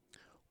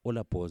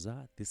Hola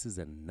Boza, this is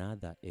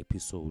another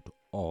episode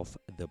of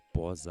the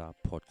Boza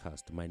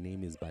podcast. My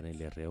name is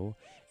Banele Reo,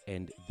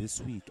 and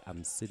this week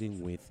I'm sitting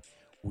with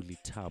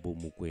Ulitabo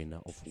Mukwena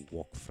of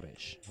Walk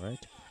Fresh,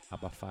 right?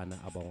 Abafana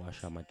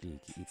Abawasha Mateki.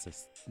 It's a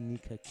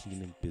sneaker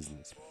cleaning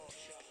business.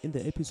 In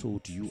the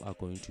episode, you are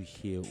going to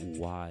hear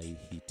why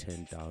he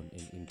turned down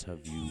an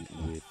interview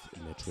with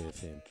Metro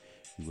FM.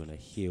 You're going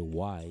to hear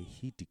why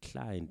he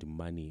declined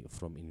money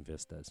from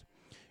investors.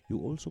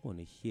 You're also going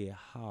to hear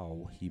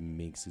how he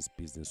makes his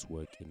business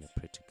work in a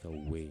practical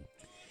way.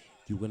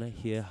 You're going to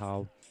hear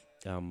how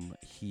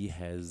he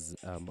has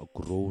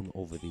grown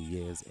over the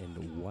years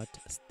and what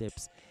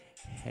steps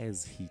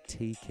has he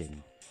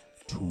taken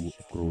to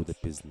grow the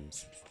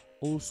business.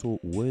 Also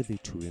worthy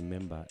to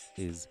remember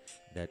is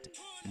that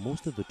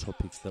most of the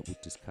topics that we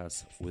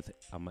discuss with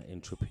our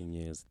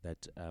entrepreneurs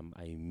that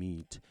I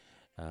meet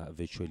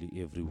virtually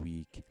every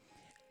week,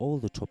 all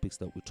the topics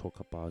that we talk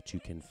about you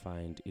can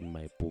find in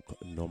my book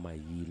Noma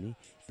Yini,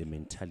 The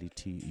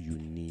Mentality You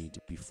Need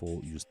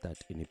Before You Start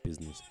Any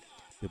Business.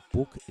 The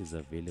book is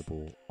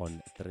available on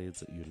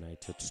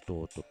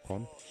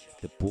threadsunitedstore.com.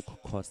 The book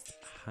costs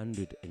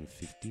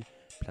 150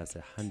 plus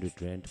 100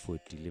 rand for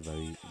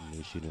delivery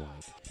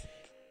nationwide.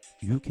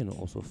 You can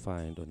also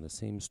find on the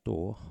same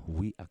store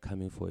We Are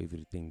Coming For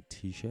Everything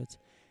t-shirts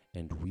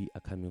and We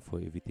Are Coming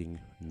For Everything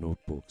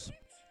notebooks.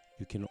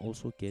 You can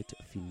also get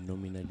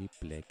phenomenally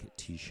black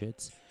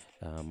t-shirts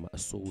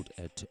sold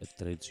at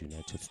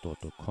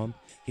threadsunitedstore.com.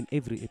 In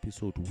every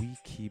episode, we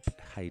keep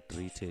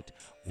hydrated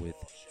with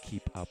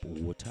Keep Up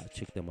Water.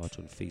 Check them out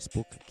on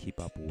Facebook, Keep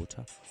Up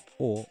Water,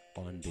 or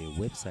on their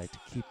website,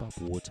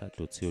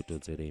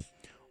 keepupwater.co.za.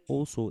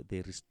 Also,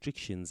 the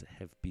restrictions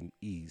have been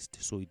eased,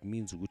 so it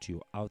means that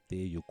you're out there,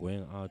 you're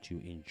going out,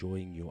 you're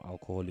enjoying your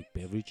alcoholic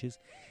beverages.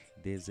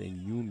 There's a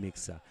new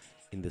mixer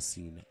in the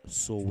scene,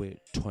 Sowe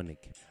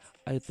Tonic.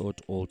 I thought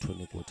all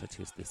tonic water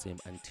tastes the same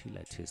until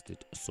I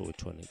tasted Sowe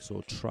Tonic.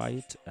 So try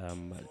it.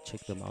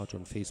 Check them out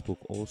on Facebook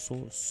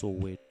also,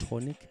 Sowe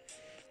Tonic,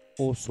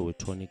 or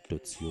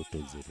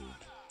sowetonic.co.za.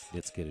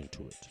 Let's get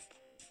into it.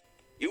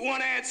 You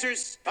want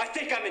answers? I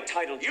think I'm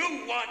entitled.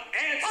 You want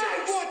answers?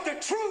 I want the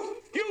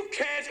truth! You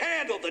can't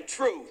handle the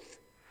truth.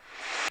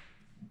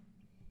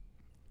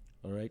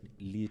 All right,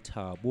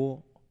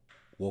 Litabo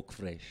Walk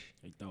Fresh.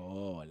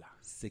 Itola.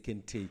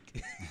 Second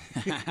take.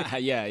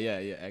 yeah,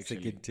 actually.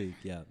 Second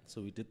take, yeah.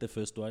 So we did the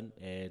first one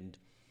and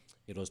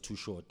it was too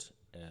short.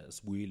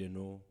 Sibuyile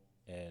no,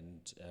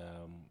 and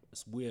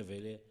Sibuye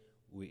vele,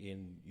 we're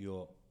in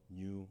your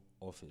new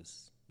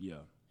office.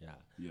 Yeah. Yeah.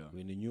 We're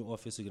in the new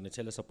office. You're going to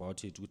tell us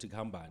about it.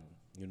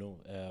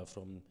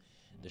 From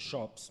the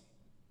shops.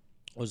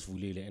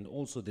 And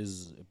also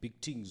there's big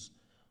things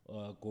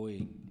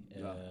going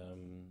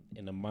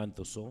in a month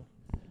or so.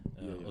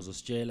 Also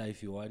Stella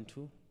if you want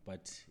to.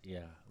 But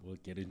yeah, we'll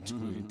get into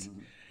it.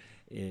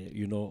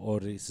 Or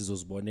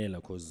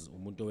sizozibonela because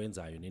umuntu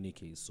wenzayo in any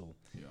case. So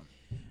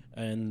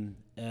and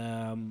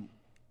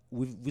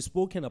we've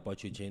spoken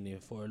about your journey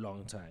for a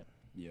long time.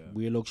 Yeah.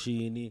 We're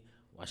Lokshini,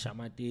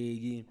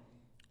 Washamategi,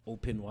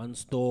 open one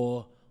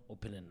store,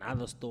 open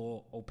another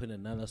store, open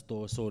another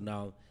store. So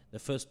now the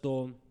first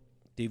store,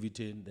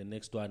 Davidton, the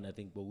next one I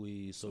think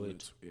we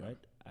Soweto, right?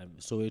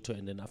 Soweto,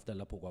 and then after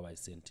Lapokwa I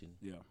sent in.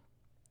 Yeah.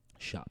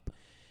 Sharp.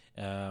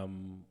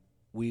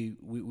 We're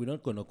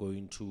not gonna go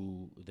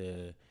into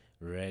the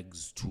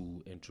rags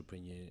to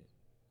entrepreneur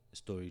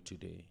story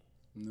today.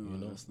 No,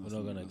 we're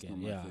not gonna get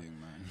my thing,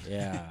 man.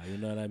 Yeah, you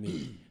know what I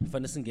mean.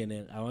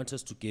 I want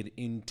us to get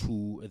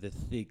into the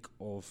thick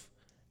of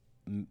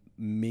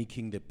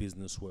making the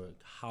business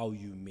work, how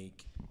you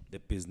make the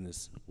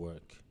business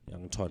work,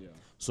 young Todd. Yeah.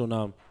 So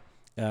now,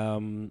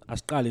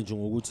 asiqale nje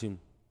ngokuthi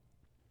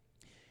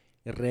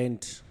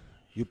rent,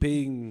 you're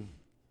paying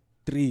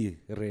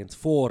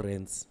 4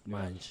 rents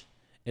manje,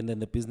 and then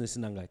the business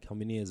in like how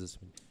many years is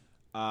it?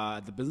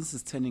 The business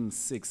is turning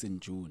 6 in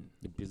June.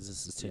 The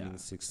business is turning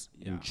 6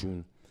 Yeah. in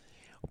June.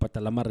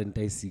 Upatala ama rent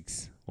ay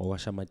 6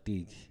 owasha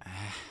matiki.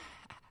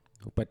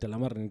 Upatala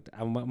ama rent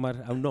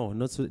no,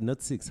 not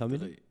 6. How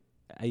many?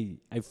 I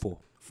 4.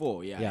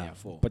 4, yeah,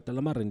 4. Upatala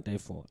ama rent ay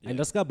 4. And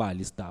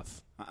askabali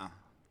staff.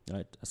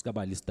 Right,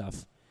 askabali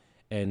staff.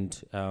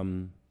 And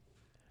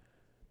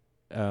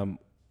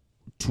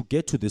to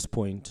get to this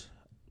point,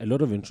 a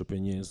lot of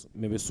entrepreneurs,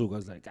 maybe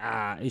Suga's like,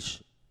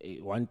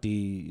 one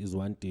day is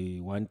one day,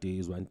 one day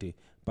is one day.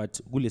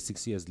 But gule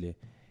 6 years later,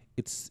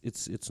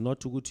 it's not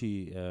too good.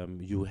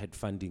 You had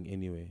funding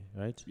anyway,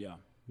 right? Yeah.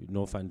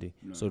 No funding,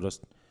 No. so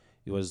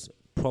it was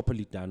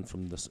properly done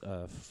from the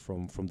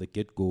from the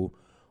get go,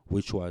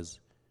 which was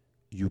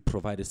you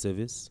provide a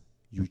service,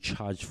 you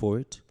charge for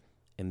it,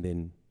 and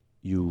then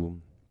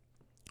you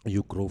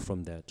grow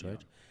from that,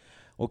 right?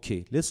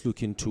 Okay, let's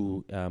look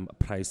into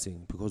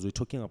pricing because we're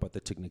talking about the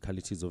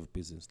technicalities of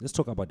business. Let's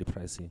talk about the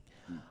pricing.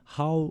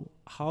 How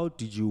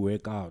did you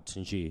work out,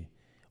 nje,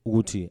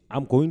 ukuthi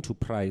I'm going to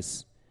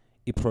price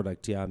a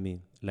product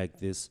yami like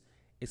this,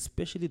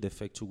 especially the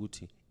fact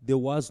ukuthi there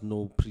was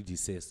no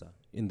predecessor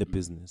in the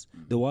business.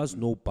 There was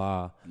no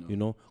bar, you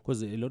know,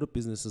 because a lot of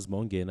businesses,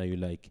 mongena, you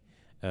like,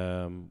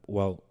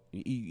 Well,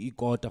 you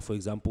got, for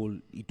example,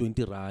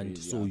 20 rand,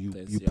 so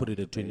you put it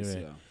at 20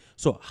 rand. Yeah.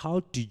 So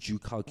how did you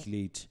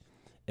calculate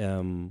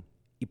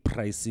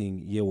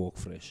pricing your Walk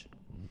Fresh?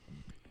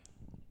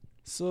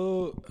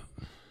 So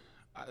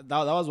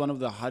that was one of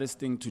the hardest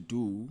thing to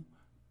do,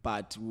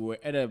 but we were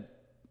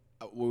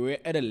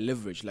at a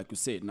leverage, like you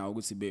said. Now,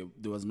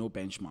 there was no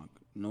benchmark.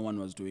 No one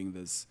was doing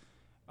this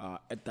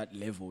at that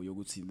level. You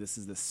could see this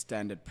is the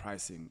standard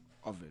pricing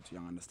of it. You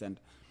understand?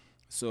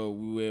 So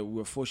we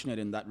were fortunate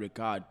in that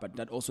regard, but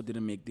that also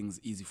didn't make things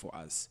easy for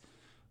us.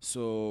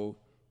 So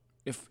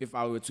if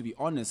I were to be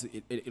honest,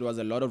 it was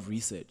a lot of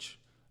research.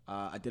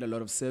 I did a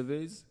lot of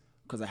surveys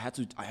because I had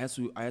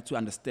to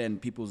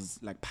understand people's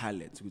like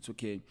palettes. It's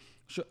okay.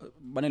 Sure,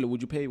 Banele,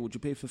 would you pay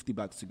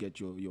 $50 to get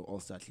your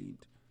All-Star lead?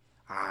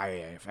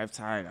 If I have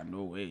time,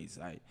 no ways.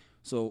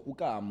 So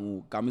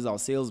Kamu is our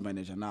sales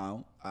manager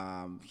now.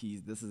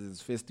 This is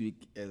his first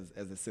week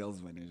as a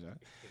sales manager.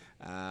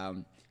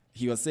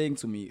 He was saying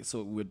to me,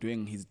 so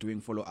he's doing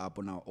follow up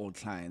on our old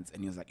clients,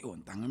 and he was like, "Oh,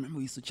 I remember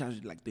we used to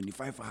charge like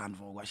 25 rand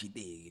for washi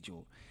day.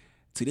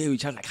 Today we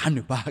charge like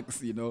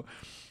 $100, you know."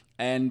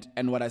 And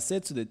what I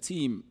said to the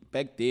team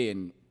back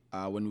then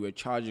when we were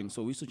charging,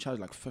 so we used to charge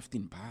like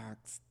 $15,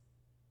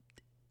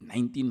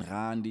 19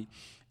 rand,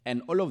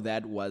 and all of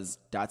that was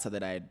data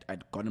that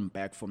I'd gotten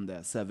back from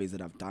the surveys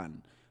that I've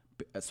done.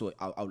 So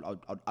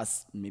I'll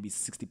ask maybe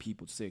 60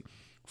 people to say,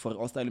 for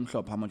All-Star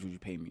Club, how much would you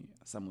pay me?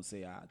 Some will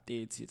say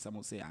 30, some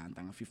will say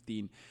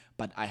 15.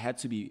 But I had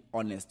to be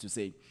honest to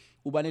say,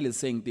 Ubanel is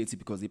saying 30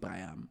 because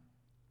Ibrahim.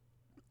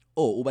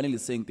 Oh, Ubanel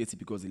is saying 30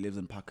 because he lives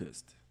in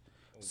Parkhurst.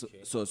 Okay.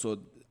 So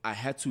I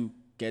had to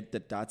get the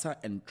data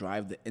and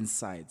drive the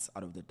insights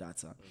out of the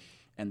data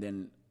and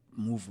then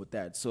move with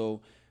that.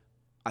 So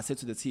I said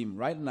to the team,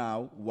 right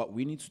now, what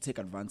we need to take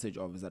advantage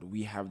of is that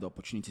we have the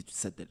opportunity to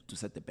set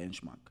the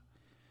benchmark.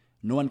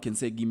 No one can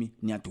say, give me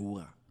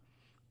Nyatura.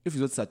 If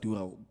it's not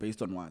Satura,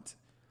 based on what?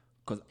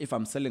 Because if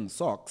I'm selling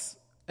socks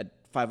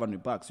at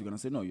 $500, you're going to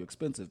say, no, you're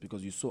expensive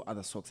because you saw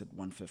other socks at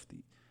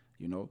 $150,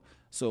 you know?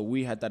 So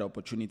we had that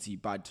opportunity,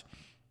 but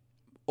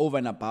over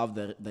and above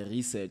the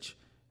research,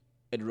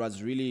 it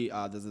was really,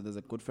 there's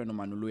a good friend of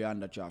mine,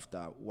 Uluyanda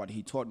Jafta, what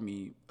he taught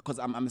me, because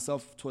I'm a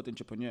self-taught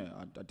entrepreneur.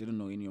 I didn't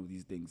know any of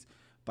these things,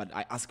 but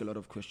I ask a lot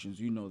of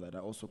questions. You know that. I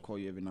also call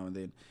you every now and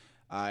then.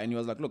 And he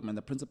was like, look, man,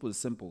 the principle is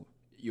simple.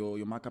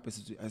 Your markup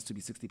has to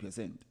be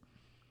 60%.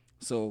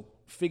 So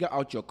figure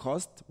out your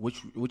cost,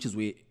 which is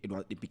where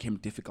it became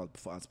difficult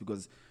for us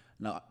because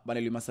now, but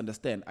you must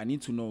understand. I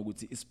need to know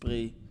which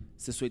spray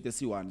spray but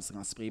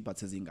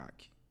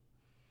sezingaki.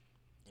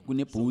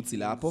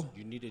 So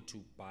you needed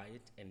to buy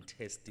it and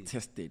test it.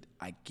 Test it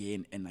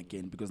again and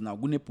again because now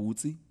gune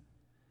putsi,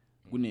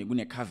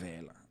 gune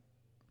kavela,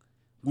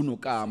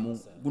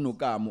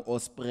 gunokamu or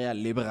sprayer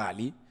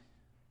liberally.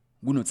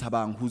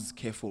 Tabang who's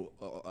careful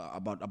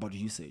about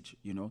usage,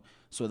 you know.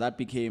 So that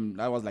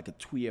was like a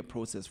 2-year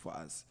process for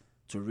us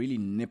to really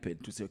nip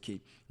it, to say,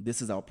 okay,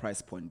 this is our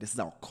price point, this is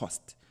our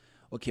cost.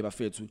 Okay, but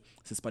fair to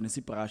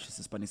sispanisi brush,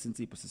 sispanisi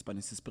nsipho,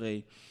 sispanisi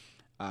spray,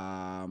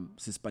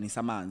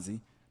 sispanisa manzi,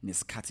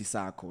 nesikhathi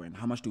sakho, and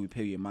how much do we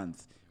pay you a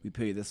month? We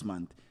pay you this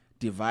month.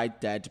 Divide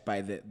that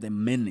by the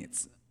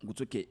minutes.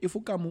 Okay, if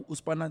you come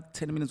uspana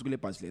 10 minutes,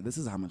 this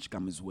is how much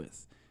come is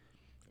worth.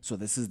 So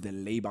this is the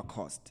labor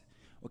cost.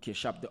 Okay,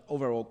 sharp. The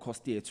overall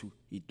cost here to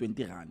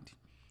 20 rand,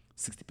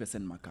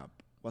 60%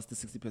 markup. What's the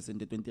 60%?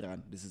 The 20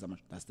 rand. This is how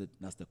much. That's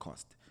the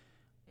cost.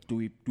 Do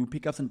we do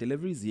pickups and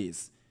deliveries?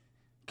 Yes.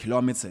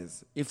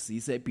 Kilometers. If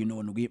you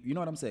know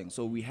what I'm saying.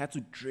 So we had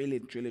to drill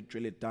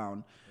it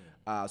down,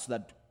 so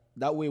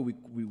that way we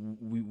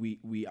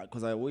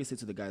because I always say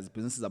to the guys,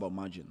 business is about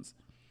margins.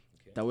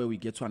 Okay. That way we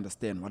get to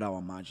understand what are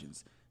our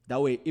margins. That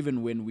way,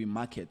 even when we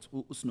market,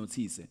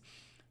 notice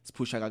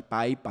push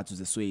buy but to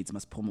the sweets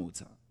must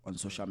promote on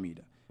social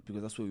media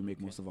because that's where we make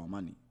most of our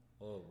money.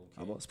 Oh,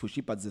 okay. Push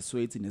but the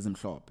sweets in isn't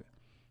shop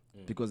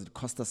because it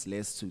costs us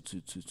less to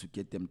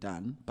get them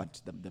done,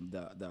 but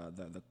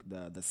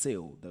the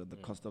sale, the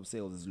cost of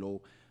sales is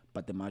low,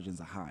 but the margins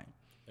are high.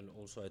 And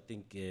also, I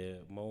think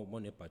more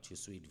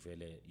sweet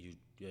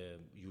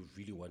you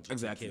really want to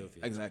exactly, take care of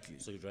it. Exactly.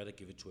 So you'd rather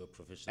give it to a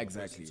professional.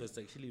 Exactly. person. So it's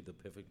actually the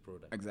perfect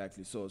product.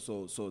 Exactly. So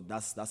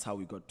that's how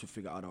we got to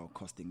figure out our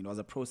costing. It was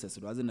a process.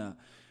 It wasn't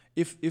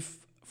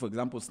if for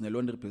example, it's a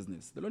laundry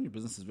business. The laundry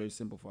business is very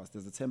simple for us.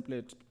 There's a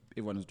template.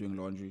 Everyone is doing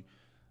laundry.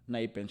 Now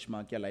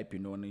benchmark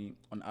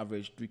on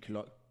average 3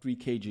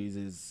 kgs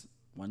is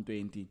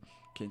 120.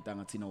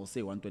 Kentangatina will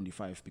say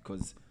 125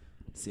 because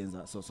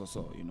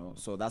so you know.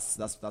 So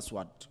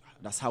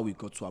that's how we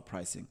got to our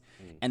pricing.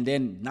 And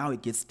then now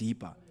it gets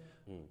deeper.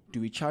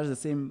 Do we charge the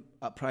same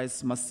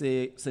price, must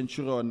say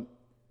Centurion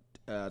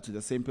to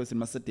the same person,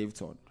 must say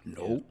Davidson?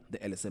 No, the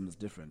LSM is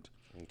different.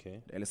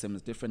 Okay. The LSM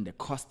is different. The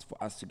cost for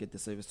us to get the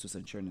service to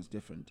Centurion is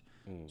different.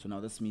 So now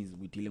this means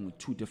we're dealing with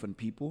 2 different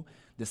people.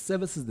 The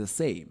service is the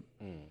same.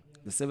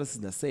 The service is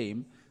the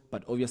same,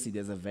 but obviously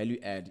there's a value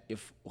add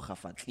if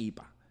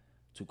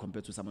to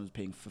compare to someone who's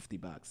paying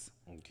 $50.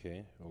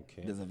 Okay.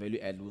 There's a value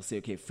add. We'll say,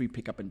 okay, free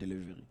pickup and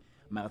delivery.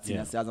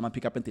 Marathina says I'm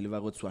pick up and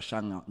deliver to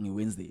Ashanga on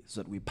Wednesday,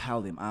 so that we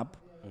pile them up.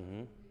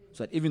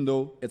 So that even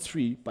though it's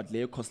free, but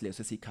they cost less,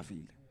 say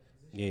kafil.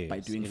 Yes, By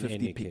doing in 50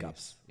 any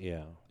pickups. case.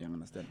 Yeah. You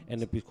understand?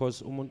 And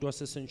because umuntu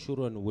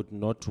waseCenturion would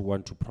not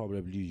want to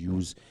probably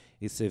use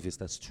a service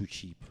that's too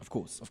cheap. Of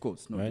course,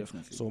 no, Right?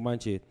 definitely. So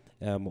manje,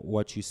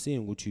 what you're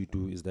saying, what you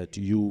do is that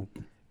you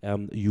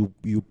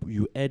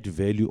add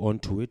value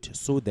onto it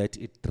so that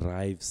it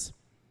drives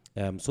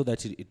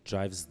it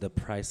drives the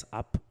price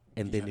up,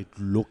 and then it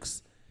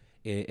looks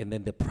and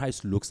then the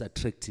price looks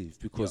attractive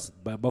because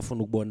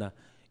bafuna ukubona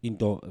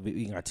into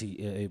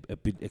ingathi a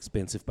bit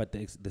expensive, but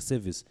the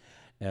service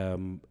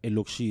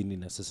elokishini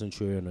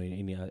naseCenturion or in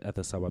any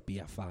other suburb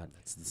iyafana.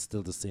 It's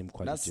still the same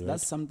quality.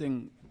 That's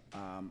something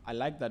I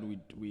like that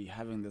we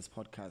having this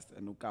podcast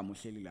and Ukamu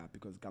Shelila,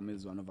 because Gamu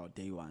is one of our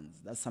day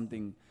ones. That's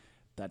something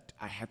that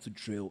I had to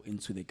drill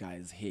into the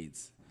guys'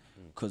 heads,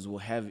 because we'll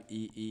have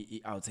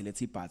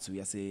outlets parts.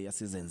 We say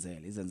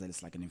Zenzel. Zenzel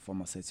is like an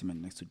informal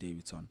settlement next to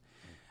Davidson.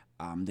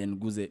 Then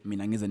guze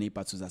mina ngize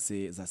nepathu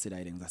zase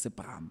riding zase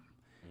Bram.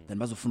 Then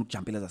bazofuna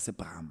ukujampela zase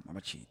Bram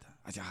abachita.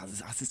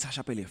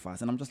 Asithashapele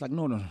fast, and I'm just like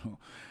no.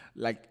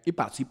 Like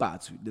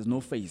ipathu. There's no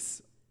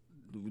face.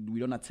 We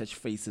don't attach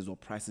faces or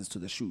prices to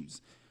the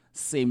shoes.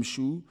 Same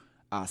shoe,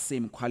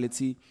 same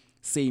quality,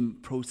 same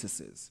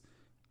processes.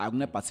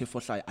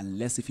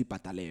 Unless if you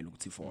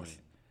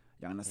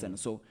understand?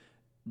 So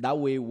that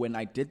way, when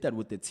I did that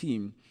with the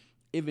team,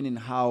 even in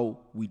how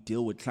we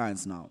deal with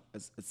clients now,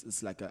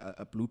 it's like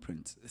a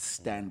blueprint, a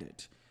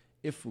standard.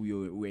 If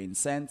we're in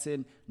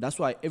Santon, that's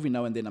why every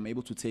now and then I'm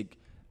able to take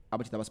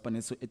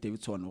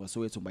Davidson or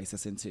Soweto by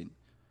Santon,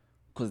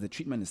 because the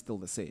treatment is still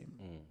the same.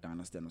 You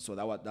understand? So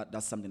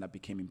that's something that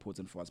became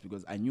important for us,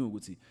 because I knew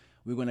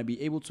we're going to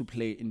be able to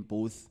play in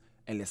both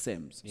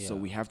LSMs, so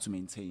we have to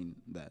maintain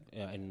that.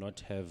 Yeah, and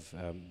not have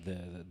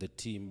the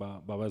team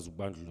Baba's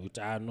bundle.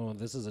 No,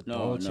 this is a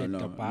Dolce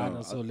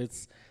Gabbana, so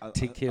let's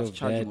take care of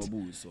that.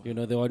 You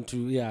know, they want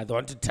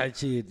to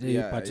touch it.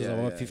 But it's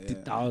about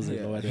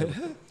 50,000 or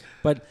whatever.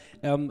 But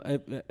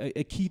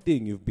a key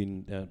thing you've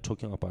been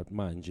talking about,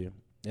 Manje,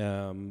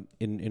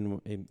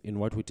 in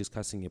what we're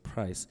discussing, a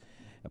price,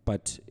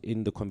 but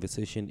in the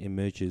conversation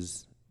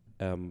emerges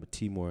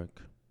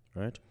teamwork,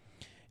 right?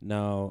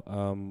 Now,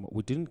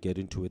 we didn't get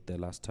into it the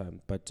last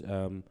time, but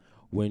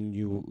when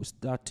you're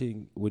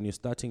starting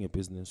a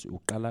business,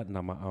 uqala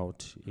nama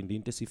out. In the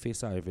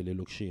interface vele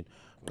lokshin,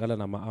 uqala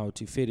nama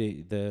out. If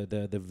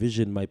the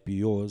vision might be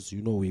yours,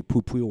 you know, we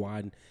poo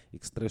one,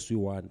 express we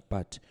one,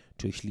 but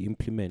to actually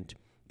implement,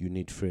 you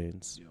need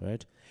friends,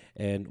 right?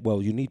 And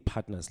you need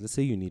partners. Let's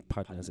say you need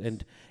partners.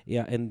 And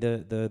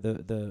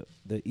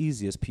the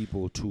easiest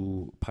people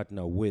to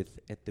partner with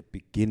at the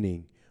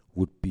beginning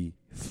would be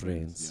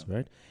friends,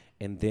 right?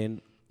 And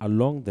then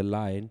along the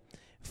line,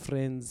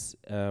 friends,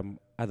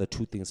 either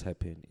two things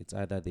happen. It's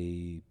either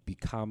they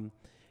become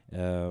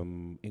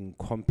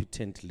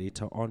incompetent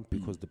later on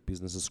because the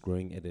business is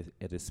growing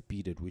at a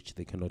speed at which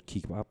they cannot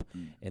keep up,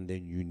 and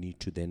then you need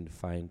to then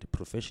find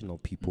professional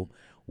people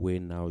where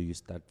now you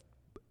start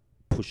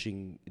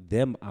pushing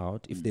them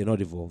out. If they're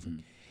not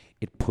evolving,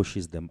 it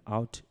pushes them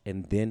out,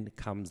 and then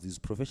comes these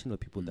professional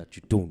people that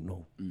you don't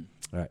know.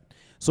 Right.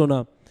 So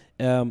now,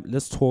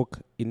 let's talk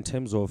in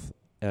terms of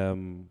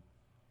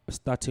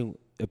starting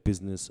a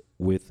business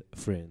with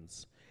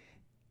friends,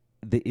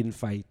 the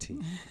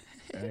infighting,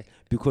 right?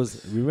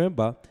 Because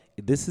remember,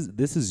 this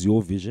is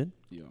your vision,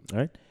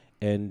 right?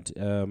 And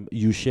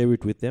you share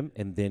it with them,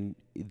 and then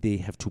they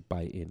have to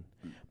buy in.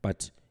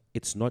 But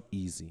it's not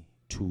easy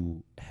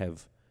to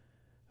have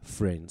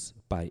friends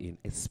buy in,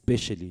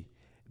 especially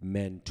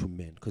man to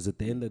man, because at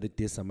the end of the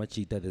day,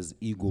 samachita, there's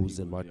egos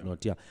and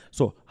whatnot. Yeah.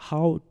 So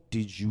how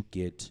did you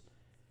get?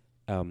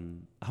 How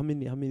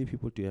many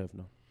people do you have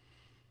now?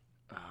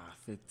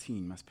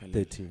 13 must pay.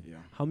 13. Yeah.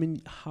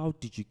 How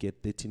did you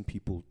get 13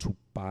 people to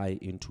buy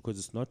into? Because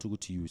it's not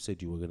good to you. You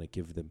said you were going to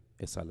give them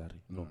a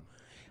salary. No.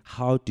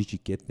 How did you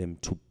get them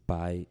to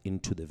buy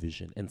into the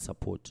vision and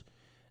support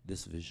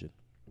this vision?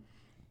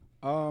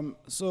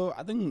 So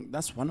I think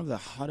that's one of the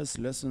hardest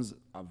lessons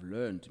I've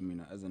learned,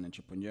 as an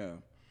entrepreneur.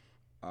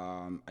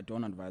 I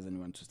don't advise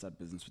anyone to start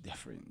business with their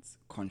friends.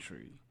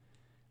 Contrary.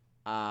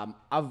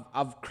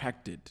 I've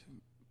cracked it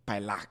by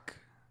luck.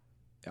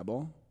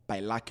 By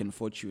luck and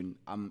fortune,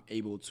 I'm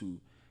able to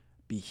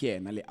be here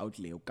nale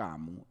outlay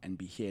Okamu and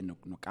be here no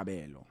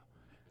Kabelo.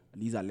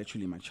 These are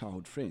literally my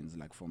childhood friends,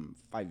 like from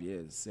 5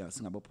 years,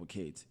 Singapore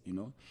Pocket, you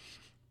know.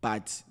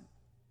 But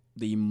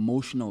the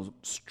emotional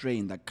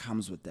strain that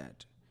comes with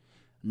that,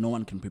 no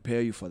one can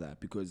prepare you for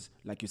that, because,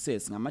 like you said,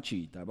 it's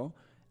Ngamachi,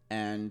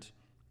 and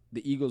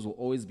the egos will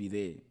always be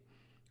there.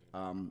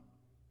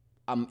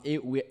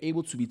 We're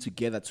able to be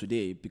together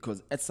today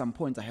because at some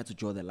point I had to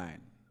draw the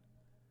line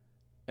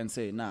and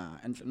say, nah,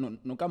 and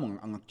no come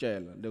on,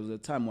 there was a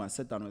time where I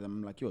sat down with them,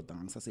 I'm like, yo,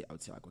 say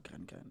outside,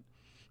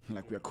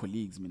 like we are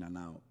colleagues,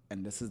 now,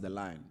 and this is the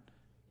line.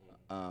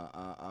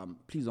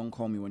 Please don't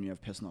call me when you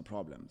have personal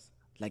problems.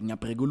 Like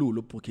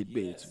nyapregulu pocket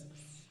bait.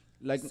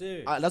 Like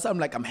that's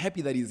why I'm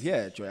happy that he's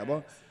here,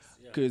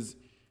 because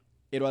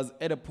it was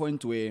at a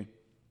point where,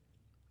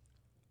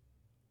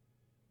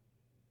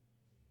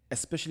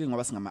 especially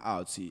ngoba singama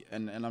out,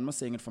 and I'm not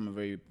saying it from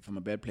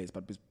a bad place,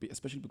 but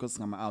especially because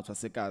singama out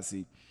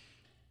wasekasi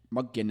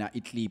magena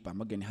itlipa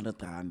magena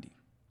 100 rand.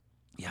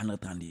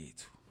 100 rand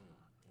yethu.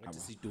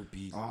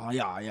 Oh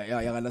yeah,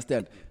 I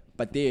understand.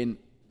 But then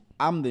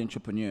I'm the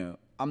entrepreneur,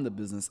 I'm the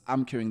business,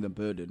 I'm carrying the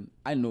burden.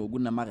 I know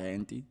kunama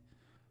rent,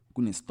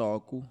 kune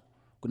stock,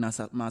 kuna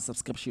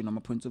subscription,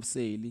 ama points of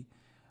sale,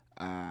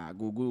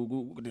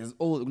 there's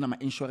all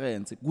kunama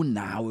insurance,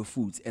 kunawe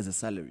futhi as a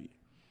salary.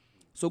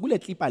 So kule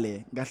clip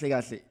le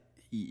kahle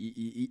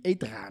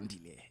 8 rand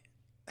le.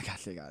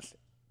 Kahle.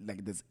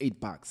 Like there's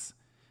 $8.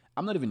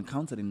 I'm not even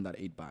counted in that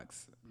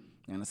 $8.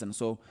 You understand?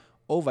 So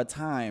over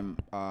time,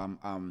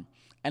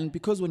 and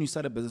because when you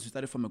start a business, you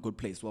started from a good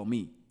place. Well,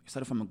 you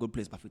started from a good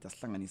place, but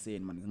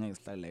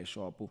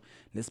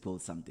let's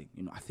build something.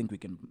 You know, I think we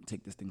can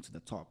take this thing to the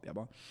top.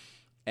 Yeah,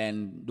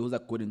 and those are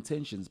good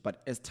intentions.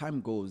 But as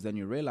time goes, then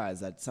you realize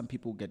that some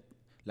people get,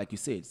 like you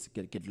said,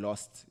 get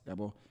lost. Yeah,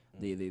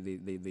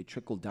 they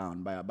trickle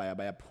down by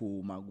a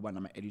pool,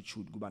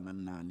 attitude,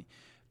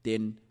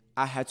 then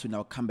I had to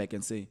now come back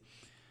and say,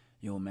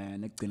 yo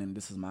man,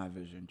 this is my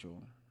vision,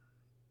 Joe.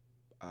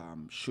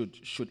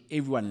 Should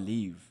everyone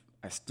leave,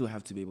 I still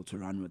have to be able to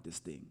run with this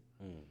thing.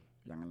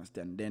 You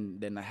understand?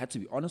 Then I had to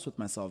be honest with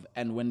myself.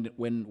 And when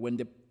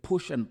the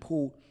push and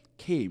pull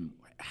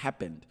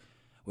happened,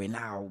 where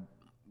now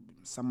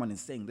someone is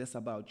saying this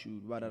about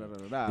you,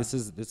 This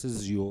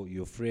is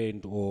your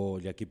friend or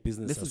like a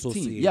business this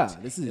associate. Is team.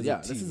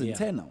 Yeah, this is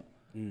internal.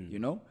 You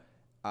know,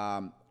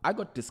 I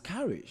got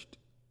discouraged.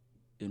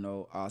 You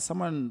know, I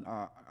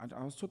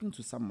was talking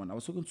to someone. I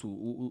was talking to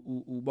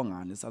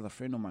Ubongani, this other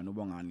friend of mine,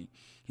 Ubongani.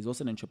 He's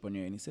also an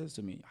entrepreneur, and he says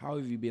to me, "How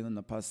have you been in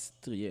the past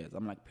 3 years?"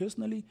 I'm like,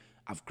 personally,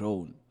 I've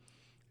grown.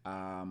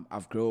 I'm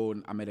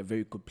at a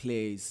very good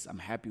place. I'm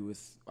happy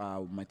with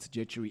my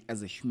trajectory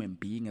as a human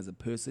being, as a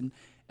person,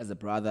 as a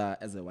brother,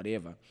 as a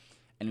whatever.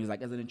 And he was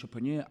like, as an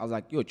entrepreneur, I was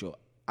like, yo, Joe,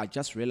 I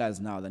just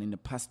realized now that in the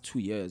past 2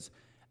 years,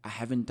 I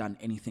haven't done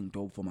anything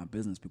dope for my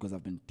business because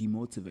I've been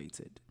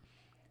demotivated.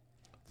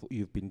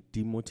 You've been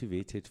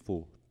demotivated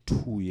for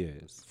 2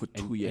 years. For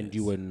 2 years. And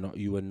you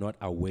were not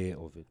aware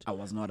of it. I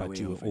was not aware of it. But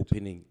you were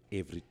opening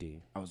every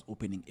day. I was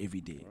opening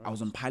every day. Right. I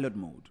was on pilot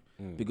mode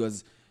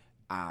because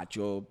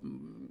Joe,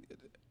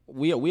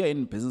 we are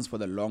in business for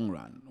the long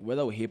run.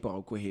 Whether we're hip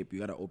or hip, you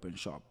gotta open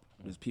shop.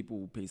 There's people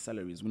who pay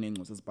salaries. We need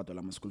to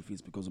school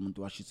fees because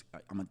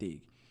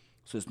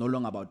so it's no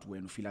longer about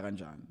when feel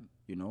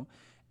you know.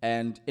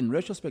 And in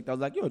retrospect, I was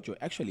like, yo, Joe,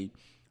 actually,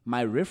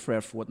 my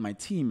riffraff with my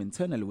team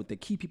internally, with the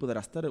key people that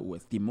I started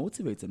with,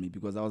 demotivated me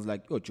because I was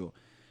like, yo, Joe,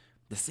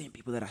 the same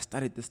people that I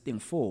started this thing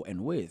for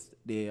and with,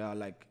 they are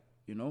like,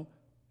 you know,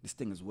 this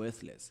thing is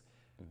worthless.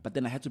 But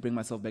then I had to bring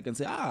myself back and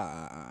say,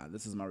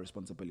 this is my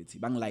responsibility.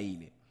 Bang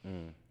laile.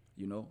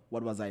 You know,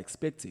 what was I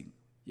expecting?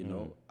 You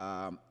know,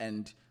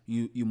 and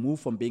you move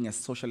from being a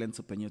social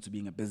entrepreneur to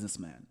being a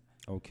businessman.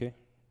 Okay.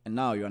 And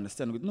now you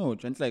understand, no,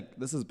 it's like,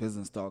 this is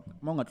business talk.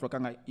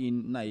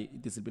 In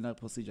disciplinary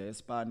procedure,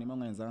 this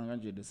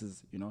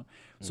is, you know.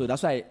 So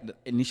that's why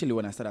initially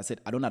when I started, I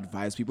said, I don't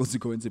advise people to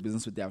go into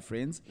business with their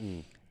friends.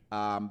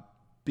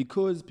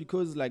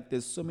 Because like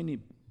there's so many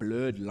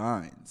blurred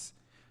lines.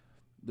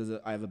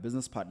 I have a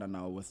business partner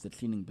now with the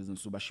cleaning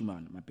business,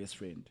 Subashiman, my best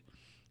friend.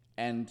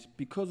 And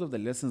because of the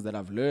lessons that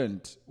I've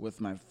learned with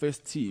my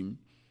first team,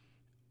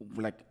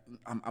 like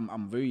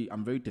I'm very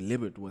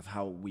deliberate with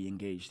how we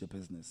engage the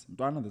business.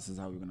 Dwana, this is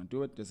how we're gonna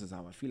do it. This is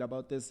how I feel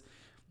about this.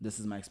 This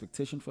is my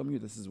expectation from you.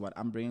 This is what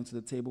I'm bringing to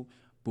the table.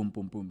 Boom,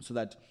 boom, boom. So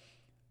that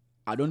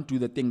I don't do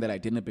the thing that I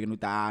did in the beginning.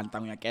 Yeah. And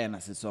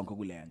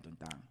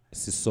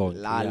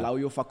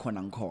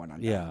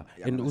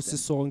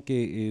usisonke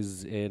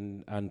is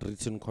an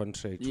unwritten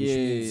contract, which Yeah,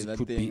 means that it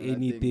could thing, be that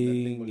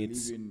anything. thing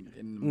It's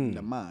in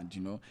the mud,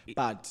 you know.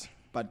 But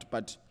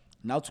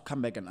now to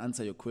come back and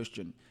answer your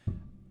question,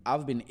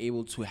 I've been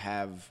able to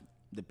have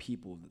the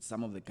people,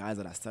 some of the guys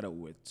that I started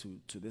with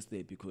to this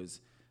day,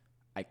 because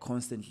I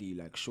constantly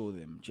like show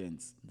them,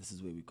 gents, this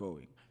is where we're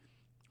going.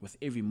 With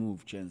every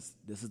move, gents,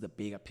 this is the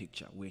bigger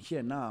picture. We're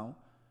here now.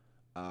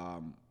 I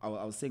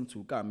was saying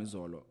to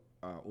Kamizolo,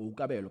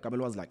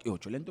 Kabelo was like, yo,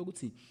 Cholento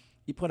Guti,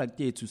 I product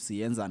to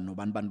siyenza no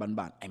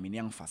ban. I mean,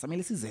 young fast. I mean,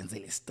 this is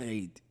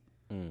straight.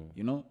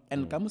 You know?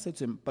 And Kamu said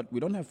to him, but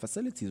we don't have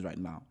facilities right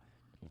now.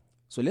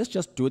 So let's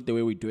just do it the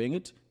way we're doing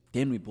it.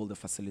 Then we build the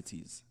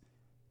facilities.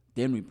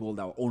 Then we build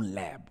our own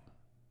lab.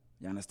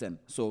 You understand?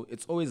 So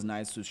it's always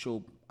nice to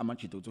show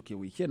Amachito, okay,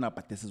 we're here now,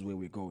 but this is where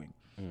we're going.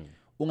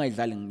 Because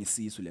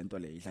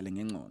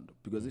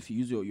if you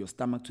use your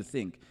stomach to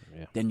think,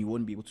 then you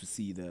won't be able to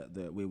see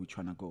the way we're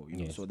trying to go.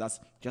 You know? So that's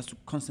just to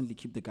constantly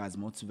keep the guys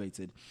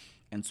motivated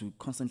and to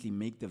constantly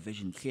make the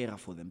vision clearer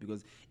for them.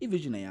 Because if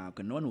vision no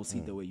one will see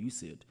it the way you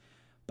see it.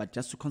 But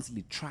just to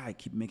constantly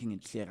keep making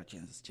it clearer.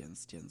 Chance.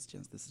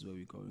 This is where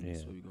we're going. This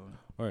is where we're going.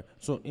 all right.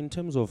 So in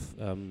terms of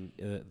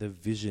the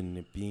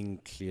vision being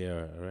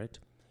clearer, right?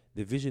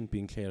 The vision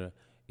being clearer,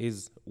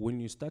 is when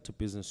you start a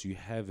business, you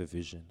have a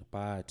vision,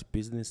 but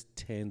business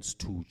tends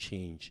to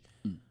change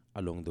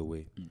along the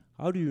way.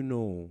 How do you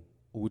know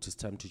which is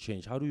time to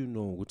change? How do you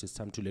know which is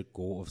time to let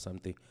go of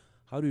something?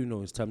 How do you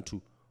know it's time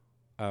to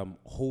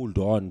hold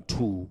on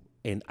to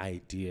an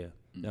idea?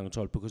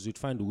 Because you'd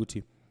find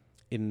Uguti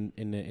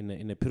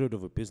in a period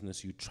of a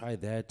business, you try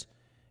that,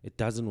 it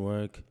doesn't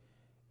work,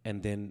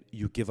 and then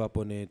you give up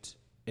on it,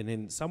 and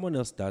then someone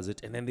else does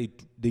it, and then they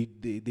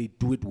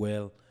do it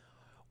well,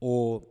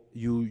 or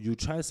you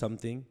try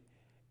something,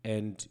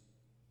 and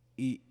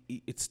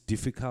it's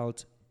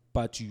difficult,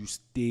 but you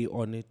stay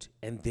on it,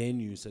 and then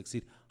you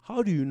succeed.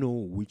 How do you know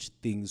which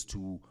things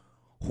to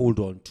hold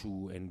on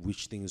to and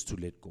which things to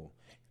let go?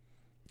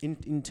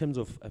 In terms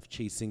of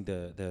chasing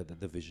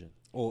the vision,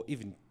 or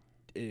even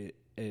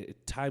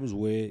times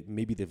where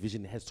maybe the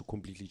vision has to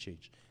completely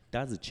change.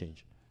 Does it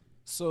change?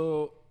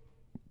 So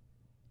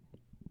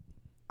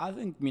I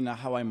think,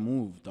 how I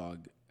move,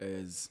 dog,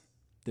 is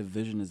the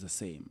vision is the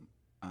same.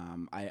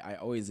 I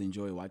always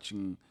enjoy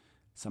watching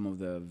some of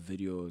the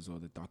videos or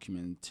the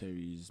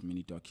documentaries,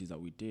 mini docus that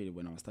we did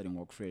when I was studying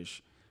Walk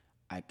Fresh.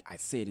 I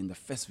said in the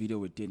first video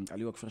we did in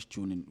Kali Walk Fresh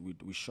June, and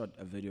we shot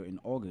a video in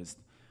August,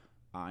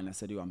 and I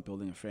said, I'm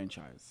building a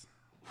franchise.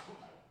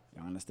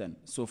 You understand?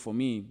 So for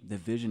me, the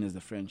vision is the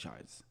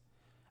franchise.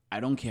 I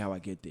don't care how I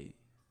get there.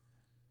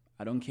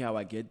 I don't care how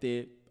I get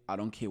there. I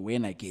don't care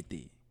when I get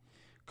there.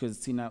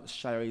 Because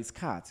Shire is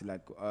cut.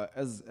 Like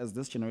as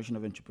this generation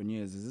of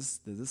entrepreneurs,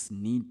 there's this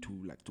need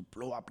to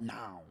blow up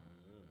now.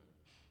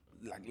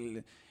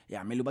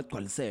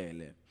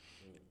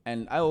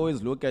 And I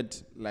always look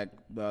at the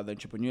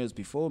entrepreneurs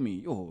before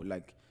me,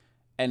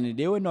 and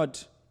they were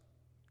not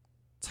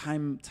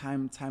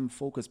time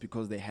focused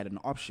because they had an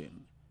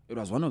option. It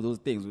was one of those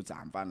things which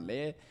I'm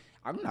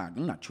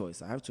not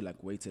choice. I have to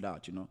wait it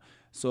out,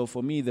 So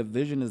for me, the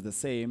vision is the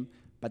same,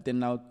 but then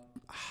now,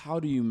 how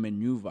do you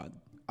maneuver?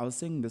 I was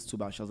saying this to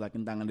Bash. I was like,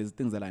 there's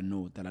things that I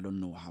know that I don't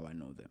know how I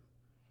know them.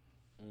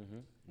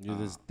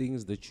 There's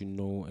things that you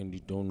know and you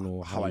don't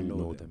know how you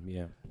know them.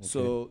 Yeah.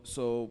 Okay.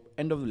 So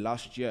end of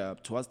last year,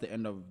 towards the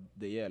end of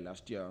the year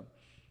last year,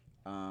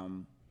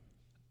 I'm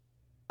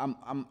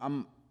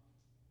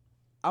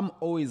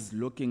always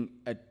looking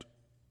at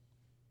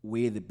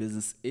where the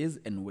business is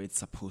and where it's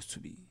supposed to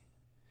be.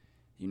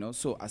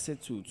 So I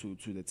said to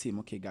the team,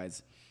 okay,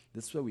 guys,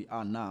 this is where we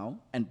are now.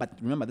 But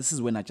remember, this is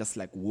when I just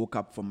woke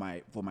up for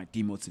my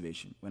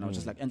demotivation. When I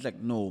was just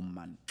no,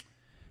 man.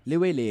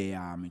 And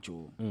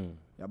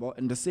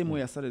the same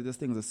way I started this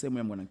thing is the same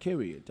way I'm going to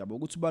carry it.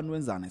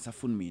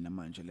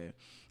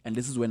 And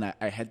this is when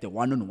I had the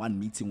one-on-one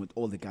meeting with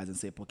all the guys and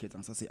say, pocket,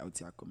 and say, out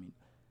here, come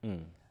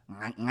in.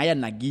 Ngaya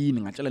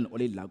nagini ngacela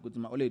noLed la ukuthi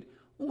maOled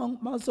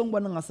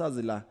masongibona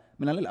ngasazila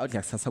mina lela out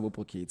yakusasa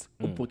pocket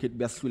pocket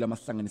buyasihlula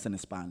masihlanganisa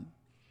nespan.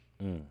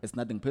 It's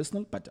nothing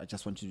personal, but I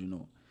just want you to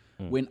know.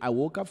 When I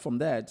woke up from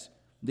that,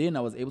 then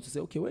I was able to say,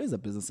 okay, where is the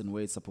business and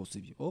where it's supposed to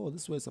be? Oh,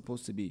 this is where it's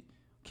supposed to be.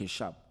 Okay,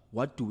 sharp.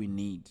 What do we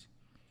need?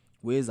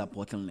 Where's our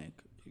bottleneck?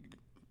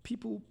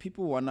 People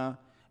wanna,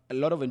 a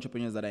lot of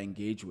entrepreneurs that I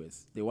engage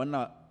with, they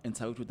wanna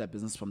interact with that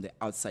business from the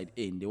outside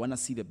in. They wanna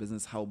see the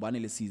business how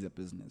Banele sees the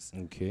business.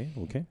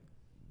 Okay.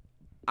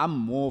 I'm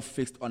more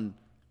fixed on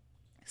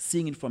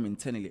seeing it from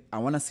internally. I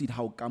wanna see it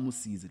how Kamu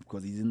sees it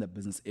because he's in the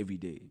business every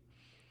day.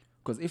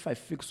 Because if I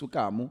fix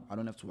Kamu, I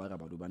don't have to worry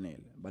about Banele.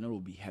 Banele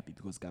will be happy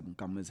because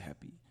Kamu is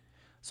happy.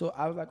 So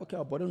I was like, okay,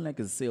 our bottleneck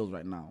is sales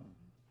right now.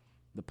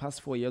 The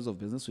past 4 years of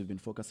business, we've been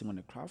focusing on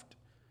the craft.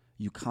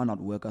 You cannot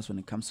work us when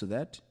it comes to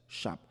that.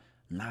 Sharp.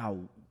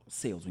 Now,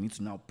 sales. We need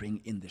to now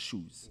bring in the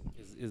shoes.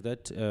 Is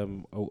that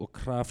a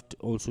craft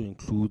also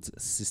includes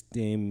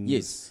systems?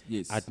 Yes.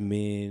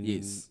 Admin?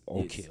 Yes.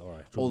 Okay, all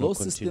right. Although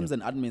systems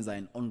and admins are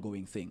an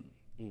ongoing thing.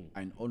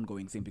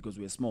 Because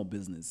we're a small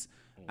business.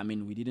 I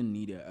mean, we didn't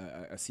need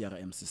a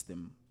CRM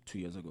system 2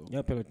 years ago.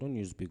 Yeah, but don't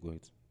use big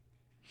words.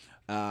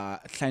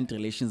 Client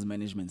relations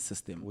management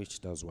system. Which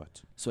does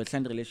what? So a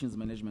client relations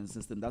management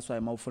system, that's why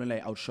I'm out for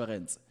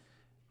outsurance.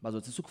 But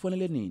what is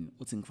ukfonele nini?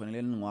 Uthi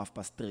ngifonele ngo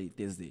 3:30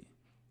 Thursday.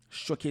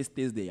 Showcase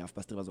Thursday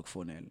 3:30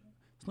 bazokufonela.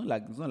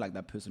 It's not like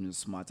that person is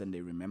smart and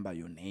they remember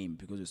your name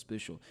because you're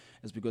special.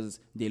 It's because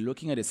they're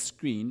looking at a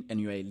screen and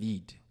you're a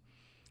lead.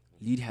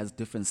 Lead has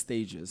different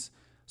stages.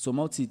 So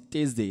multi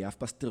Thursday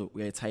 3:30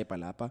 we are type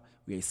alapa,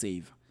 we are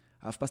save.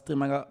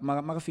 3:30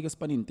 maga fika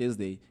spanning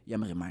Thursday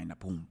yam reminder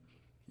boom.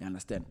 You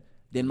understand?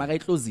 Then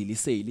makayiclosile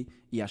isale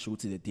iyasho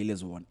ukuthi the deal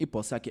is won.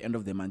 Iboss yakhe end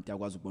of the month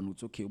yakwazi ukubona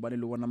ukuthi okay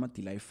ubalele wona ama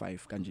deal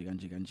ay5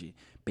 kanje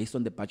based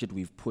on the budget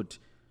we've put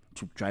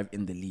to drive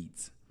in the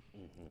leads.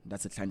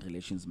 That's a client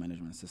relations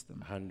management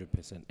system.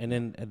 100%. And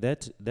then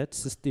that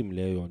system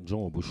leyo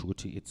njengoba usho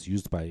ukuthi it's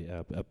used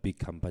by big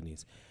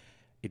companies.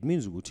 It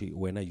means ukuthi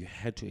when you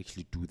had to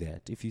actually do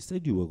that. If you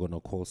said you were going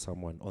to call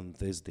someone on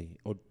Thursday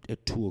or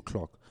at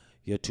 2:00,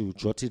 you had to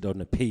jot it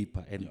on a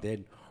paper and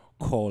then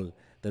call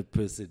that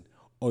person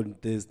on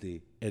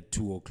Thursday at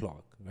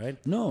 2:00,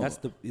 right? No,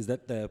 is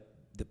that at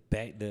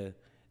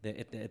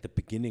the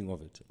beginning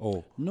of it?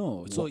 Oh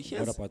no. So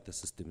what about the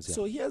systems? Yeah.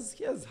 So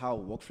here's how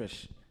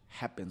WalkFresh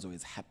happens or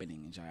is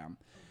happening in Jayam.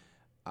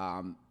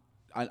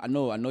 I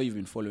know you've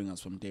been following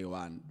us from day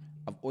one.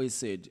 I've always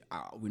said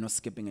we're not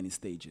skipping any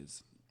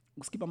stages.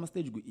 We skip on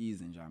stage go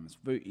easy in Jayam. It's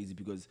very easy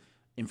because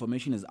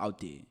information is out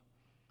there.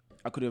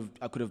 I could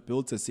have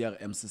built a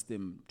CRM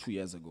system 2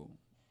 years ago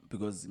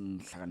because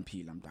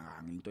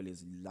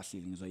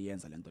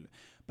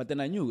but then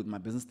I knew that my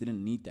business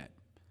didn't need that.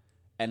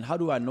 And how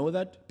do I know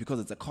that? Because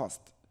it's a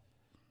cost.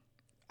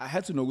 I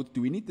had to know,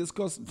 do we need this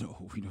cost?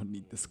 No, we don't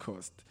need this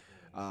cost.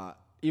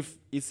 If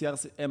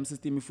CRM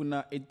system if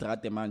 8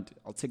 rand a month,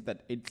 I'll take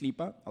that 8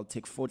 clipper, I'll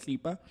take 4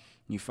 clipper,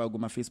 ngifaka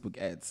my Facebook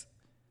ads.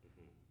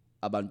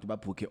 Abantu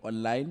babhuke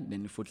online,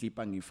 then 4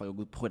 clipper ngifaka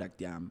good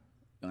product yam.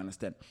 You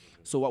understand?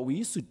 So what we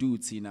used to do,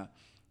 Tina,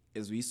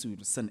 is we used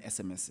to send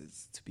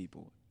SMSs to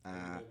people.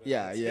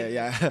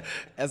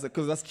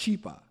 Because that's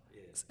cheaper.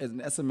 Yes. As an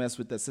SMS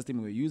with the system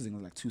we were using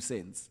was like 2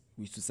 cents.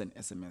 We used to send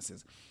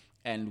SMSs,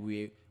 and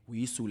we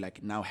used to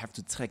like now have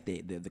to track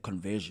the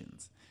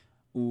conversions.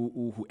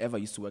 Whoever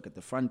used to work at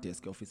the front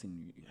desk office,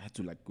 and you had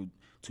to like go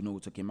to know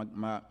it's okay.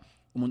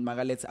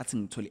 Let's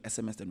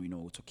SMS, then we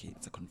know it's okay.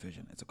 It's a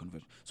conversion. So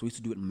we used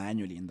to do it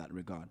manually in that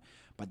regard.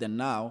 But then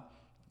now,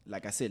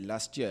 like I said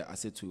last year, I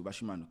said to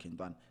Bashimanu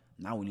Kendwan,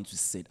 now we need to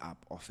set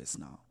up office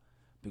now.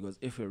 Because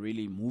if we're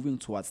really moving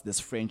towards this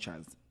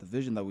franchise, the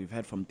vision that we've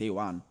had from day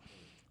one,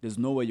 there's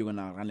no way you're going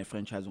to run a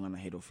franchise on a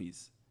head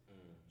office.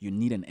 You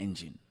need an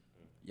engine.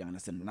 You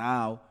understand?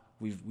 Now,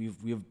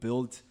 we've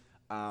built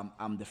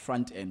the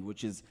front end,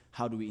 which is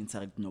how do we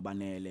interact with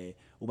Ubanele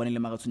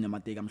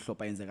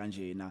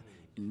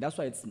and that's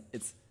why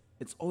it's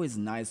always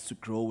nice to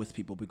grow with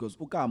people, because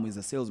Ukam is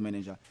a sales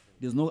manager.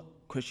 There's no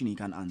question he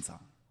can answer.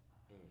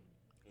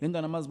 Then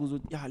but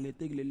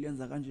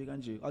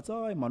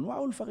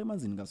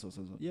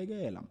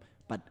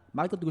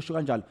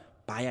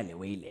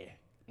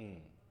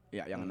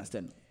yeah, you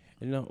understand.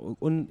 You know,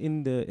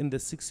 in the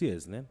 6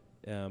 years,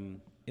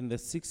 in the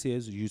 6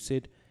 years, you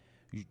said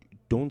you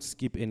don't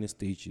skip any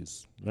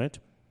stages, right?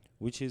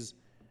 Which is,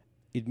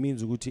 it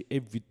means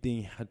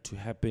everything had to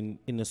happen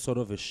in a sort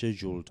of a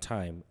scheduled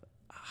time,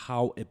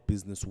 how a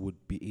business would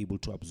be able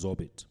to absorb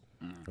it,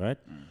 right?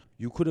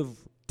 You could have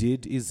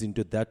did is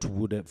into that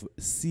would have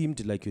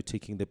seemed like you're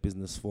taking the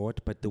business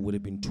forward, but that would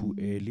have been too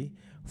early.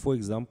 For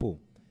example,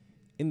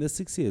 in the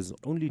 6 years,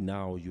 only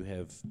now you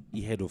have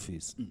a head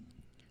office,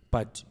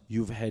 but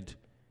you've had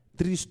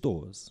 3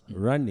 stores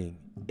running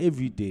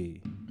every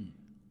day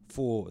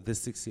for the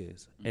 6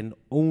 years, and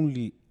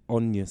only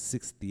on your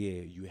 6th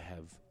year you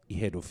have a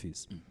head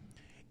office.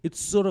 It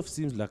sort of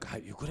seems like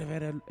you could have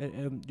had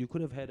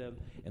a,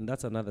 and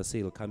that's another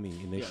sale coming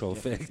in actual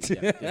fact.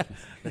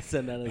 That's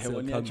another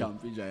sale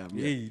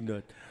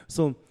coming.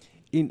 So,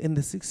 in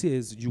the 6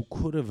 years, you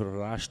could have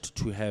rushed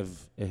to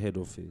have a head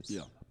office,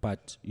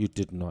 but you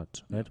did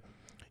not, right?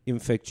 In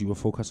fact, you were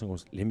focusing on,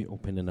 let me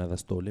open another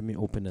store.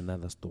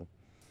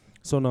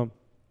 So now,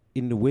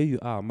 in the way you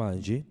are,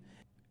 Manje,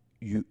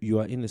 you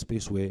are in a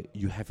space where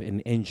you have an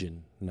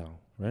engine now,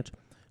 right?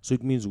 So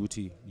it means,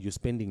 Uti, you're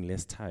spending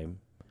less time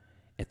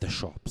at the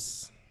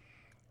shops,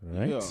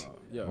 right?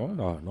 Yeah. Hold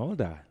on.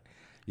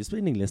 You're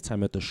spending less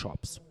time at the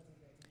shops.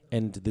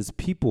 And there's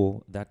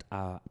people that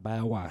are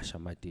bayawasha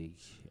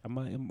mategi.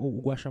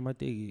 Uwasha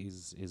mategi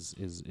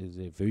is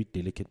a very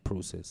delicate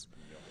process.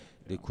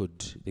 They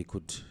could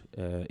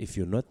if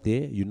you're not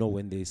there,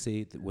 when they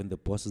say when the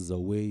boss is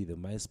away, the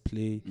mice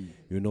play,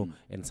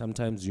 and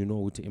sometimes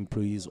with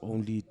employees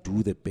only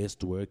do the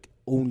best work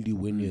only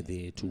when you're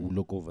there to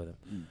look over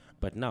them.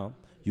 But now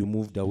you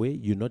moved away,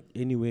 you're not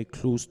anywhere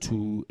close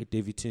to a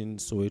Davidson,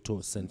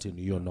 Soweto, Sentin,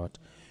 you're not.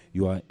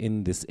 You are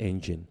in this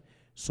engine.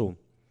 So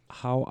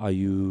how are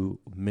you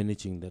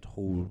managing that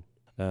whole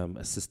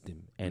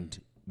system and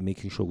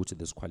making sure which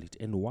there's quality?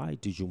 And why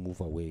did you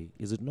move away?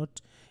 Is it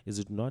not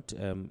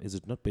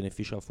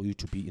beneficial for you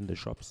to be in the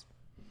shops?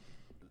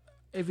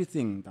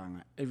 Everything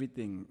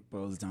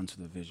boils down to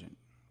the vision.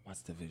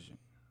 What's the vision?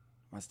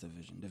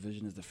 The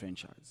vision is the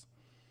franchise.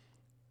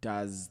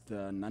 Does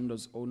the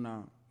Nando's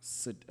owner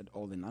sit at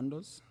all the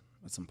Nando's?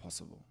 It's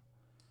impossible.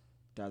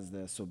 Does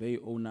the Sobe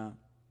owner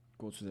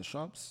go to the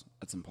shops?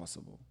 It's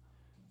impossible.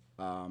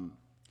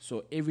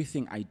 So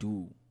everything I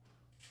do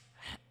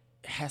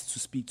has to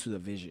speak to the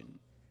vision.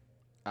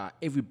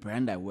 Every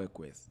brand I work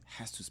with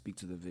has to speak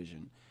to the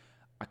vision.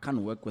 I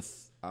can't work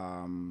with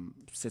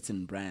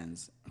certain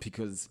brands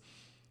because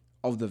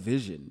of the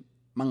vision.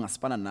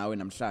 Mangaspana now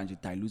and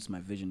it dilutes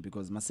my vision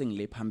because I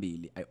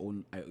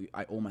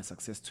owe my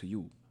success to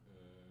you.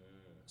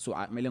 So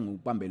I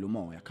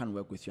can't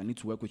work with you. I need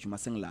to work with you.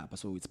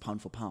 So it's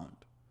pound for pound.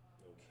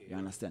 Okay. You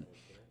understand?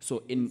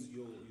 So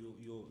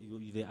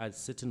there are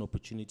certain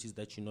opportunities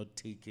that you're not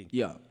taking.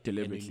 Yeah,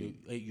 deliberately.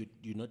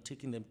 You're not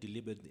taking them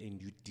deliberately,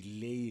 and you're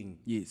delaying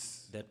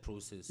that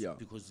process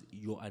because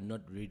you are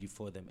not ready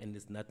for them, and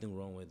there's nothing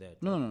wrong with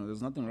that. No,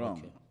 there's nothing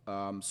wrong.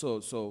 Okay.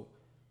 So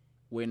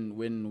when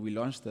we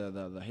launched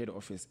the head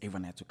office,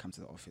 everyone had to come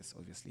to the office.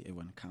 Obviously,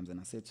 everyone comes, and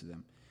I said to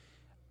them,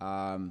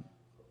 I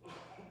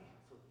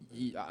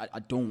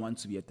don't want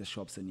to be at the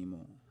shops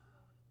anymore.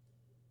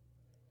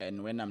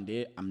 And when I'm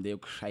there to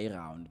cry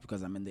around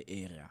because I'm in the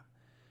area.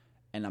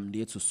 And I'm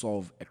there to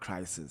solve a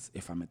crisis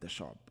if I'm at the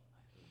shop.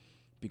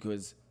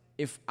 Because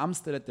if I'm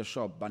still at the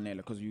shop, Banela,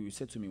 because you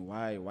said to me,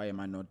 why am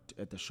I not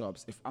at the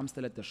shops? If I'm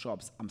still at the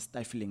shops, I'm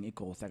stifling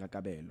Iko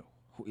Thakakabelo,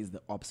 who is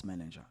the ops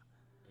manager.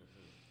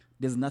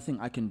 There's nothing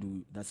I can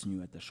do that's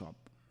new at the shop.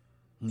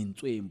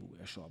 Ngintswembu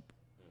a shop.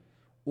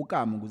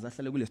 Ukamu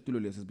kuzahlale kule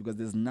situlo lesi because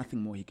there's nothing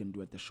more he can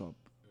do at the shop.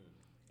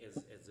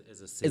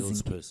 As a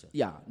salesperson.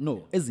 Yeah,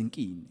 no, as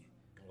inkini,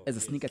 as a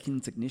sneaker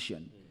cleaning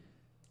technician,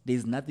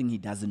 there's nothing he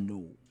doesn't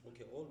know.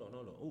 Okay, hold on.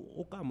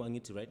 Okama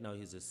Ngiti right now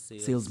he's a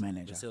Sales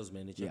manager. A sales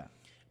manager. Yeah.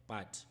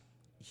 But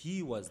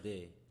he was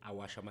there,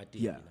 Awashamati,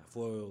 Yeah.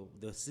 for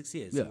the 6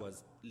 years. Yeah. He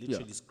was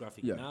literally Yeah.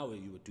 scruffing. Yeah. Now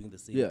you were doing the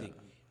same Yeah. thing.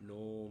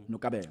 No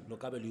Kabelo.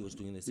 Kabeli was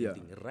doing the same Yeah.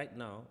 thing. Right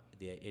now,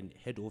 they're in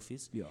head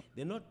office. Yeah.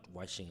 They're not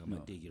washing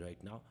Amategi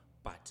right now,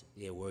 but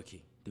they're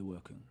working. They're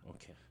working.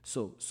 Okay.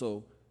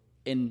 So,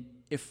 and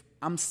if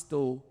I'm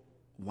still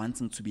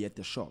wanting to be at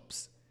the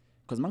shops,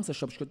 because amongst the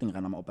shops, shooting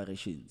run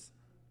operations.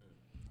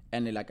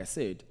 And like I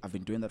said, I've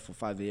been doing that for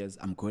 5 years.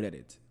 I'm good at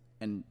it.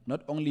 And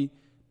not only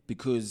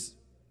because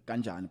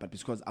Ganjan, but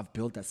because I've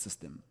built that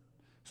system.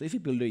 So if you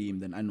build a YIM,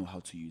 then I know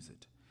how to use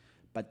it.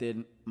 But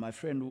then my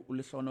friend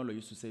Ulihlonolo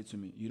used to say to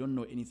me, you don't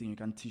know anything you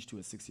can teach to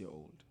a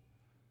 6-year-old.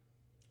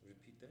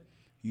 Repeat that.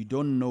 You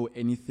don't know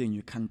anything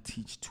you can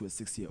teach to a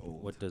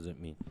 6-year-old. What does it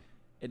mean?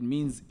 It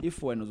means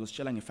if when I was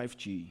selling a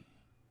 5G,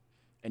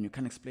 and you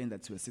can't explain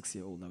that to a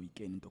 6-year-old, now we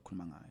can into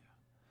Kulmangaya.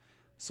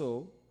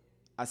 So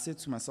I said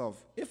to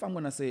myself, if I'm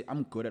gonna say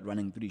I'm good at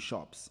running 3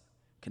 shops,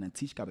 can I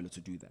teach Kabelo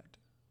to do that?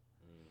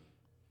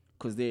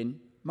 Because then,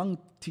 mang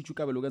teach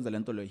Kabelo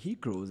Ganzalentolo, he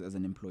grows as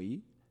an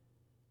employee,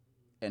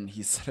 and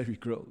his salary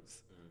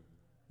grows,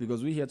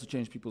 because we're here to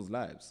change people's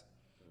lives.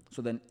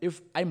 So then,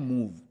 if I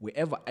move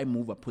wherever I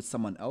move, I put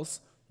someone else,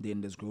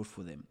 then there's growth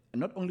for them, and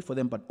not only for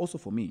them, but also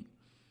for me.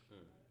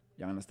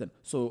 You understand?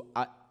 So,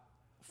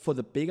 for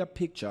the bigger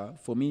picture,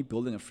 for me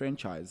building a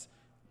franchise,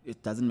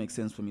 it doesn't make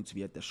sense for me to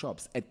be at the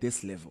shops at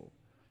this level.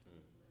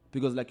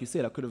 Because like you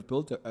said, I could have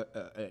built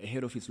a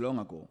head office long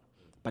ago,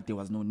 but there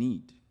was no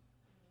need.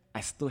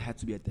 I still had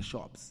to be at the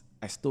shops.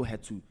 I still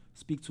had to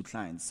speak to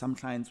clients. Some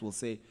clients will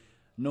say,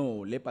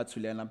 no, because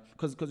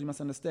you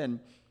must understand,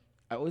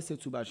 I always say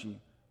to Bashi,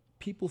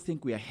 people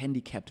think we are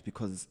handicapped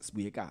because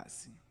we are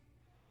guys.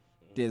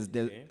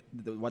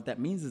 What that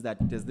means is that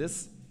there's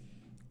this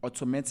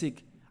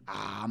automatic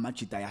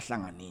machita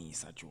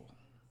yahlanganisa jo.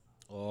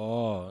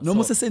 Oh, No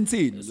more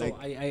sensing. So Like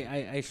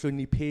I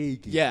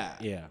hlonipheki.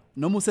 yeah.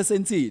 No more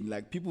sensing.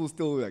 Like people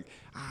still like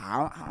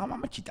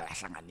machita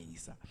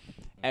yahlanganisa.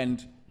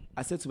 And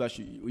I said to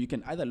Bashi, you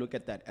can either look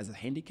at that as a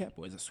handicap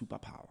or as a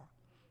superpower.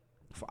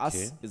 For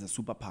us, it's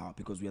a superpower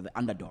because we are the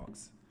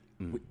underdogs.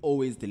 We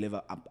always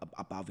deliver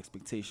above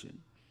expectation.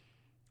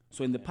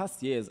 So in the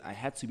past years, I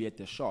had to be at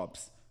the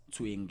shops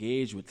to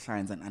engage with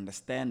clients and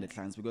understand the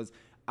clients because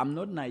I'm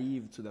not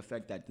naive to the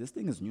fact that this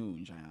thing is new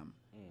in Jayam.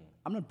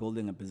 I'm not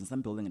building a business,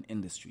 I'm building an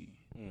industry.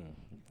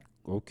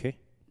 Okay.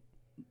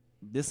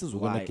 This is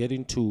We're why... going to get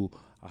into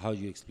how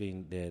you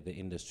explain the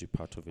industry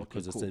part of it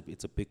because cool.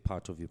 it's a big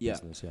part of your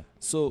business. Yeah.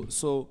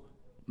 So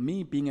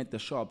me being at the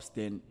shops,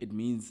 then it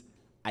means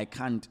I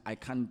can't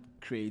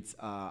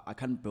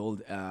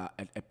build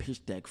a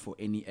pitch deck for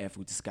any F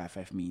with Sky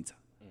 5 meter.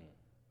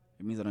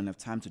 It means I don't have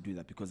time to do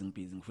that because I'm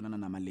busy.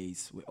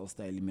 We're all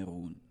style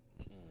maroon.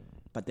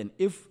 But then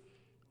if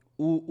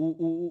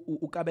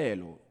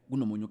Ukabelo,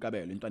 Gunomunyu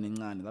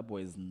Kabelo, that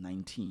boy is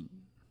 19.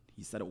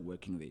 He started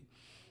working there.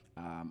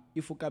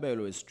 If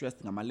Ukabelo is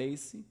stressed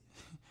ngamalesi,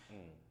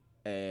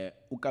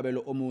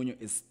 Ukabelo Omunyo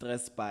is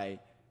stressed by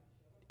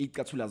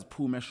Ikatula's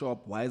Pume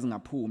shop, why isn't a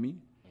Pumi?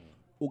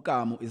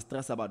 Ukamu is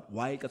stressed about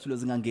why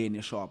Ikatula's in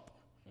a shop.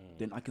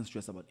 Then I can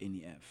stress about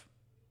any F.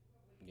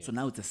 Yes. So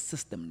now it's a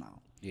system now.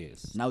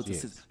 Yes. Now it's a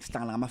system.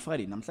 Slangana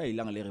Friday. Namsa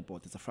ilanga le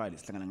report. It's a Friday.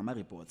 Slangana ma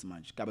reports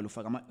man. Kabelu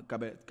faga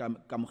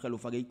kamukhelo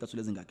faga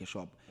Ikatula's in a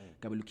shop.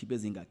 Kabelu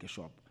kibes in a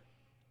shop.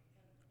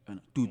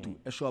 To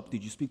a shop,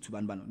 did you speak to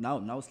Banbano? Now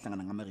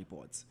slangana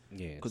reports.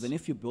 Yes. Because then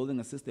if you're building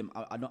a system,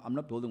 I'm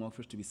not building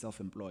Workfresh to be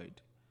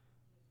self-employed.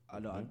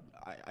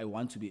 I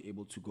want to be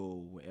able to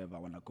go wherever I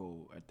want to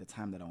go at the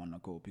time that I want to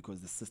go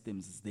because the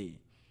systems is there.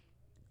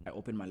 I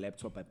open my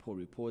laptop, I pull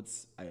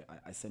reports,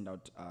 I send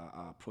out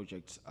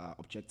project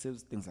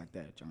objectives, things like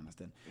that. Do you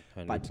understand?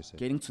 100%. But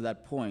getting to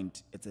that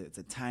point, it's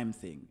a time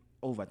thing.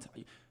 Over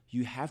time,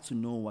 you have to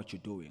know what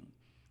you're doing.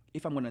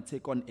 If I'm going to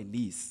take on a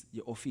lease,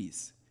 your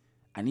office,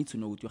 I need to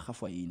know what you're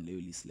halfway in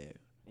lease layer.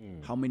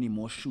 How many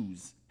more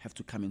shoes have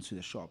to come into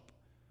the shop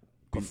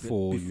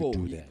before you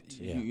do that?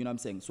 You know what I'm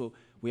saying? So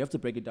we have to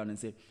break it down and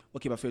say,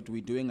 okay, but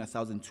we're doing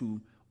 1,002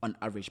 on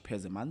average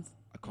pairs a month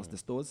across the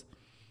stores.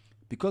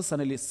 Because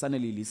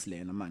suddenly lease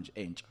layer na manje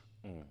entsha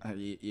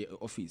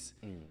office.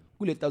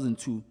 Kule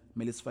 1,002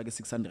 mele sifake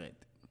 600.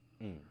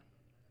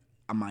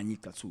 Amanye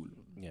ikathulu.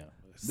 Yeah.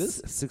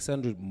 This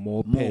 600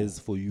 more pairs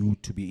for you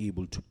to be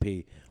able to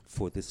pay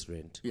for this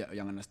rent. Yeah,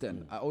 you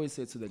understand. I always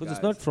say to the guys, Because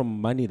it's not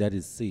from money that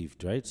is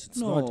saved, right? It's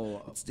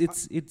no, not.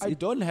 It's I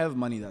don't have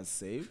money that's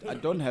saved. I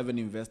don't have an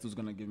investor who's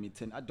gonna give me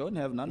 10. I don't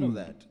have none of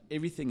that.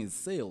 Everything is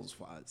sales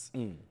for us.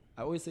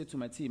 I always say to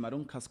my team, I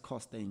don't cut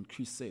cost, I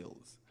increase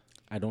sales.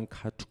 I don't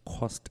cut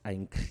cost, I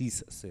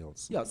increase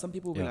sales. Yeah, some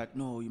people will be like,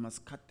 no, you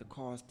must cut the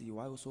cost.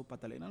 Why was so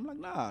patale? And I'm like,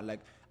 nah, like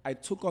I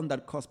took on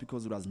that cost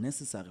because it was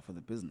necessary for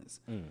the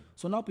business.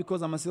 So now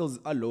because my sales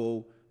are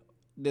low,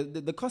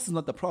 the cost is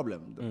not the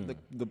problem.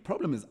 The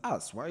problem is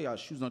us. Why are our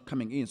shoes not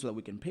coming in so that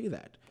we can pay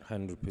that?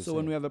 100%. So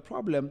when we have a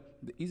problem,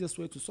 the easiest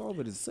way to solve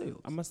it is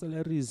sales. Our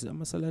salaries,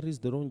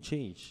 they don't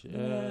change.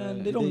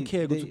 And they don't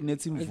care they-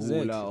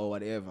 exactly. Or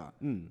whatever.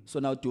 So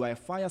now do I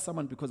fire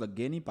someone because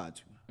again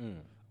part?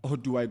 Or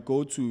do I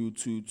go to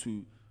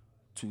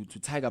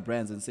Tiger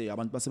Brands and say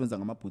abantu basebenza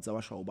ngamabhutsi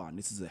abasha ubani,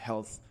 this is a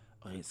health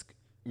risk?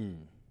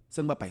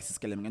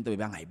 Sengibabhayisikele mina into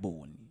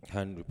bebangayiboni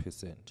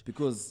 100%.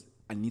 because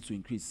I need to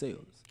increase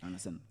sales.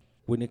 Understand?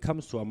 When it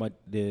comes to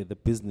the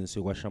business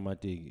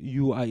yokwashamateki,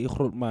 you are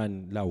a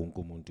man la wonke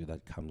umuntu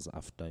that comes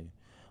after you.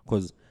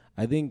 Because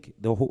I think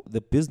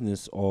the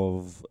business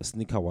of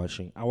sneaker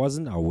washing, I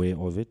wasn't aware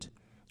of it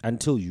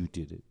until you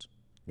did it,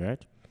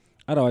 right?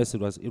 Otherwise, it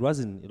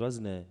wasn't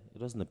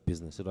a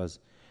business. It was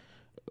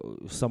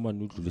someone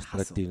who to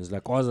distract things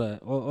like wash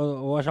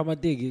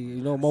amateki,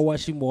 you know, more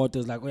washing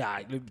waters like yeah,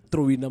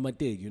 throw in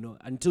amateki, you know,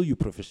 until you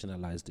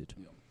professionalized it.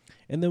 Yeah.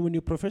 And then when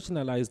you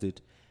professionalized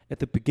it, at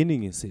the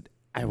beginning you said,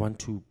 I want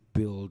to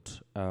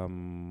build,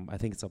 I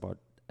think it's about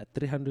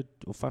 300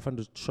 or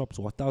 500 shops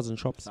or 1,000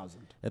 shops.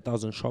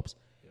 1,000 shops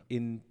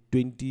in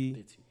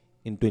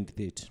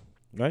 2030,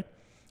 right?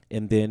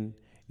 And then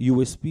you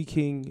were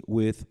speaking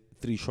with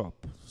 3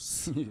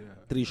 shops,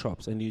 3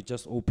 shops, and you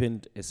just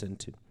opened a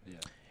center. Yeah.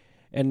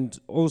 And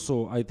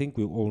also, I think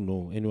we all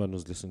know, anyone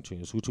who's listening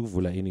to us,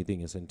 who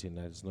anything is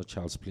it's not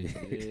child's play.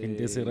 In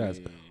the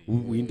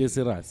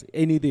serious.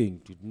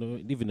 Anything, you know,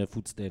 even a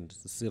food stand,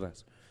 it's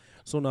serious.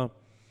 So now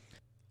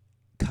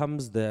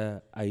comes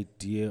the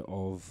idea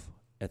of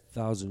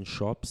 1,000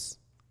 shops,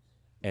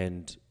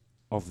 and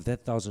of that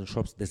 1,000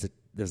 shops, there's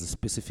a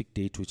specific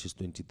date which is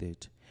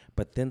 2030.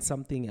 But then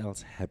something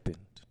else happened,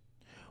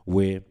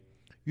 where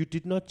you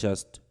did not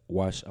just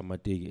wash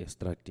amateki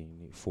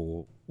extracting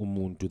for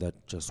umuntu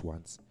that just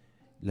once.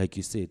 Like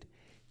you said,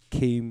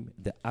 came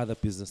the other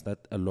business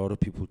that a lot of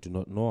people do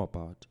not know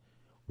about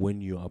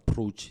when you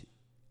approach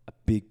a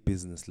big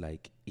business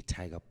like a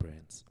Tiger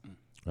Brands,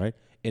 right?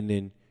 And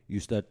then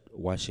you start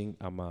washing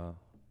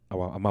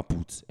our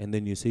boots, and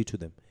then you say to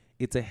them,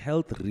 it's a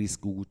health risk,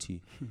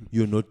 Uguti.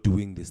 You're not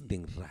doing this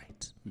thing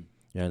right.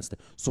 You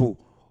understand? So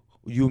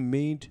you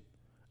made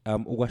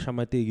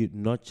Ugashamategi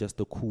not just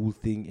a cool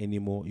thing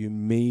anymore. You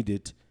made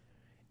it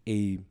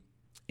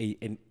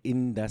an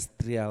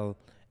industrial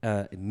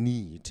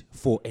need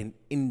for an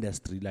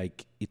industry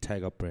like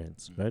Tiger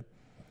Brands, right?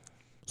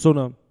 So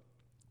now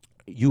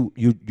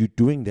you're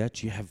doing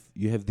that. You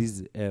have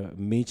these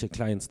major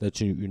clients that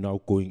you're now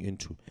going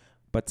into,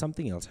 but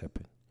something else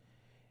happened.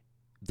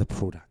 The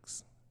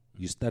products.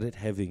 You started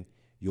having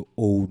your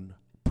own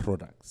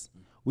products,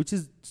 which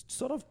is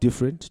sort of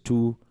different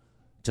to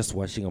just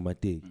washing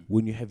amateki.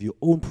 When you have your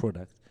own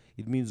product,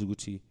 it means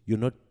Uguchi, you're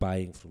not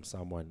buying from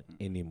someone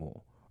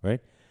anymore,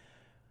 right?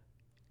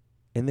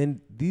 And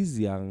then these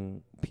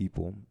young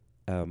people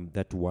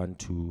that want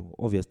to,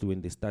 obviously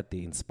when they start,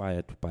 they're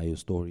inspired by your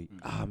story.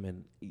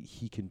 Man,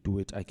 he can do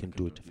it, I can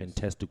do it.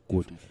 Fantastic,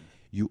 good. Definitely.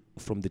 You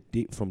from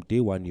day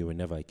one, you were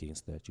never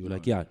against that. You were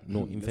like, yeah,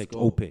 no, in fact,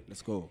 open.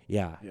 Let's go.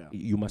 Yeah,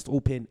 you must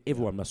open.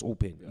 Everyone must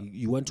open. Yeah.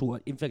 You want to,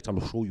 in fact,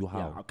 I'll show you how.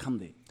 Yeah, I'll come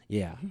there.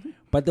 Yeah.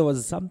 But there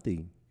was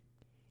something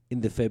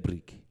in the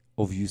fabric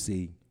of you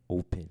saying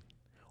open.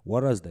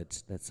 What was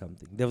that? That's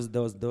something. There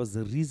was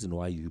a reason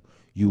why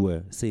you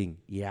were saying,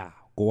 yeah,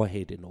 go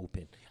ahead and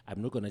open.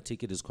 I'm not gonna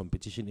take it as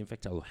competition. In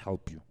fact, I'll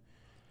help you.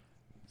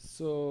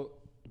 So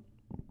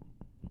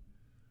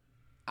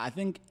I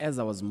think as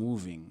I was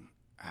moving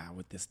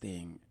with this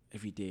thing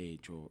every day,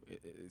 Joe,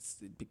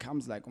 it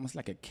becomes like almost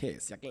like a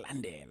case.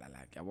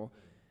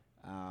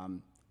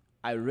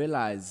 I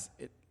realized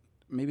it.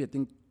 Maybe I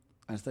think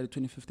I started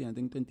 2015. I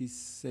think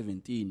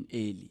 2017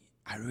 early.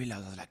 I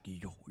realized I was like,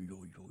 yo,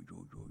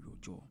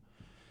 Joe.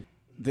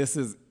 This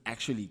is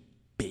actually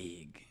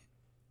big,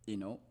 you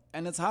know.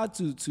 And it's hard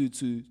to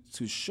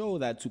show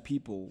that to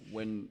people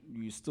when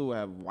you still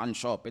have one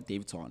shop at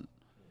Davidson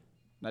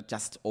that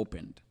just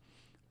opened.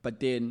 But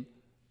then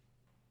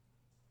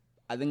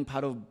I think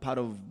part of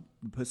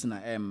the person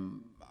I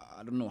am,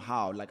 I don't know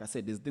how. Like I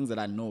said, there's things that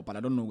I know, but I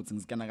don't know what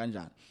things can.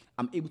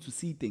 I'm able to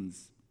see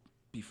things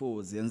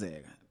before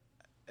Zenzega,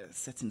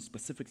 setting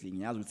specifically.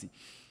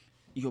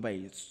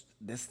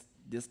 This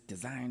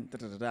design, da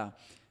da da da.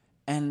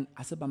 And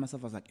I said by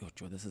myself, I was like, yo,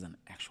 Joe, this is an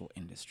actual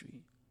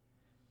industry.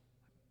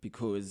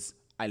 Because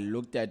I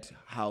looked at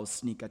how the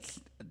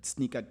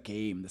sneaker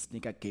game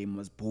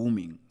was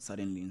booming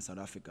suddenly in South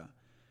Africa.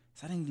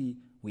 Suddenly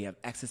we have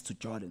access to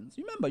Jordans.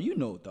 You remember,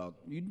 dog.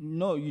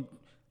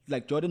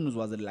 like Jordan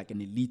was like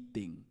an elite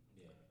thing.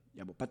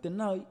 Yeah, but then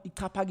now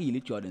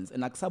ichapagile Jordans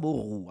and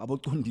akusabo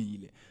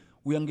abotondile.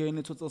 We are getting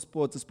into total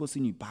sports, it's supposed to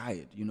you buy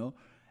it, you know?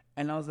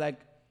 And I was like,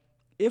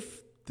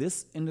 if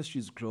this industry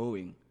is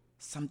growing,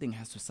 something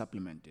has to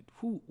supplement it.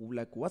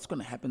 What's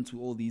gonna happen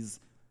to all these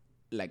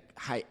like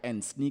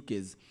high-end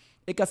sneakers?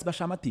 Like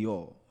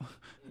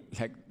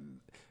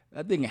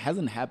that thing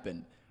hasn't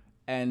happened.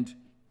 And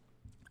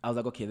I was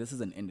like, okay, this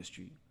is an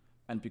industry.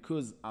 And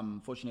because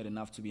I'm fortunate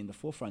enough to be in the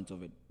forefront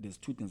of it, there's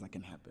two things that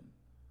can happen.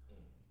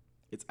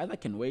 It's either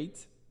can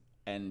wait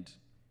and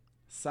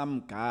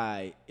some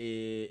guy,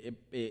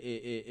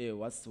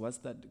 what's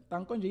that?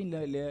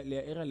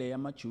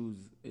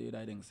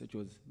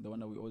 The one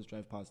that we always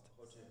drive past.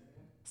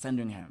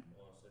 Sandringham.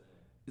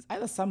 It's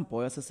either some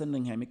boy or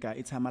Sandringham,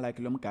 it's like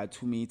a guy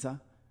 2 meter,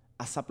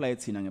 a supply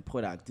it in a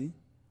product,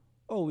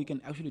 or we can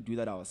actually do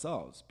that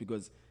ourselves.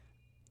 Because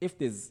if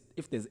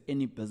there's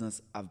any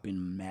business I've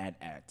been mad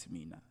at,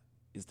 Mina,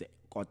 is the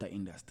kota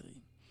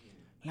industry.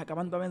 Like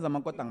abantu abenza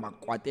amakota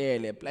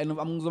ngibakwatele plan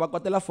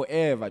ngizobakwatela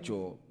forever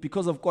Joe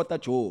because of Kota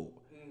Joe.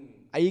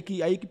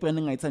 Ayiki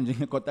branding ngayitha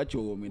njenge Kota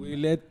Joe mina. We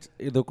let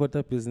the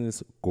Kota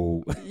business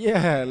go.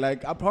 Yeah,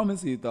 like I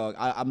promise you dog.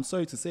 I'm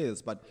sorry to say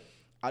this, but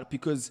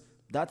because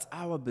that's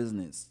our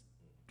business.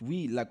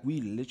 We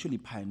literally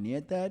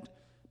pioneered that,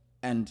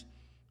 and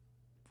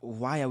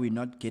why are we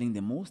not getting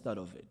the most out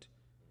of it?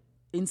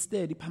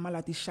 Instead,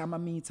 ipamalati shama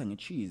meat and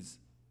cheese.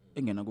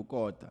 Engena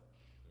kukota.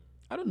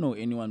 I don't know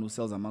anyone who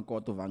sells a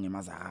makoto vange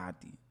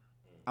Maserati.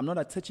 I'm not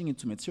attaching it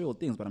to material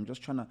things, but I'm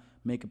just trying to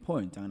make a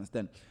point. I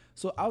understand.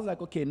 So I was like,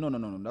 okay, no,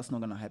 that's not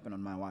going to happen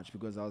on my watch,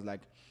 because I was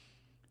like,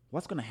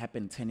 what's going to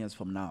happen 10 years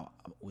from now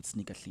with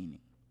sneaker cleaning?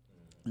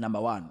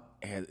 Number one,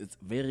 it's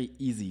very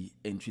easy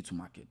entry to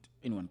market.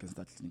 Anyone can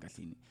start sneaker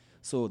cleaning.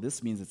 So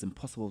this means it's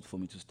impossible for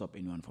me to stop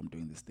anyone from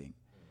doing this thing.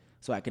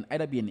 So I can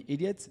either be an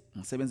idiot,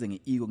 or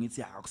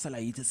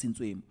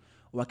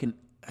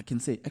I can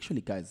say,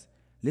 actually, guys,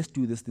 let's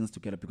do these things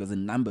together, because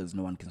in numbers,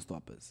 no one can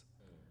stop us.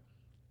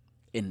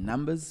 In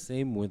numbers...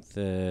 Same with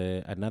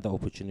another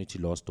opportunity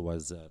lost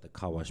was the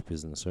car wash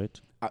business,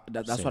 right?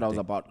 That's what I was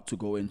about to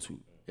go into.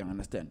 You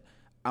understand?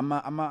 I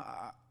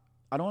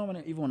don't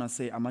even want to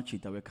say I'm a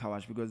cheater with car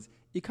wash, because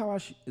car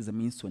wash is a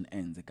means to an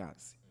end, the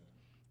guys.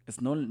 It's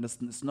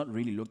not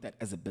really looked at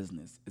as a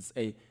business. It's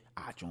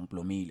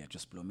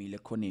just plomile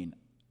konin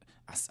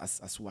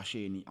as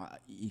washeni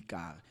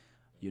car,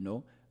 you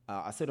know.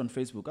 I said on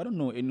Facebook, I don't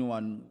know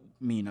anyone,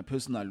 a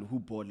personal, who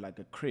bought like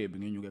a crib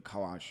and then you get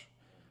car wash,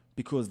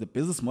 because the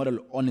business model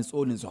on its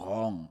own is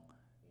wrong.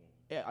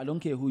 I don't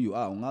care who you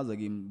are.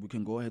 We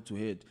can go head to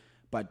head.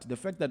 But the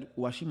fact that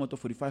washing motor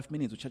 45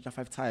 minutes to charge a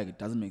 5 tire, it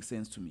doesn't make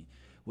sense to me.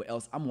 Where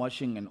else I'm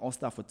washing an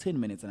All-Star for 10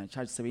 minutes and I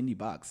charge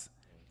 $70.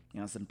 You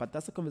understand? But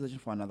that's a conversation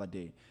for another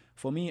day.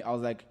 For me, I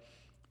was like,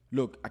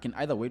 look, I can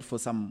either wait for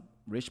some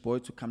rich boy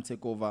to come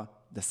take over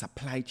the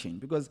supply chain,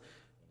 because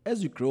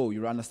as you grow,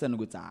 you understand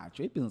what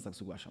business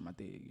is. What is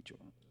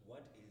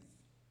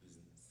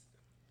business?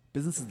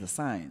 Business is the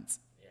science.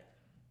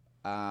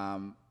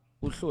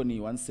 Uhloni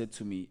once said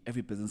to me,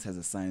 every business has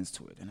a science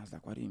to it. And I was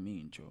like, what do you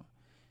mean, Joe?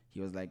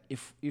 He was like,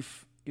 if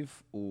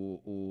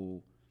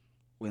wenza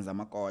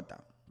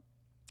makota,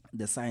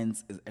 the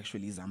science is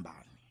actually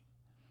zambani.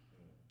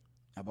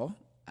 Abo?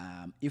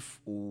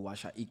 If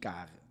washa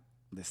ikar,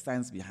 the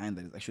science behind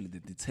that is actually the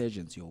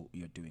detergents you're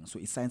doing. So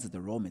science is the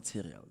raw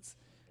materials.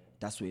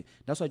 That's why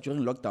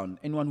during lockdown,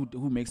 anyone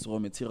who makes raw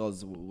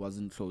materials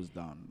wasn't closed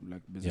down.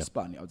 Like business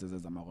plan, out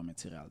there's raw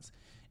materials.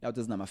 Out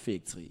there's a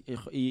factory.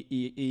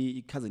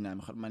 Cousin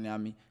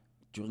yami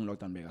during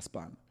lockdown mega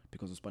span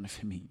because of span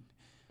famine.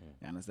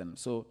 You understand?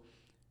 So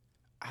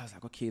I was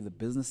like, okay, the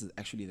business is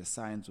actually the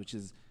science, which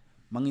is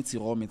mangiti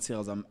raw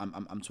materials.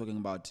 I'm talking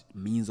about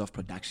means of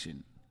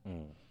production.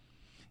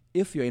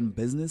 If you're in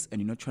business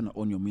and you're not trying to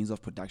own your means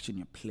of production,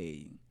 you're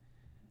playing.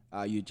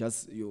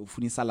 You're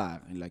funny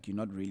salary, like you're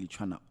not really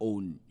trying to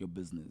own your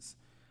business.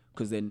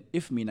 Because then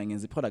if me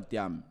nangenzi product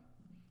yam,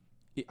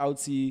 it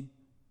outsee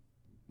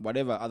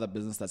whatever other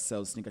business that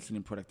sells sneaker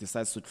cleaning product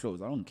decides to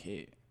close, I don't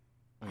care.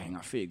 I ain't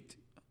affected.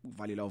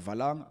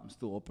 I'm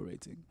still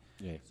operating.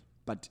 Yes.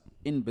 But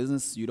in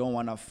business, you don't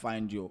want to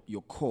find your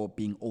core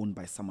being owned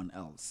by someone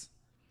else.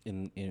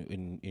 In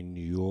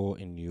your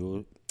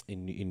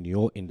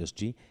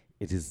industry,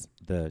 it is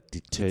the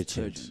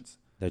detergent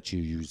that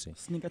you're using.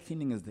 Sneaker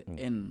cleaning is the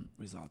end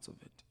result of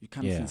it. You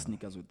can't clean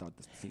sneakers without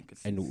the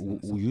sneakers. And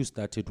you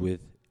started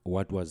with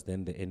what was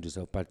then the end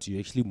result, but you're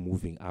actually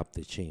moving up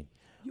the chain.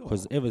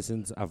 Because ever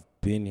since I've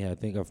been here, I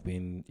think I've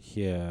been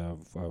here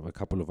for a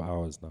couple of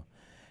hours now,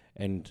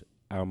 and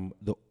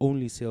the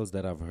only sales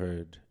that I've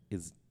heard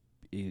is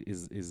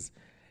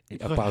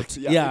about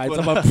it's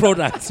about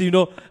products. You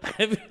know,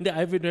 I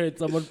haven't heard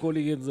someone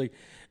calling in like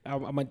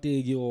I'm a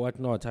tegi or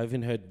whatnot. I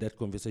haven't heard that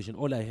conversation.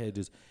 All I heard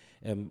is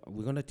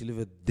we're gonna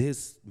deliver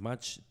this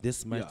much,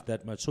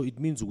 that much. So it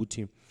means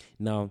Uti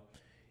now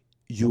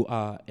you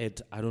are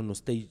at, I don't know,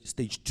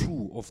 stage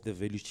 2 of the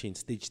value chain,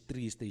 stage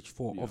 3, stage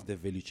 4 of the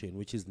value chain,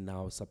 which is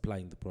now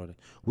supplying the product,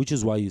 which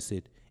is why you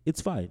said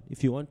it's fine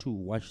if you want to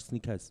wash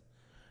sneakers.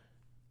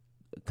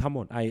 Come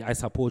on, I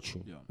support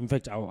you. Yeah. In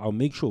fact, I'll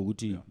make sure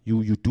Uti,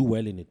 you do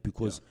well in it,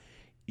 because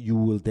you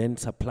will then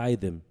supply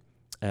them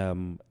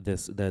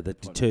the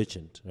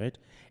detergent, right?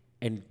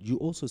 And you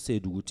also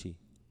said, Uti,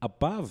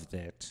 above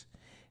that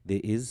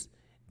there is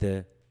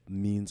the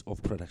means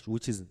of production,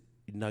 which is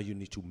now you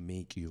need to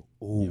make your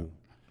own.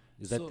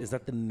 Is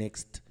that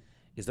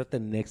the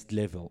next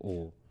level,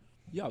 or?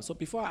 Yeah, so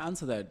before I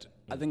answer that,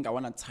 I think I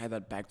want to tie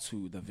that back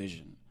to the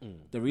vision.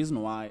 The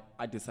reason why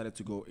I decided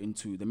to go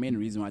into, the main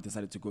reason why I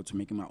decided to go to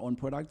making my own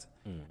product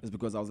is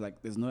because I was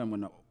like, there's no way I'm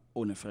going to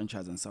own a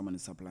franchise and someone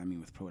is supplying me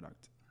with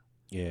product.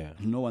 Yeah.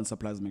 No one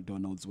supplies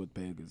McDonald's with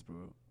burgers,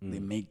 bro. They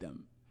make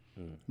them.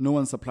 No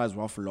one supplies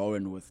Ralph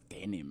Lauren with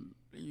denim.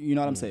 You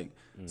know what I'm saying?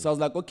 So I was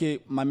like, okay,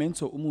 my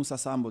mentor, Umusa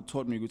Sambo,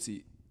 taught me,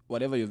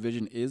 whatever your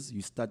vision is,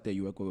 you start there,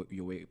 you work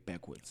your way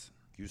backwards.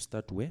 You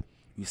start where?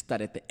 You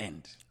start at the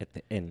end. At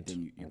the end.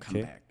 Then you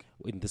come back.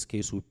 In this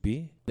case would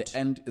be? The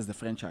end is the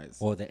franchise.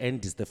 Or the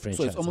end is the franchise.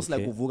 So it's almost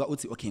like uvuka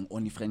uthi, okay,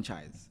 only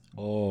franchise.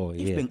 Oh,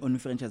 If yeah. being only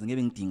franchise,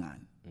 ngebe ngidinga.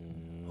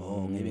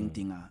 Oh, ngebe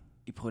ngidinga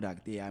a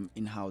product. I'm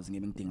in-house,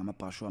 ngebe ngidinga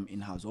amabhashu am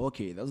in-house.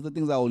 Okay, those are the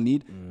things I will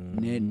need.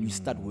 And then you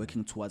start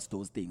working towards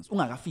those things.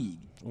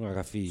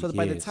 Ungakafiki, So that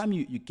by the yes. time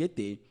you get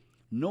there,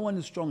 no one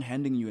is strong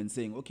handing you and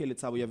saying, okay,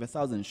 let's have, we have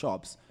 1,000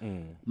 shops.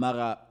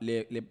 Mara,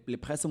 le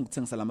price I'm going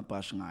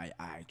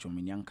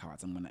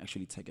to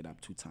actually take it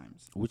up 2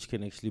 times. Which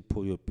can actually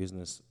pull your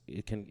business.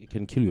 It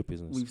can kill your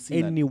business. We've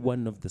seen Any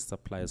one of the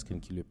suppliers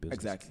can kill your business.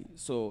 Exactly.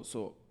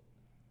 So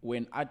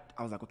when I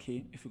was like,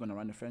 okay, if we're going to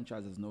run a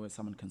franchise, there's no way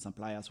someone can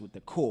supply us with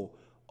the core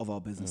of our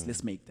business.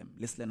 Let's make them.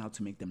 Let's learn how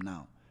to make them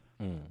now.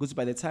 Because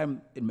by the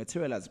time it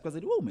materializes, because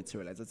it will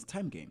materialize, it's a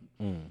time game.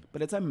 By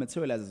the time it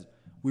materializes,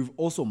 we've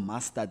also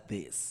mastered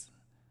this.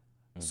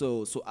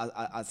 So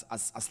as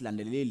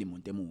Landeleli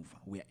Montemove,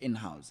 we are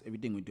in-house.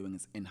 Everything we're doing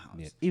is in-house.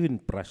 Yeah. Even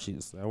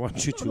brushes. I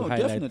want you to No,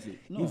 highlight. definitely.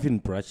 No. Even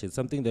brushes,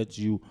 something that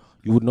you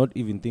would not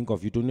even think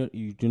of. You do not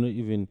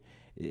even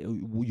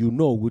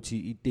which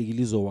it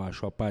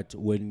washwa, but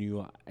when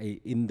you are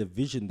in the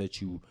vision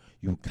that you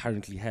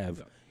currently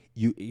have,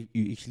 you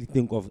actually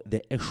think of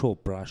the actual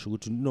brush.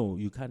 No,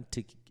 you can't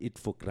take it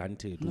for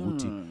granted.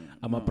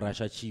 I'm a brush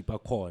a cheaper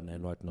corn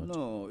and whatnot.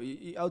 No,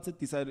 I would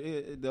decide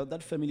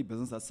that family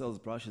business that sells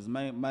brushes.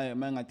 My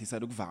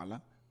decide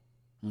ngvalile,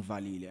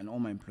 and all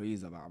my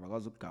employees are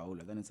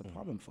then it's a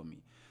problem for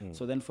me.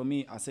 So then for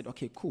me, I said,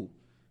 okay, cool.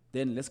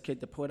 Then let's create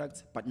the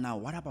product. But now,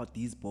 what about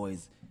these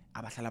boys?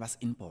 Abahlala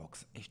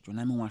inbox.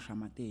 Nami ngiwasha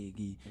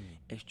amateki.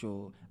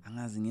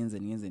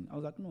 Angazi. I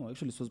was like, no,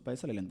 actually, so by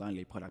selling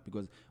the product,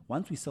 because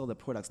once we sell the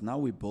products, now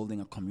we're building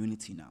a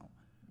community now.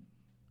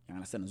 You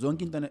understand?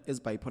 Zonke into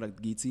is by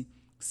product githi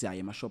siya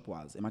ema-shop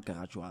wazi,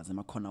 ema-garage wazi,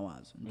 ema-corner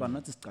wazi.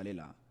 Ntwana nathi siqale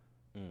la.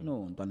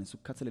 No, ntwana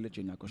sukukhathalela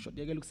ejeni yakho short.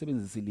 Yekela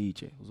ukusebenzisa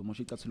ilitshe,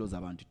 uzomosha icathulo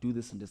zabantu. Do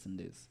this and this and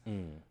this.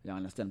 You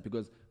understand?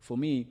 Because for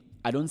me,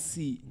 I don't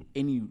see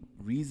any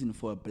reason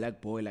for a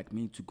black boy like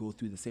me to go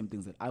through the same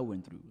things that I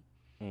went through.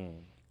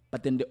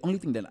 But then the only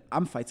thing that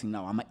I'm fighting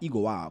now, I'm an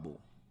ego wabo.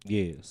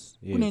 Yes.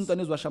 And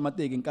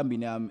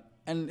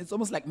it's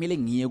almost like mele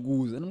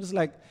ngiyekuza. And I'm just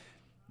like,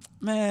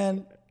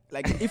 man,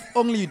 like if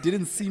only you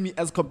didn't see me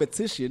as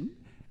competition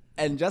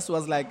and just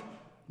was like,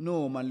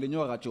 no man,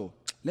 lenyo gacho.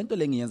 Lento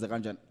lengiyenza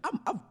kanjani.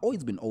 I've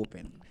always been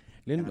open.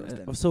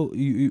 So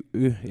you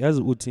as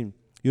a team,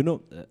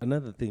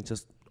 another thing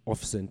just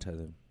off center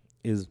then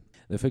is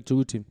the fact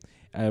that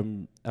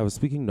I was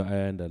speaking to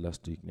Ayanda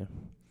last week, yeah.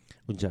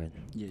 Unjani.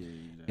 Yeah.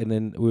 And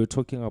then we were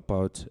talking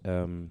about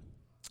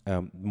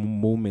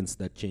moments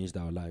that changed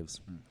our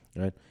lives,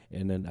 right?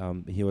 And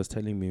then he was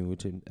telling me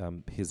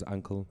his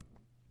uncle,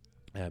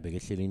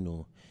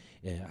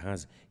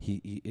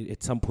 he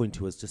at some point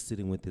he was just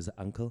sitting with his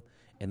uncle,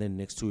 and then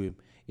next to him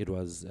it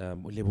was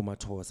Lebo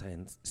Matosa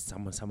and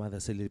some other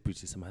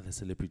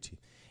celebrity,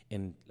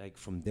 and like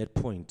from that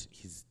point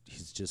his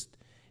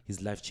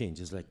life changed.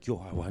 It's like, yo,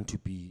 I want to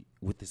be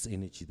with this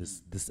energy,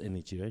 this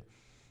energy, right?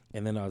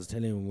 And then I was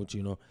telling him,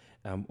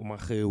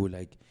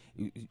 like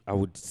I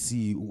would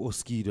see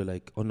Oskido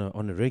like on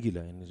a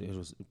regular, and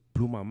it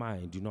blew my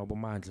mind.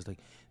 It's like,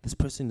 this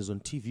person is on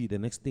TV. The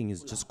next thing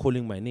is just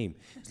calling my name.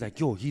 It's like,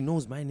 yo, he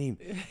knows my name.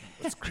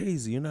 It's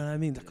crazy, you know what I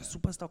mean? Like a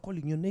superstar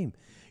calling your name,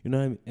 you know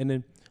what I mean? And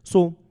then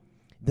so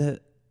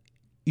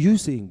you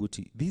saying,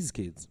 Gucci, these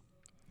kids,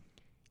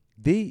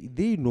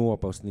 they know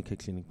about sneaker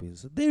cleaning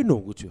business. They know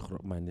Gucci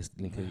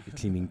sneaker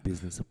cleaning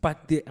business,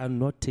 but they are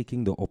not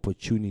taking the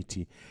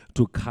opportunity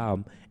to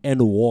come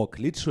and walk.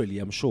 Literally,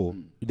 I'm sure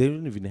they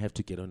don't even have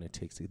to get on a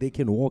taxi. They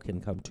can walk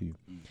and come to you.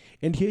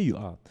 And here you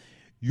are.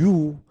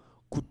 You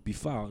could be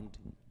found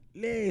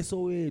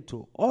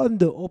on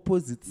the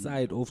opposite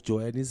side of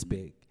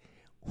Johannesburg,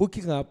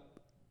 hooking up.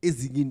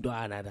 This is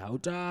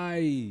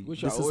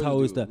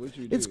how it's done.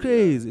 It's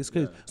crazy. It's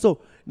crazy.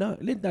 So now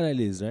let's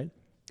analyze, right?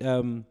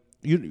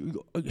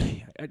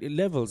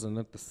 levels are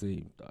not the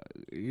same.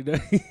 You know,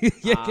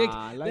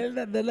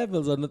 the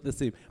levels are not the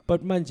same.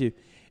 But manje,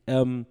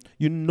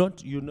 you're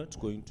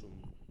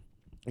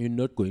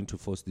not going to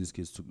force these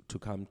kids to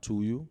come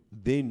to you.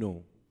 They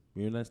know.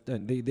 You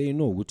understand? They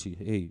know what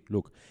hey,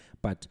 look,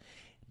 but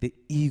the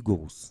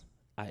egos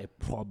are a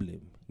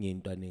problem.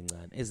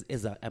 As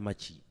a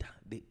cheetah,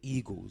 the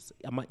egos,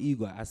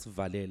 ego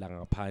asivalela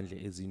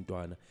ngaphandle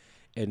ezintwana,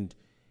 and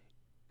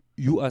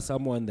you are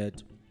someone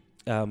that,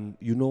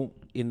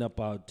 in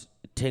about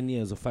 10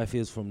 years or 5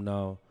 years from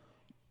now,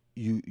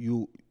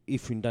 you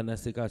if you're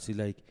sekati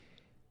like,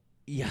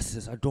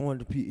 yes, I don't want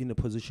to be in a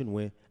position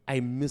where I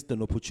missed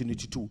an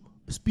opportunity to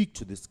speak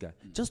to this guy,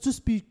 just to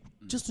speak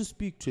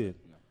to him.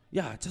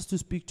 Yeah, just to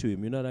speak to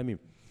him. You know what I mean?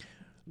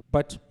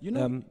 But so you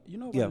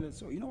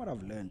know what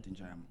I've learned in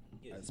Jam,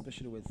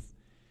 especially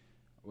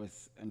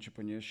with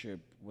entrepreneurship,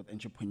 with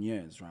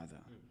entrepreneurs rather.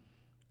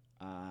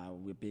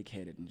 We're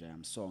big-headed in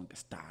Jam. Song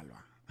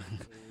Stalwa.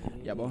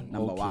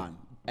 Number one.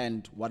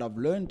 And what I've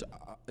learned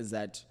is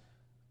that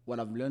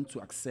to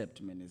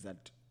accept, man, is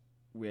that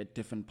we're at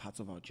different parts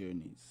of our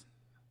journeys.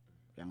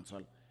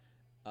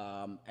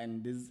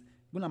 And this,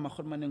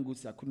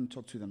 I couldn't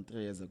talk to them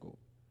 3 years ago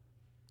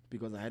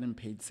because I hadn't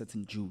paid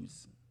certain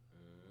dues.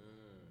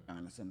 I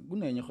understand.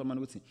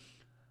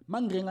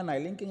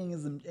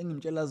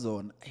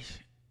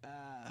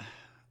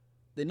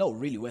 They're not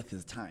really worth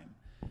his time.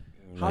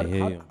 How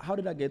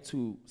did I get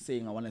to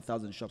saying I want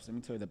 1,000 shops? Let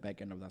me tell you the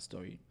back end of that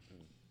story.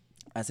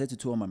 I said to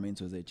two of my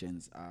mentors,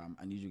 agents,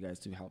 I need you guys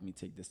to help me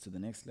take this to the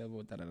next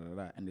level.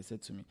 And they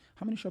said to me,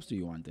 how many shops do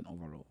you want in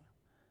overall?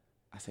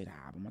 I said,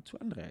 I'm at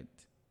 200.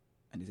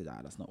 And they said,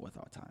 that's not worth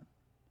our time.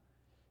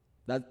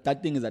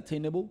 That thing is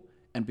attainable.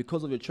 And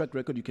because of your track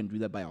record, you can do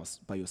that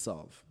by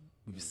yourself.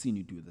 We've seen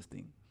you do this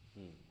thing.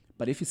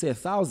 But if you say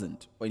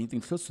 1,000 or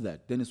anything close to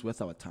that, then it's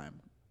worth our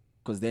time.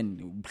 Because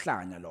then,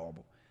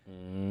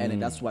 and then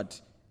that's what,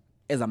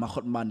 as a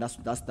hot man,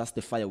 that's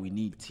the fire we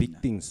need. Big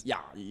things. Yeah,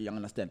 you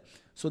understand.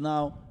 So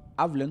now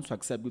I've learned to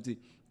accept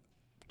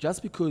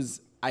just because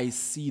I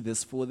see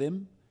this for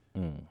them,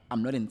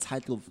 I'm not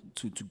entitled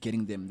to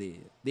getting them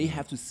there. They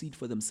have to see it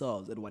for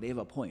themselves at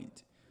whatever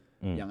point.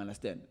 You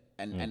understand?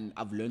 And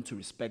I've learned to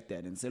respect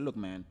that and say, look,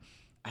 man,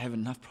 I have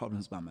enough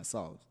problems by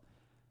myself.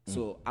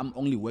 So I'm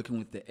only working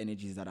with the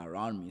energies that are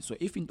around me. So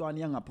if into a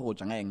young approach,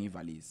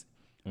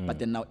 but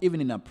then now even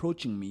in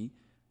approaching me,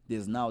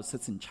 there's now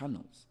certain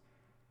channels.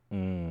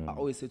 I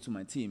always say to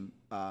my team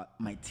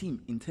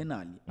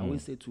internally, I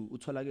always say to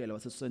Utolagela,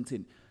 what's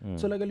certain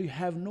Utolagela, you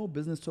have no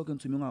business talking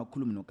to me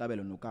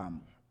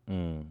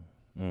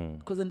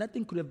because then that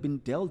thing could have been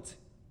dealt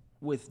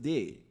with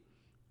there.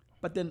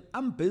 But then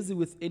I'm busy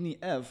with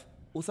NEF.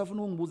 Like,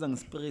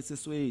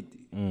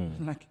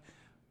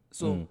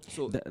 so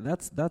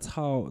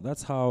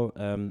that's how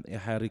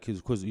Harry is,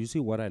 because you see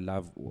what I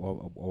love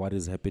or what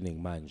is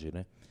happening, man,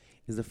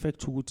 is the fact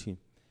to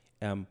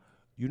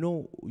we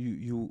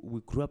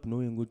grew up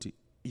knowing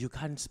you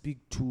can't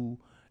speak to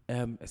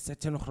a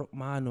certain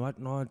man or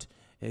whatnot.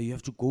 You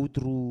have to go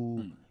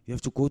through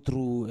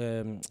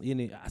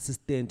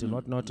assistant and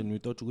whatnot, and we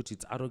thought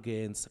it's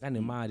arrogance,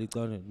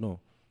 no.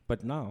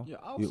 But now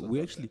we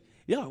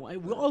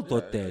all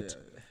thought that.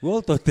 We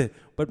all thought that.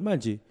 But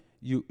Manji,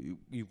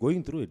 you're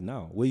going through it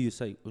now, where you're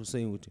saying,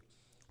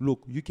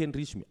 look, you can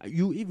reach me.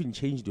 You even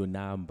changed your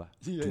number.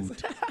 Yes.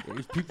 Dude.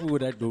 If people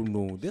that don't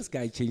know, this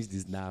guy changed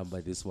his number,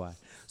 this one.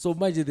 So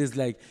imagine there's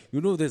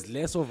there's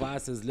less of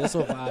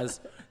us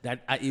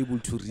that are able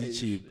to reach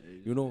him.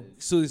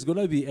 So it's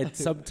gonna be at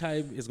some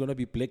time it's gonna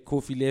be Black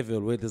Coffee level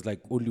where there's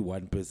like only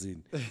one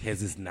person has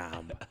his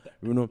number.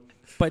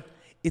 But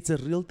it's a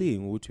real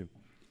thing, Uti.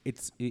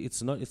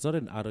 It's not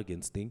an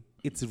arrogance thing.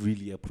 It's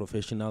really a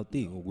professional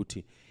thing,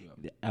 Uti.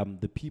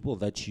 The people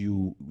that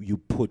you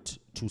put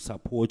to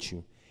support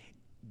you,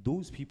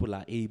 those people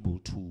are able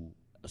to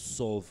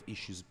solve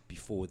issues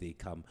before they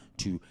come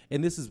to,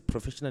 and this is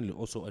professionally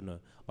also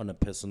on a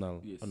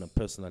personal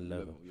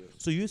level. Yes.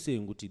 So you're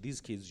saying, Guti,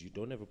 these kids, you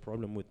don't have a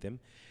problem with them.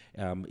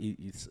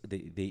 It's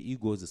the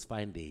egos is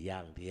fine.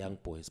 They're young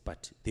boys,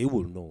 but they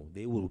will know.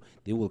 They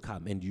will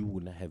come, and you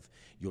will have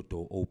your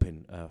door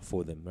open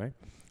for them, right?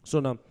 So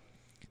now,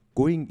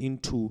 going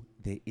into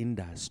the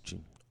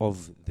industry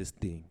of this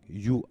thing,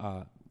 you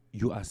are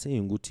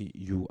saying, Guti,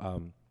 you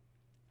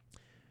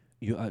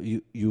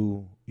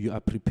are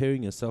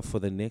preparing yourself for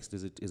the next,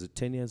 is it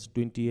 10 years,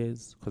 20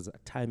 years? Because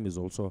time is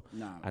also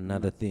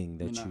another thing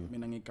that you...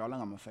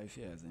 I'm 5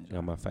 years.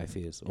 I'm 5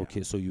 years. Okay,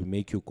 yeah. So you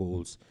make your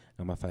goals,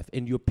 I'm 5.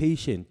 And you're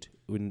patient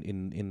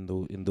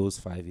in those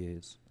 5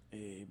 years.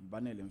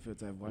 Banel, in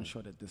fact, I have one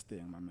shot at this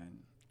thing, my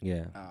man.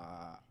 Yeah.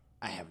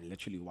 I have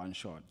literally one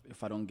shot.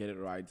 If I don't get it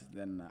right,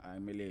 then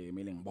I'm really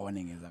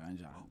burning as a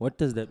ganja. What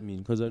does that mean?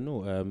 Because I know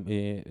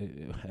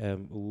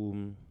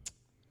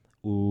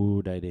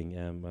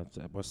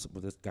was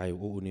this guy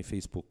who on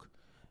Facebook,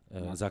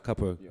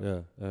 Zuckerberg.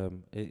 Yeah.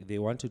 They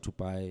wanted to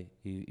buy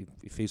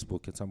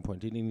Facebook at some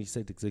point, and he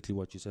said exactly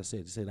what you just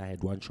said. He said, "I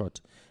had one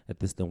shot at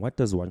this thing." What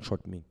does one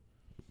shot mean?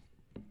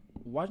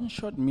 One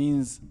shot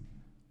means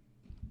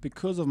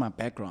because of my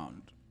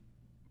background,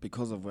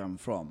 because of where I'm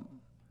from,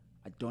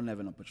 I don't have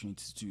an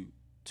opportunity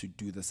to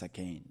do this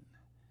again.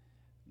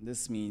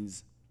 This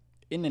means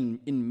in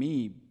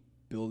me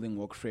building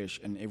Work Fresh,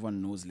 and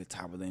everyone knows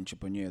Lethabo, the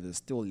entrepreneur, there's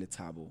still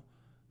Lethabo,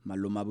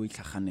 Malomabo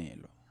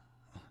Itlhaganelo.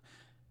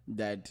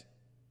 That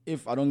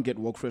if I don't get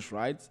Work Fresh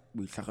right,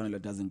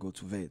 Itlhaganelo doesn't go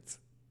to vet.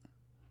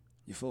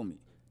 You feel me?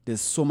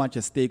 There's so much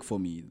at stake for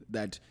me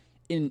that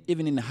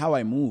even in how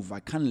I move, I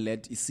can't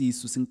let Isi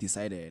Susing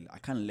decide. I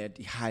can't let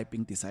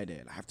hyping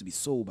decide. I have to be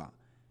sober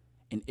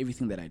in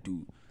everything that I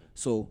do.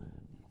 So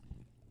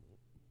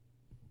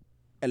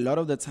a lot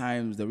of the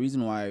times, the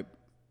reason why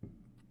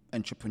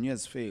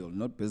entrepreneurs fail,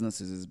 not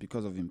businesses, is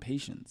because of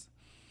impatience.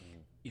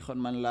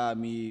 Actually, I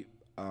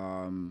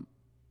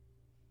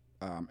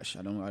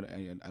don't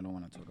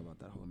want to talk about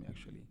that, homie.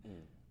 Actually,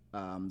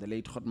 the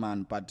late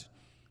Hotman, but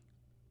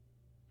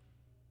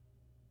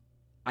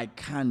I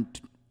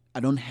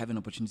don't have an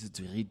opportunity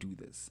to redo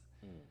this.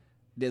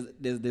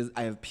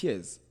 I have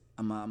peers.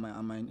 I'm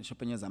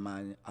entrepreneurs.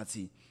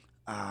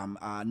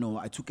 No,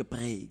 I took a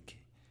break.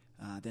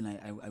 Then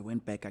I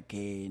went back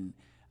again.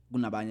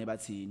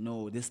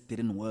 No, this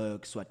didn't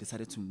work, so I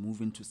decided to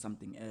move into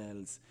something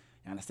else.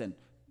 You understand?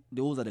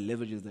 Those are the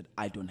leverages that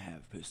I don't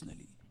have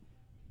personally.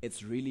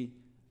 It's really,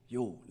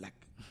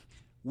 like,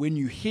 when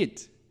you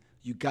hit,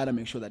 you gotta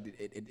make sure that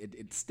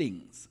it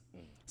stings.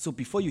 So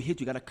before you hit,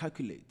 you gotta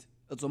calculate.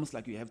 It's almost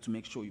like you have to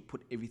make sure you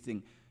put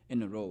everything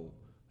in a row.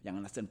 You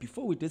understand?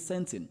 Before we did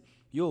Sentin,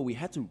 we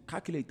had to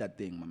calculate that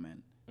thing, my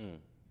man.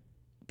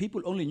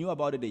 People only knew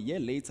about it a year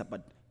later,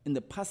 but in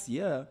the past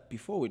year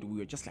before it, we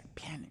were just like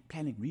planning,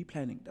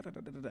 replanning,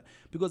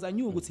 because I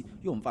knew,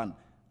 I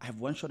have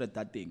one shot at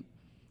that thing.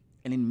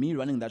 And in me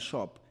running that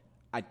shop,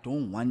 I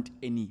don't want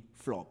any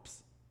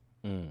flops.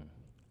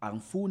 I'm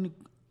full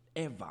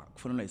ever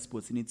like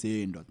sports in it.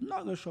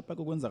 No shop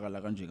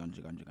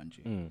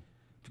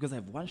because I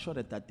have one shot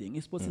at that thing.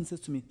 If sports says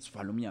to me,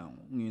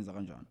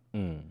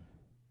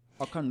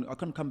 I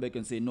can't come back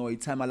and say, no,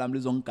 it's time alarm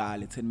is on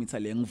call, 10 meter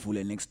length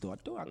next door.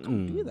 I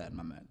can't do that,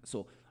 my man.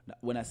 So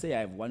when I say I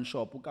have one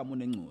shop,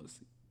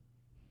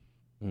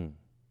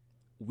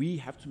 we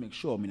have to make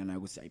sure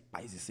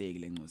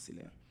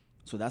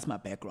so that's my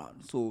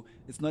background. So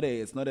it's not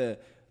a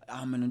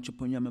I'm an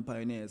entrepreneur, I'm a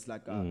pioneer. It's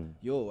like I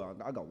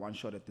got one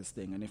shot at this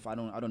thing, and if I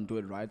don't do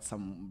it right,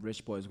 some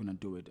rich boy is gonna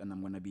do it, and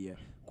I'm gonna be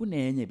what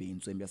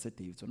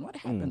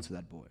happened to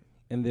that boy?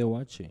 And they're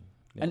watching.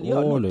 And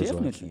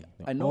definitely. Watching.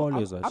 I know.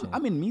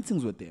 I'm in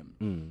meetings with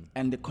them,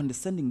 and the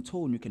condescending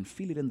tone, you can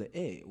feel it in the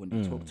air when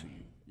they talk to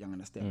you. You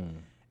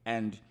understand?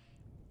 And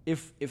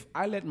if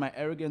I let my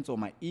arrogance or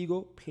my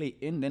ego play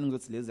in, then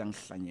it's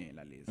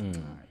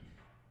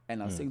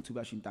and I was saying to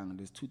Bashintang,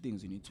 there's two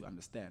things you need to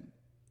understand.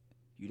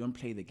 You don't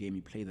play the game,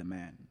 you play the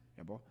man.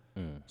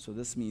 So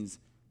this means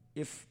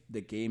if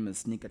the game is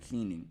sneaker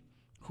cleaning,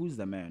 who's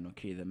the man?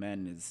 Okay, the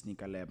man is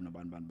sneaker lab,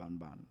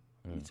 ban.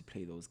 You need to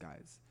play those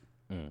guys.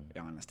 You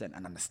understand?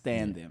 And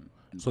understand them.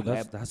 And so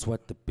that's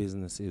what the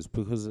business is.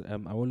 Because I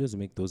always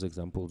make those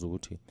examples,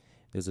 Uti.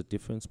 There's a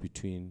difference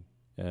between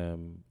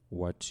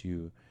what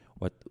the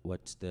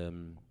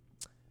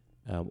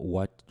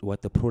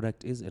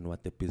product is and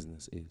what the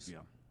business is. Yeah.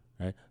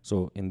 Right?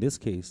 So in this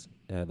case,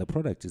 the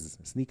product is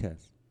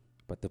sneakers,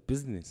 but the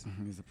business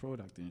is the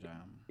product in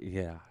jam.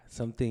 Yeah,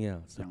 something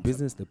else. The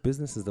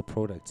business is the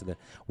product.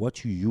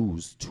 What you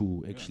use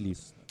to actually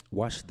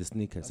wash the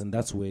sneakers, and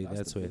that's where.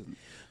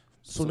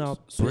 So now,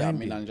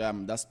 branding.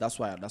 That's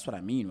what I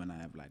mean when I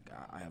have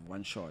I have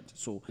one shot.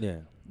 So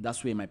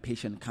that's where my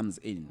patient comes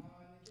in.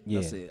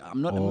 Yeah.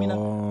 I'm not.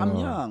 I'm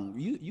young.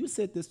 You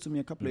said this to me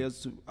a couple of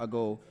years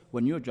ago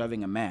when you were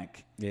driving a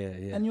Mac.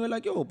 Yeah. And you were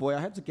like, "Yo, boy, I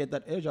had to get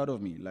that urge out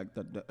of me, like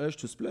the urge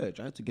to splurge.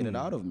 I had to get it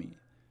out of me."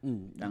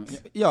 Man,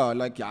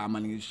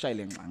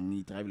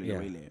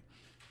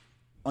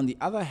 on the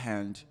other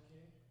hand,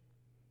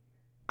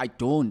 I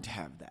don't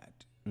have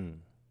that.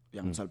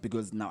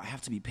 Because now I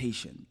have to be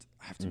patient.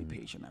 I have to be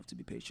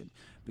patient.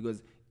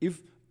 Because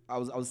if I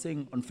was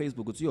saying on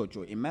Facebook, it's Joe,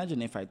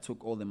 imagine if I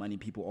took all the money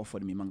people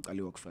offered me,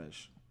 Work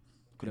Fresh.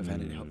 Could have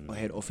had a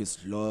head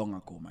office long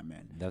ago, my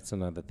man. That's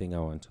another thing I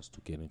want us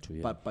to get into.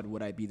 Yeah. But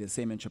would I be the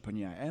same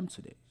entrepreneur I am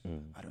today?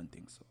 I don't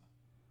think so.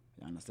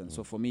 You understand?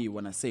 So for me,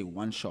 when I say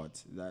one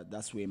shot,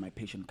 that's where my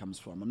patient comes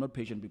from. I'm not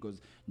patient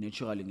because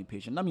naturally I'm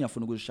patient. I'm if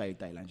I'm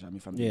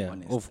being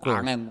honest. Of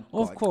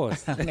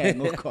course.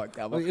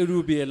 It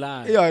will be a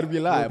lie. Yeah, it will be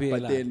a lie.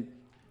 But then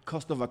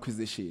cost of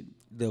acquisition.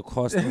 The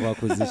cost of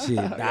acquisition.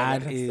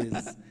 That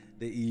is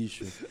the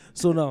issue.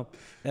 So now,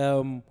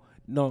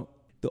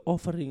 the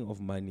offering of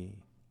money,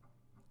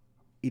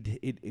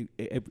 it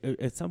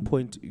at some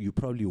point you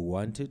probably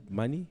wanted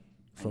money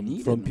from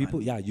people.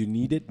 Money. Yeah, you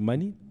needed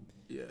money.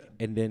 Yeah.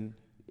 And then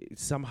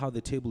somehow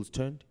the tables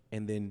turned,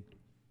 and then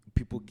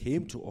people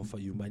came to offer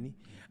you money.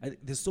 And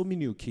there's so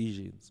many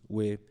occasions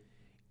where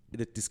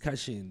the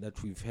discussion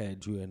that we've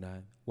had, you and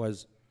I,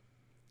 was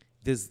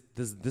there's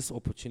this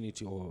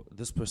opportunity or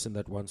this person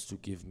that wants to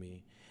give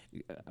me.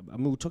 I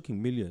mean, we're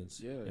talking millions.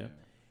 Yeah.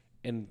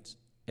 And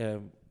there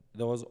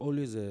was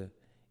always a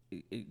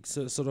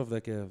so sort of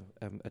like a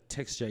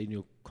texture in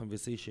your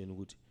conversation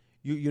would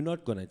you're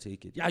not gonna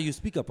take it. Yeah, you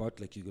speak about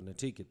like you're gonna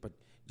take it, but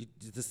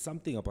there's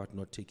something about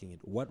not taking it.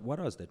 What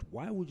was that?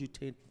 Why would you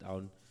turn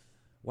down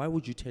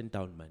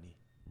money?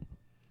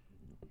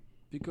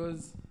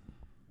 Because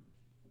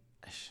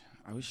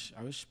I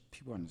wish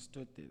people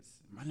understood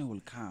this. Money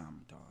will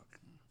come, dog.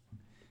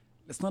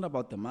 It's not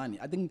about the money.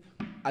 I think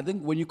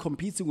when you're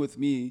competing with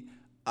me,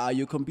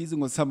 you're competing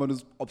with someone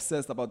who's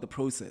obsessed about the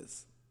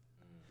process.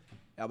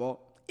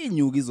 About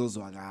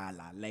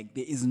like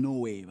there is no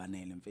way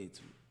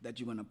that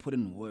you're gonna put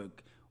in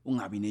work.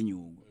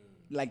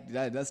 Like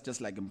that's just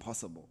like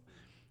impossible.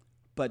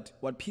 But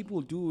what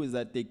people do is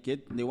that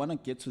they want to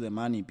get to the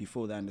money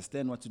before they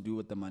understand what to do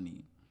with the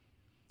money.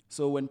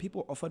 So when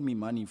people offered me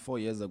money 5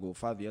 years ago,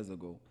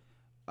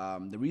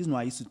 the reason why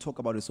I used to talk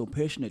about it so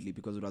passionately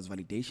because it was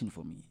validation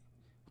for me.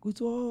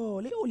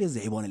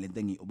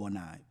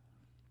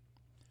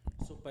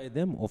 So by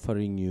them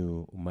offering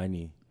you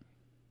money,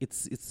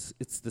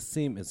 it's the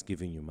same as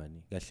giving you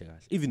money,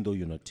 even though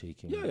you're not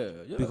taking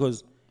it. Yeah.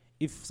 Because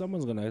if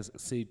someone's gonna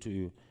say to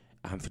you,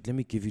 let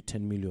me give you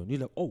 10 million,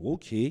 you're like, oh,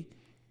 okay.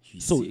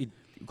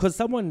 Because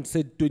someone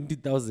said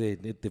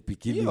 20,000 at the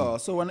beginning. Yeah,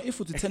 so if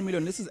it's 10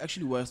 million, this is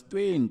actually worth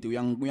 20.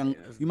 You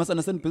must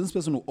understand, business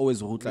person will always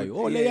hold like,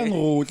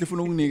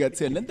 if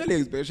 10,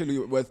 especially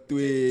worth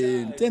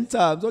 20, 10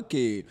 times,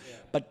 okay.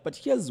 But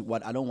here's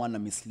what I don't want to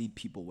mislead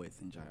people with,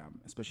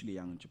 especially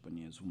young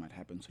entrepreneurs who might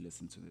happen to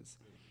listen to this.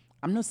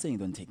 I'm not saying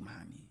don't take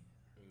money.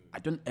 I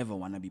don't ever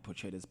want to be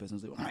portrayed as a person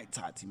who's like, my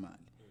tati man.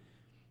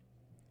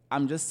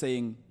 I'm just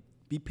saying,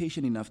 be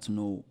patient enough to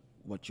know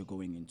what you're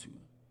going into.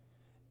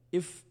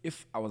 If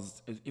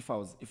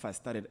I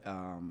started,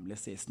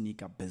 let's say, a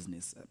sneaker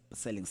business,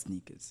 selling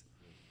sneakers,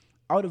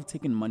 I would have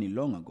taken money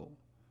long ago,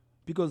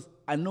 because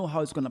I know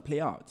how it's gonna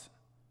play out.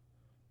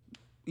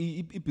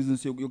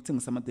 Business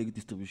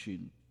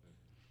distribution.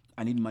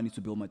 I need money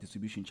to build my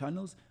distribution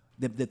channels.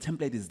 The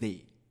template is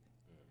there,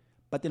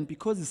 but then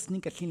because the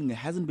sneaker cleaning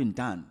hasn't been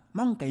done,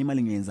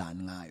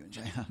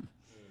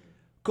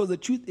 because the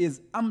truth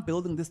is, I'm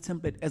building this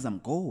template as I'm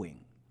going.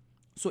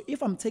 So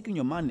if I'm taking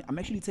your money, I'm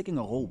actually taking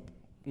a rope.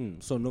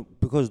 So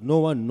because no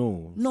one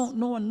knows. No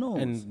one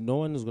knows. And no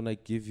one is going to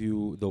give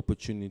you the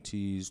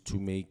opportunities to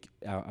make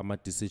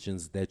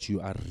decisions that you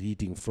are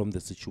reading from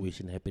the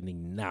situation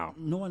happening now.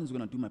 No one is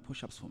going to do my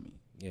push-ups for me.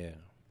 Yeah.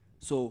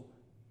 So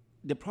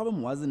the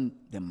problem wasn't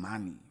the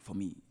money for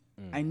me.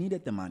 I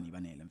needed the money,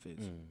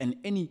 and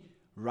any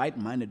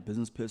right-minded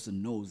business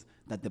person knows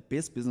that the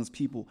best business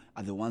people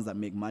are the ones that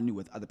make money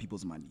with other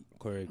people's money.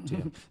 Correct. Yeah.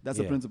 That's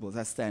the principle.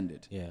 That's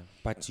standard. Yeah.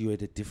 But you're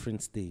at a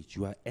different stage.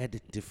 You are at a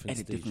different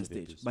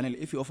stage. But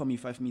if you offer me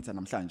 5 meters and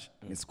I'm flange,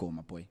 let's go,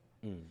 my boy.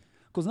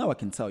 Because now I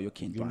can tell you're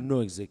Kentwan. You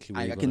know exactly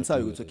what I can tell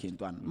you it's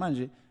Kentwan.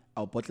 Manje,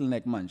 our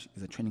bottleneck Manj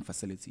is a training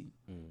facility.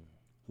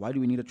 Why do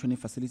we need a training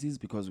facilities?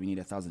 Because we need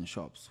 1,000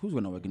 shops. Who's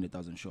going to work in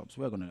 1,000 shops?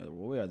 Where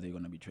are they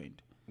going to be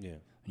trained? Yeah.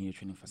 We need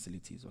training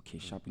facilities. Okay,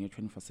 sharp. We need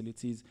training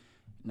facilities.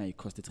 Now it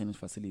costs the training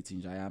facility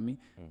in Miami.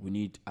 We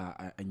need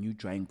a new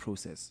drying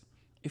process.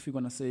 If we're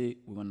gonna say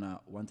we're gonna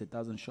want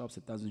 1,000 shops,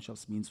 1,000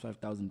 shops means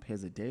 5,000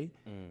 pairs a day.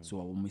 So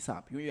I will miss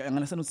up. You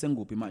understand what's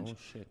saying?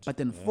 But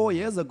then 4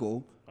 years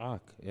ago,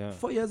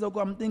 4 years ago,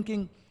 I'm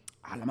thinking,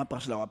 lama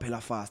brush lawa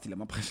phela fast,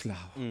 lama brush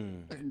lawa.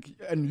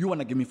 And you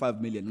wanna give me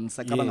 5 million?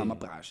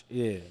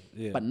 Yeah.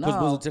 But now,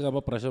 because take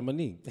about pressure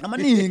money. at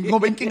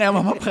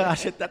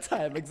that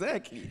time,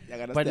 exactly.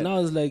 But now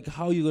it's like,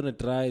 how are you gonna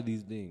try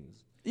these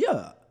things?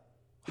 Yeah.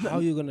 How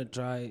are you gonna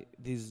try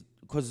these?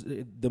 Because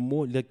the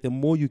more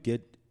you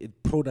get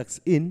products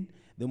in,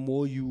 the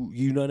more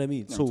you know what I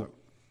mean. So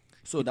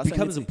that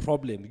becomes a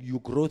problem. Your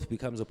growth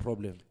becomes a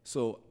problem.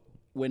 So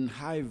when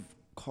Hive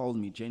called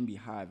me, JNB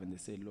Hive, and they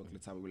said, "Look,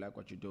 let's have we like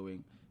what you're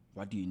doing.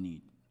 What do you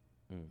need?"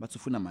 But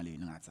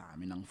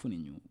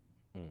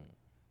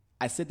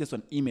I said this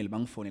on email.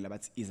 Bang phone,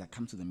 but Isa,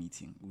 come to the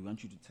meeting. We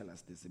want you to tell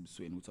us this. I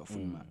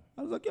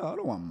was like, yeah, I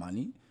don't want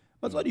money.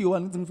 But what do you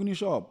want? To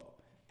finish up.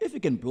 If you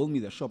can build me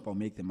the shop, I'll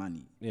make the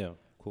money. Yeah,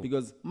 cool.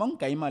 Because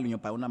monka imali you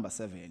buy number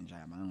 7,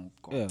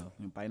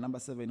 you buy number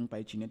 7, you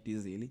buy chinet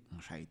diesel,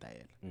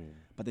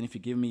 but then if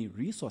you give me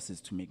resources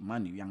to make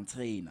money, young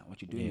trainer,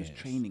 what you're doing is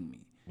training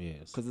me.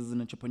 Yes. Because as an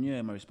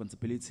entrepreneur, my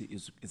responsibility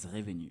is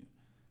revenue.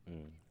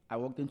 I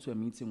walked into a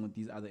meeting with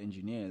these other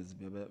engineers,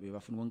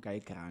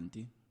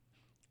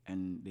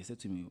 and they said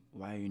to me,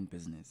 "Why are you in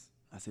business?"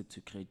 I said,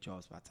 "To create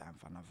jobs, but I'm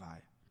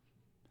fanavai."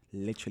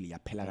 Literally, I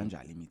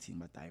pelaranjali meeting,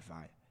 but I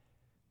vai.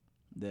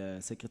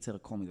 The secretary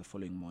called me the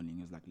following morning.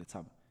 He was like, "Let's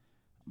have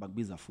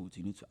Bagbiza food.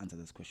 You need to answer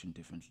this question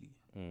differently."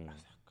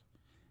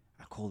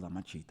 I called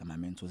Amachita, my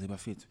mentors.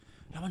 But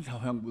I want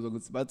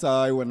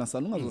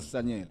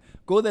to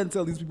go there and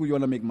tell these people you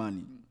want to make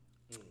money.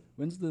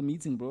 Went to the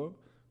meeting, bro.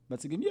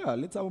 But again, yeah,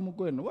 let's have a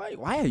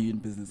Why are you in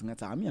business?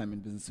 I'm in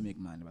business to make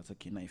money. But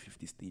okay, now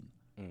 50 steen.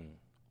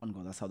 On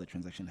God, that's how the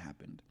transaction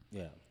happened.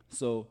 Yeah.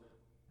 So,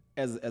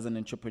 as an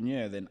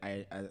entrepreneur, then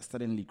I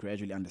started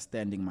gradually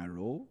understanding my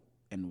role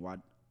and what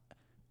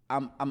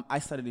I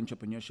started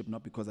entrepreneurship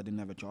not because I didn't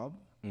have a job.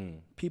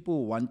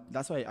 People want,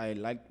 that's why I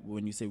like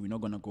when you say we're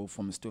not going to go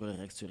from story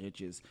rex to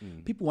riches.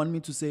 People want me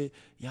to say,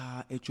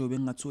 yeah, No, no,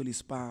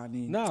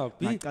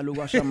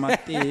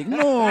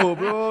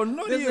 bro,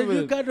 not there's a even.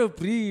 new kind of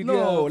breed.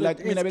 No, yeah, like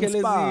but me, I've been Eskelezile,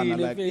 span,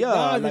 like fake. yeah,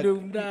 Nah, like, we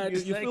do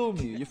that. you Like- feel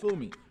me? You feel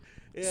me?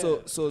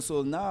 So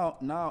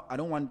now I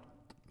don't want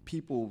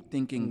people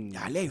thinking,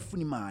 yeah, le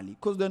ifuna imali,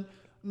 because then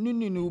no,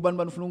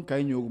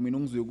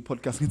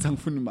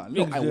 podcast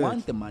no, I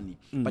want the money,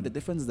 but the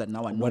difference is that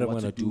now I know What I'm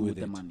what gonna to do do with with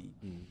the it. money.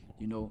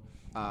 You know,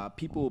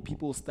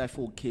 people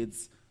stifle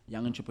kids,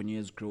 young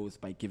entrepreneurs' growth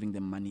by giving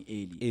them money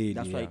early.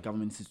 That's why yeah.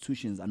 government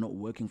institutions are not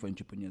working for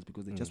entrepreneurs,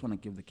 because they just want to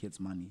give the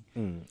kids money.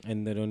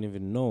 And they don't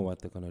even know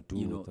what they're gonna do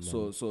You know, with the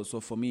money. so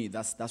for me,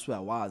 that's where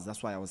I was.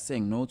 That's why I was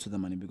saying no to the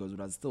money, because it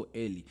was still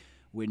early.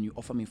 When you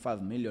offer me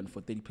 5 million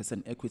for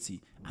 30%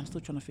 equity, I'm still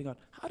trying to figure out,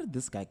 how did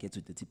this guy get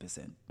to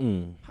 30%?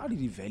 How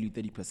did he value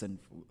 30%?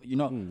 You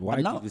know, Why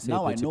but now, did you say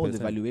now I know the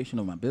 30%? valuation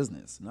of my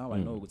business. Now I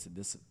know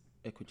this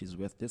equity is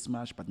worth this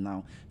much, but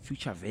now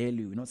future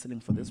value, you're not selling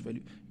for this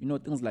value. You know,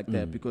 things like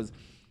that, because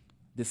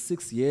the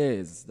 6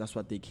 years, that's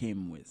what they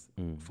came with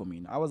for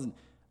me.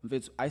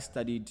 I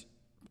studied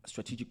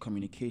strategic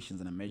communications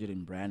and I majored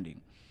in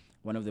branding.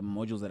 One of the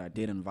modules that I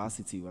did in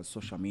varsity was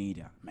social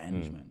media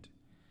management.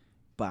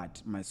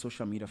 But my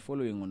social media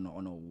following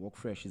on a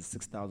Workfresh is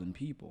 6,000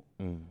 people.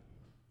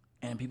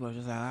 And people are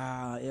just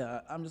like,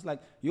 yeah. I'm just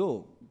like,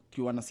 yo, do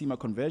you want to see my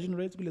conversion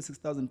rate? Gule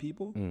 6,000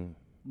 people?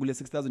 Gule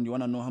 6,000, you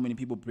want to know how many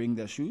people bring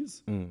their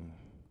shoes?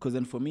 Because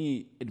then for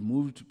me, it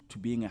moved to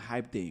being a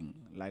hype thing.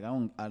 Like,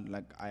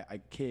 I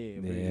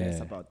care very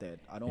less about that.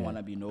 I don't want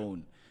to be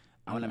known.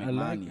 I want to make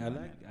money.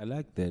 I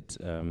like that.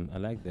 I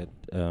like that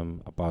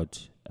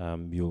about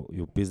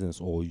your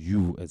business or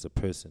you as a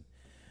person,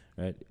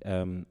 right?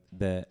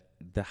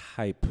 The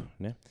hype.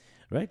 Ne?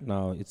 Right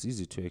now, it's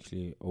easy to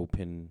actually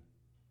open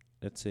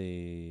a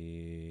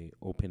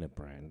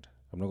brand.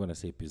 I'm not gonna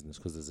say business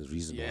because there's a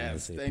reason why I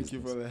say thank business.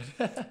 you for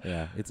that.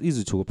 Yeah, it's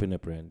easy to open a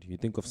brand. You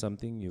think of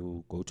something,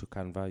 you go to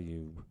Canva,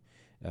 you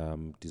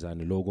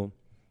design a logo,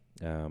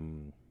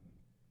 and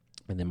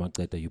then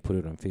later you put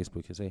it on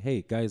Facebook. You say,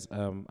 "Hey guys,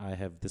 I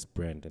have this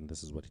brand and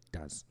this is what it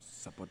does.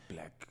 Support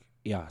black.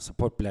 Yeah,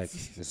 support black.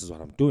 This is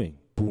what I'm doing."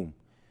 Boom,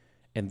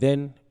 and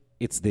then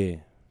it's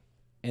there,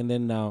 and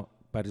then now,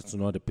 but it's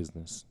not a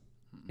business.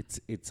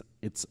 It's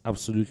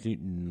absolutely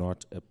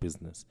not a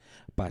business.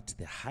 But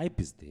the hype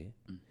is there.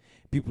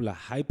 People are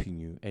hyping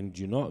you, and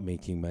you're not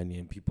making money,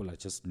 and people are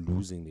just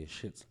losing their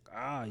shit.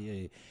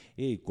 Hey,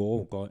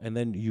 go, and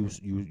then you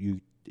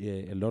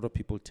a lot of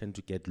people tend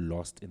to get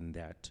lost in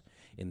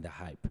the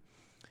hype.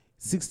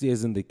 6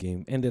 years in the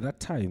game, and at that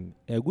time,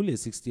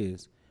 6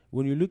 years.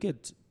 When you look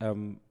at,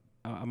 I'm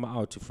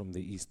out from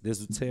the east.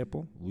 There's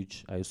Utepo,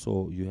 which I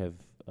saw you have.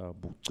 Yeah,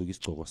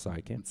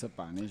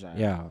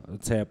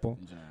 Tepo.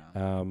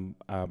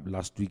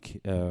 Last week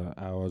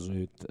I was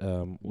with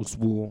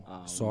Usbu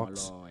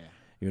Socks.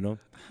 You know,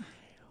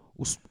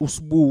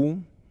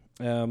 Usbu,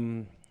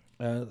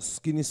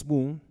 Skinny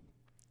Spoon.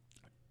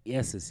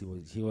 Yes,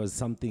 he was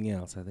something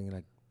else. I think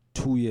like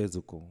 2 years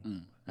ago.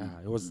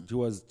 He was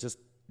just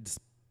this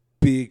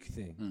big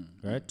thing,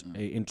 right?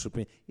 A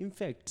entrepreneur. In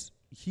fact,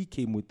 he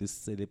came with this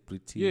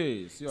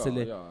celebrity.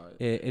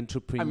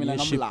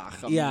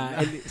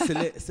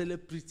 Entrepreneurship.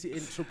 Celebrity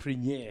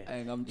entrepreneur.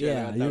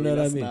 Yeah, you know what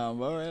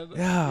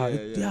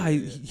I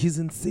mean? He's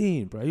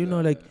insane, bro. You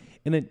know, like,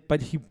 and then,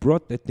 but he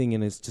brought that thing,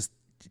 and it's just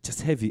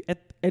heavy.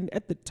 At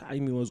the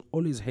time, he was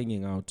always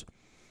hanging out.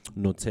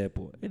 No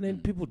Tepo, and then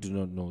people do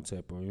not know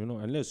Tepo, you know,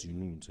 unless you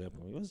knew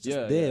Tepo. It was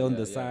just there on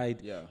the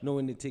side. You know,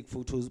 when they take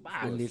photos,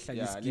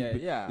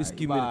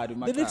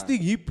 the next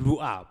thing he blew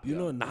up. You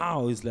know,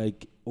 now it's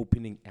like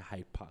opening a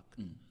Hyde Park,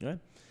 right?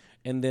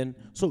 And then,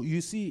 so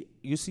you see,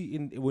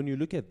 when you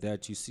look at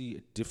that, you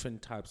see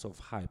different types of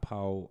hype.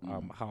 How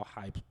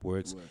hype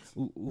works.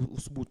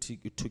 Usbu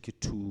took it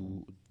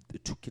to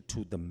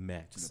the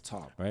max, to the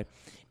top, right?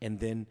 And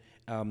then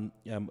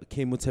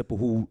came Mutepo,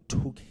 who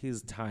took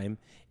his time,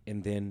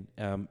 and then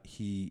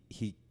he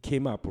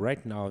came up.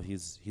 Right now,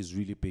 he's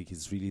really big.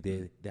 He's really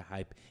there. The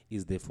hype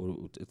is there for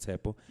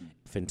Mutepo.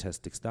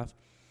 Fantastic stuff.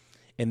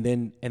 And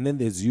then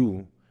there's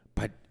you,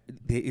 but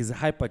there is a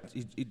hype, but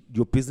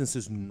your business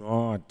is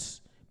not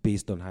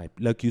based on hype.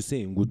 Like you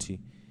say, Nguti,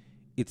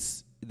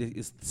 it's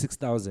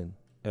 6,000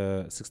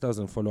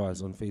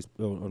 followers on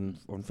Facebook,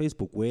 on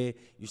Facebook, where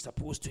you're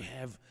supposed to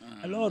have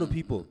a lot of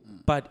people,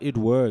 but it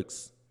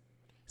works.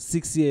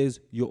 6 years,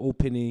 you're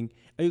opening.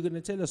 Are you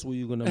gonna tell us where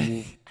you're gonna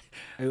move?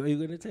 Are you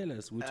gonna tell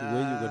us where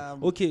you're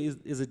going? Okay,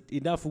 is it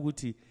enough,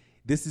 Nguti?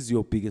 This is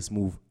your biggest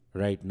move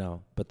right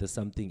now, but there's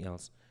something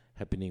else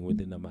happening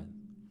within a month.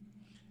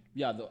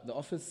 Yeah, the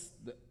office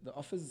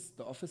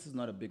is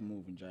not a big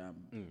move in Jayam.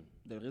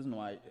 The reason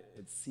why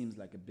it seems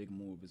like a big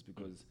move is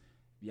because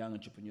young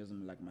entrepreneurs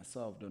like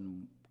myself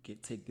don't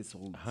take this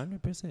route.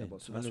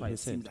 100%. So that's why it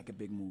seems like a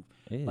big move.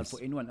 Yes. But for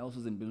anyone else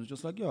who's in business,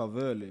 just like, yeah,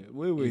 really,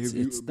 where have you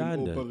been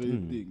standard.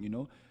 operating, you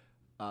know?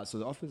 So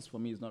the office for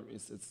me is not.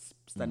 It's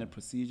standard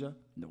procedure.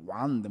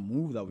 The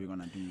move that we're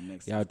gonna do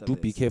next. Yeah, after do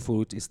be this.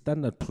 careful. It is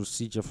standard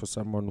procedure for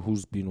someone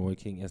who's been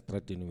working as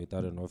Stratton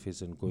without an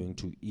office and going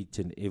to each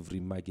and every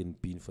mug and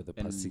bean for the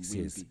past 6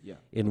 years Wimpy, yeah.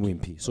 in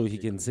Wimpy. So he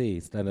can say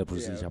it's standard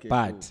procedure. okay,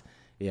 But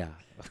yeah,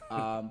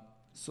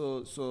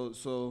 So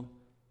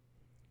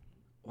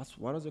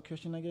what was your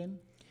question again?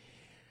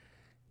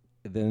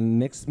 the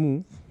next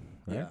move,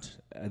 Yeah.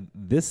 right?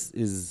 This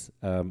is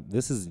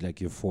like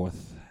your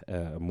fourth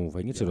move.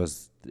 I guess it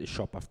was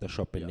shop after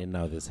shop, and then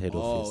now there's head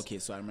office. Oh, okay.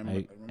 So I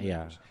remember.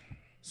 Yeah.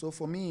 So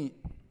for me,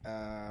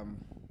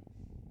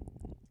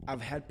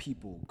 I've had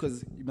people,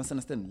 because you must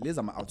understand, Liz,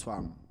 I'm an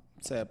outwam.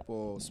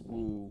 Tsepo,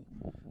 Spu,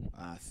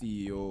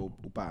 Theo,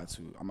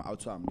 Upatu. I'm an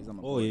outwam. These are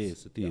my Oh, boys.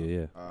 yes, Theo,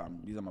 yeah.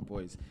 These are my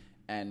boys,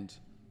 and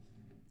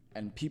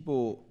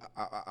people.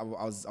 I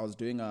was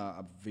doing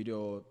a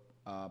video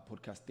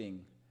podcast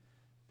thing,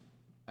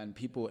 and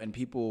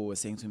people were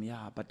saying to me,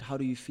 yeah, but how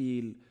do you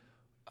feel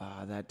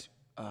that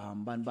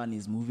Ban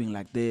is moving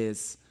like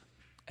this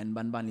and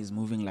Ban is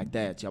moving like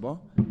that, yabo?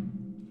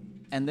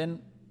 And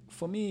then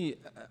for me,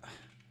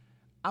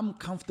 I'm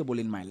comfortable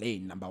in my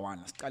lane, number one.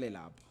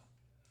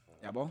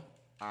 Yabo?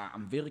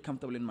 I'm very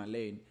comfortable in my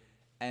lane,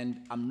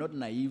 and I'm not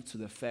naive to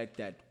the fact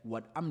that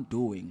what I'm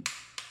doing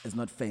is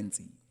not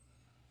fancy.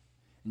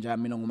 Nja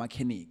mina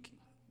ngumechanic.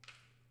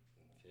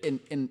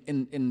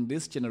 In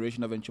this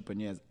generation of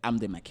entrepreneurs, I'm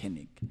the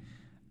mechanic.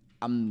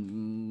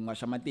 I'm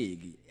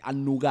mashamategi,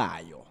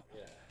 anugayo.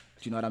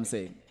 Do you know what I'm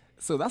saying?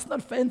 So that's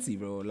not fancy,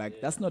 bro. Like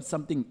that's not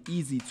something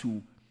easy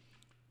to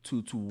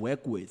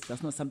work with.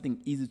 That's not something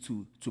easy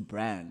to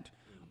brand.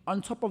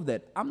 On top of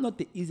that, I'm not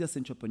the easiest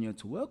entrepreneur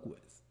to work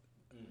with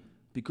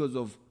because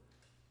of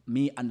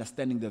me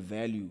understanding the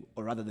value,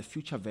 or rather the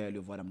future value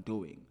of what I'm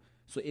doing.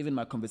 So even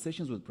my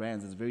conversations with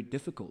brands is very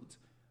difficult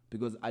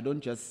because I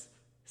don't just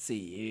say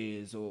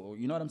yes, or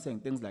you know what I'm saying,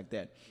 things like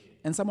that.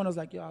 And someone was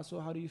like, yeah, so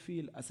how do you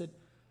feel? I said,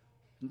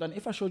 then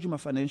if I showed you my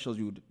financials,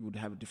 you would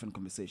have a different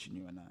conversation,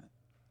 you and I.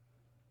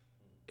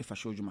 If I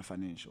showed you my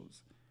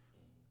financials.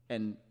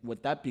 And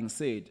with that being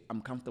said,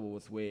 I'm comfortable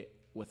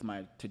with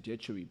my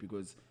trajectory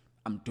because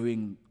I'm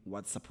doing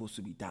what's supposed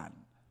to be done.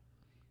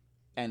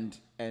 And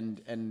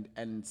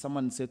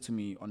someone said to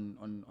me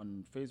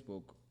on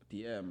Facebook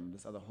DM,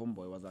 this other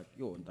homeboy was like,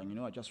 yo, you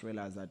know, I just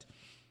realized that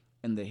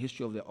in the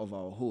history of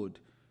our hood,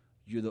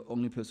 you're the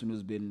only person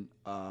who's been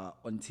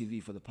on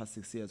TV for the past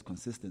 6 years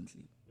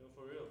consistently. No,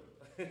 for real.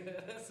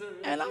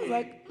 And I was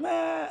like,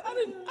 man,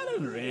 I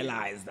didn't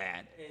realize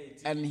that.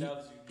 And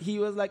he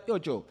was like, yo,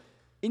 Joe,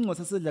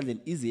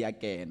 easy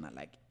again.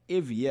 Like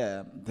every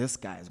year, this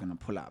guy is gonna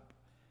pull up.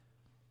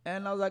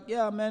 And I was like,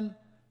 yeah, man.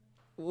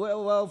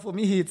 Well, for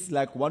me, it's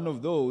like one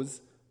of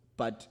those.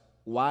 But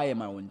why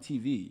am I on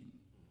TV?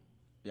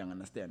 You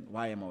understand?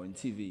 Why am I on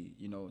TV?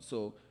 You know.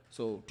 So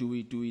do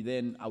we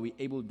then? Are we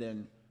able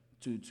then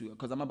to?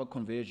 Because I'm about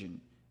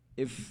conversion.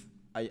 If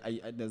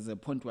I there's a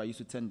point where I used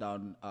to turn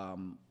down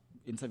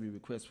interview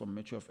requests from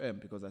Metro FM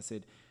because I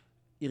said,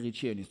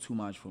 Irichian is too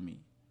much for me.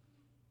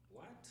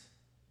 What?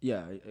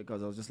 Yeah,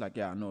 because I was just like,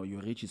 yeah, no,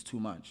 your reach is too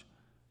much.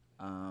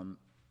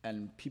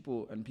 And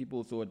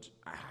people thought,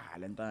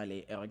 lenta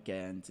le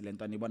arrogant,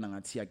 lenta ni bona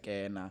ngathi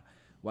yakena,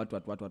 what.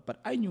 But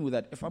I knew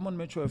that if I'm on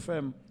Metro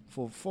FM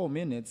for 4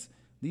 minutes,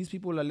 these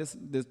people are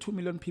listening. There's 2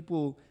 million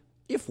people.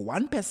 If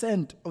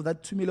 1% of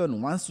that 2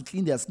 million wants to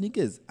clean their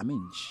sneakers, I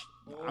mean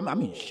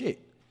shit.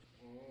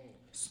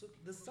 So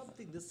there's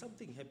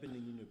something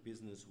happening in your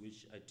business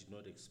which I did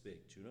not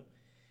expect. You know,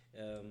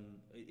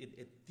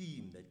 a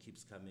theme that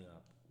keeps coming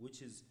up,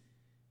 which is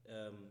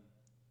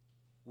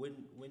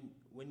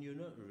when you're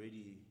not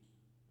ready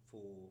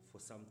for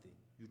something,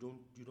 you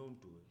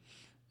don't do it.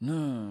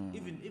 No.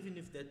 Even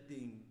if that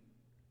thing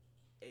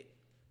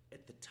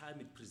at the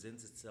time it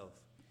presents itself,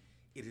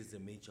 it is a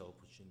major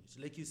opportunity.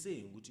 Like you're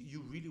saying,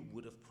 you really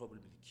would have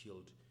probably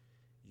killed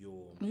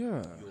you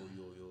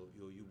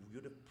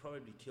would have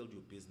probably killed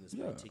your business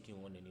by taking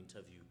on an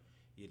interview,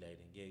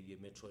 your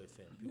Metro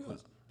FM,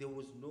 because there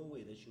was no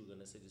way that you were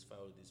gonna satisfy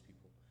all these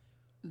people.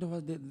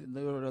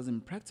 That was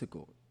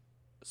impractical.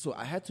 So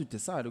I had to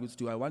decide,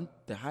 do I want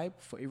the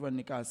hype for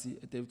everyone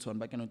Nikasi at Davidson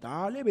back and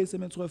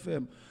Metro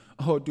FM,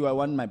 or do I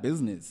want my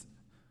business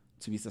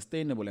to be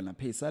sustainable and I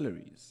pay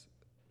salaries?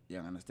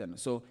 Yeah, I understand.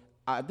 So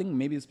I think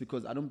maybe it's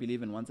because I don't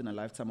believe in once in a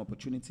lifetime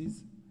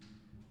opportunities.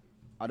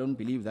 I don't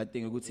believe that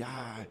thing. I would say,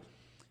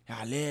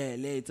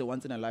 it's a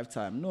once in a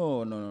lifetime.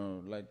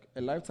 No. Like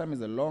a lifetime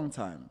is a long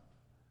time.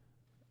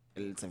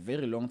 It's a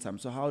very long time.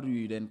 So how do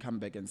you then come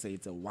back and say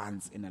it's a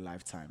once in a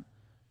lifetime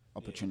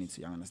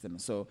opportunity? Yes. I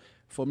understand. So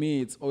for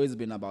me, it's always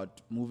been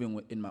about moving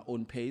in my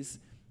own pace.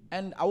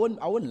 And I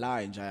won't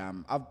lie,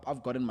 Jayam.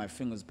 I've gotten my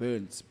fingers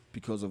burnt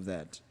because of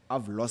that.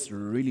 I've lost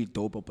really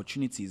dope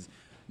opportunities.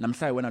 And I'm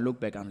sorry, when I look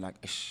back, I'm like,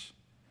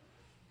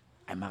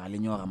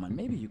 man,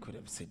 maybe you could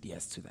have said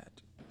yes to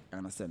that. I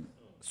understand.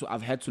 So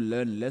I've had to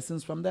learn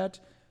lessons from that.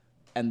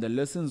 And the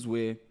lessons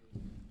where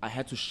I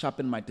had to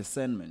sharpen my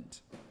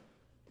discernment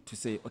to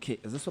say, okay,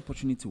 is this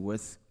opportunity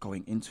worth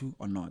going into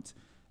or not?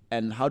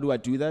 And how do I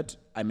do that?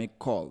 I make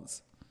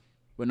calls.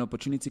 when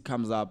opportunity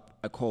comes up,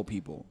 I call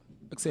people.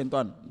 I say,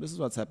 Antoine, this is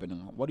what's happening.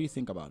 What do you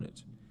think about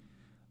it?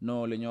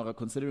 No, Lenyora,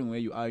 considering where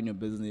you are in your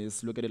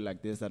business, look at it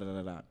like this, da da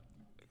da da.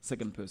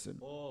 Second person.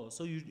 Oh,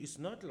 so it's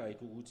not like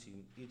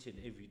each and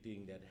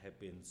everything that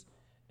happens,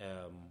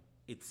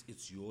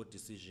 it's your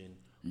decision.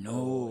 No.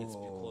 Or it's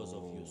because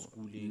of your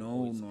schooling. No,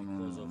 or it's no,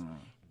 no, because no, of no.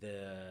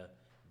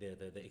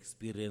 the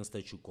experience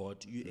that you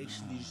got. You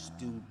actually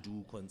still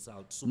do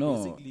consult. So No,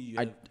 basically, you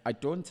I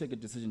don't take a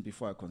decision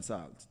before I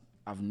consult.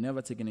 I've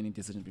never taken any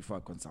decision before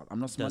I consult. I'm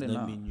not smart does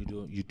enough. that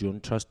mean you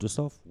don't trust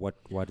yourself?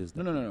 What is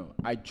that? No.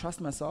 I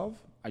trust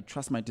myself. I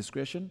trust my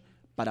discretion,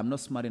 but I'm not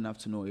smart enough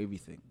to know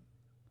everything.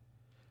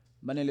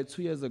 Manele,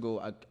 2 years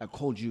ago, I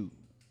called you,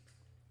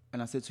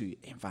 and I said to you,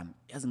 "Hey, Van,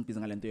 hasn't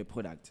been a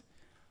product.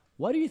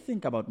 What do you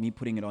think about me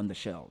putting it on the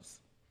shelves?"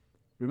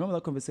 Remember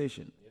that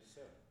conversation? Yes,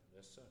 sir.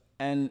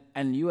 And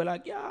you were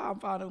like, "Yeah, I'm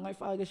fine. I'm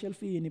going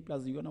shelf in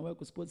plus you're gonna work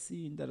with sports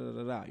scene, da da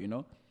da da." You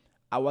know,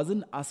 I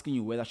wasn't asking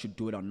you whether I should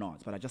do it or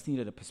not, but I just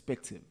needed a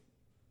perspective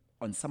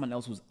on someone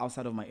else who's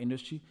outside of my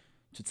industry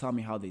to tell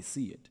me how they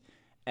see it.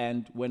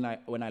 And when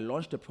I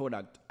launched the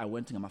product, I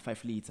went to my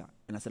 5 liter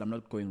and I said, I'm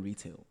not going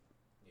retail.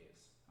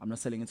 I'm not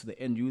selling it to the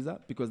end user,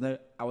 because now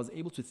I was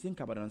able to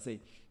think about it and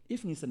say,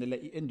 if you send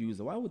the end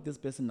user, why would this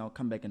person now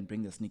come back and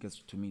bring the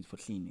sneakers to me for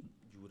cleaning?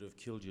 You would have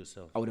killed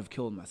yourself. I would have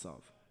killed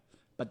myself.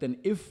 But then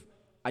if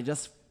I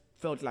just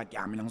felt like,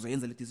 yeah,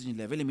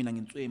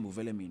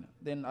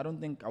 then I don't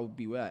think I would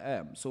be where I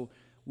am. So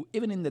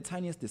even in the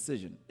tiniest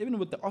decision, even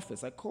with the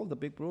office, I called the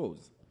big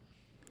bros.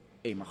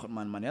 Hey, man,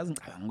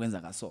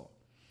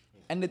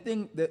 and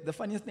the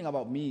funniest thing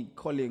about me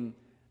calling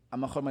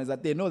is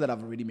that they know that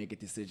I've already made a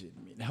decision.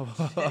 Yeah,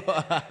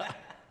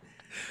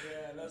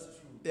 that's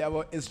true. Yeah,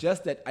 well, it's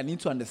just that I need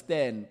to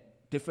understand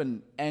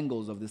different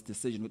angles of this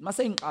decision. With my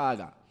saying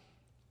like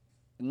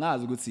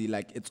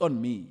it's on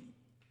me.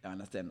 You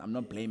understand? I'm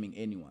not blaming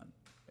anyone.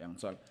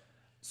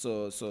 So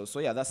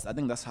yeah, I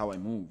think that's how I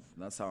move.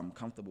 That's how I'm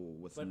comfortable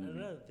with But moving.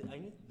 another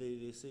thing,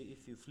 they say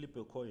if you flip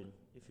a coin,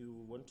 if you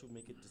want to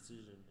make a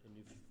decision and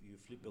if you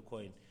flip a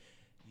coin,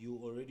 you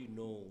already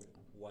know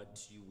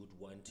what you would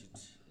want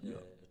it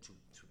to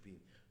be.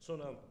 So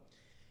now,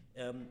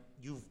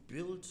 you've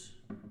built,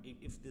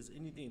 if there's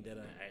anything that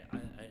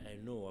I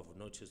know I've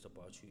noticed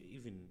about you,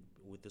 even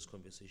with this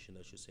conversation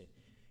that you say,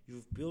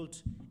 you've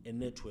built a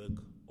network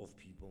of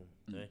people,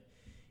 right,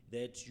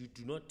 that you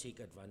do not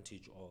take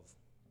advantage of.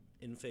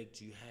 In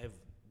fact, you have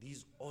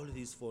all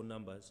these phone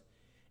numbers,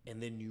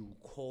 and then you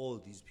call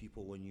these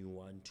people when you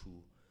want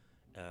to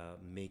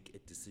make a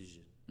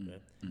decision,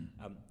 right?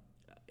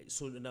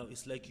 So now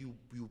it's like you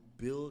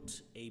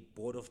built a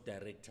board of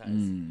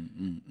directors,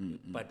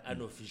 but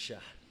unofficial.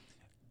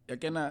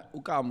 Yakena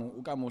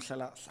ukamu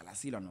hlala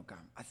sila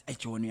nokama athi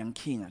John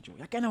uyangikhinga jo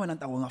yakena wena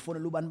ntawo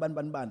ngafonela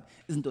ubani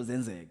izinto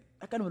zenzeke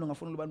yakena wena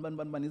ngafonela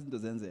ubani izinto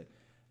zenzeke.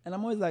 And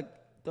I'm always like,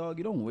 dog,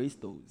 you don't waste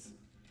those.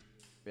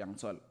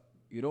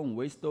 You don't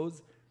waste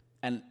those.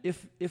 And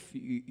if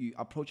you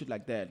approach it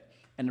like that,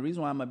 and the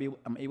reason why I'm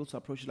able to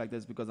approach it like that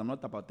is because I'm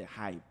not about the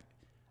hype.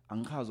 I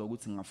want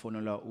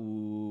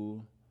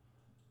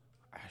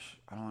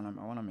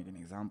to make an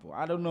example.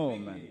 I don't know,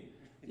 man.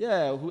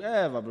 Yeah,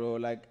 whoever, bro.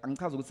 Like, I want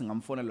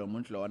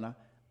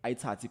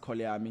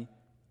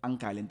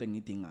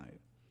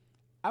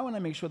to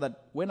make sure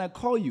that when I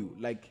call you,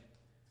 like,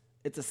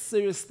 it's a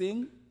serious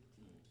thing.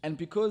 And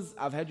because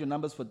I've had your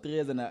numbers for 3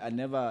 years and I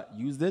never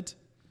used it,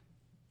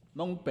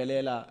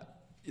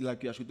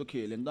 like you should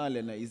okay,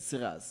 is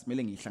serious.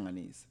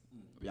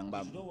 You don't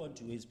want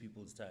to waste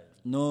people's time.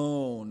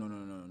 No.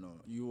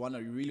 You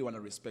really want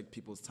to respect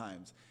people's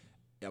times.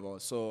 Yeah,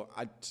 but so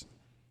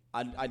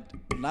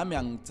nami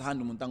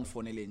angithanda umuntu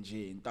angifonele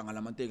nje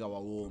ntangalamateka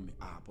wawome.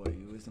 Boy,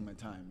 you're wasting my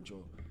time,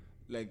 Joe.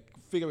 Like,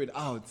 figure it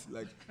out.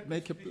 Like,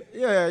 make a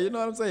yeah, you know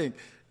what I'm saying?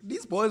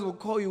 These boys will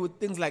call you with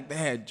things like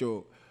that,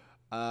 Joe.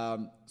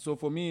 So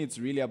for me, it's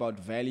really about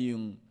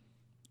valuing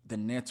the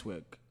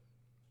network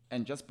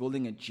and just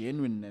building a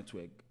genuine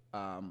network.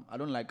 I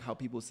don't like how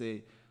people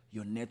say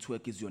your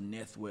network is your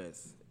net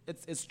worth.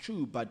 It's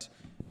true, but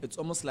it's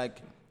almost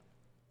like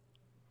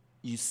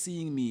you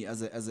seeing me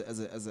as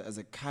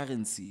a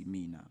currency,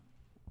 Mina.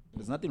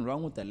 There's nothing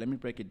wrong with that. Let me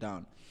break it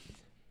down.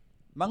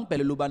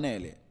 Mangipele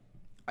lubanele.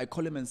 I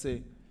call him and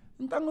say,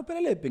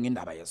 "Ntangopelele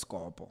indaba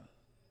yeskopo."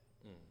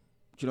 Do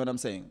you know what I'm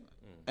saying?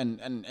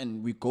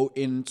 And we go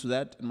into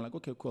that, and I'm like,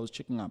 okay, cool, I was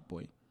checking up,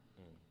 boy.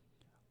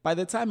 By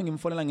the time I'm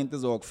falling into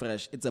the work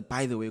fresh, it's a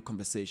by the way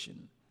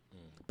conversation.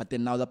 But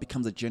then now that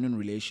becomes a genuine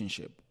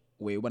relationship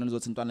where when I'm going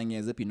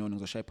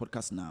to share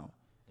podcast now.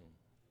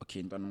 Okay,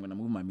 I'm going to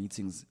move my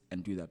meetings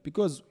and do that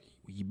because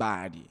we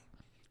bad.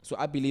 So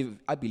I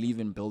believe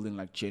in building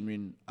like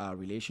genuine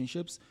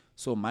relationships.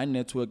 So my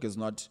network is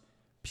not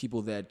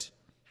people that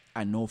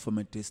I know from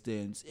a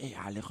distance. Hey,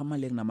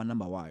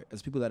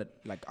 it's people that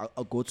like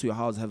I'll go to your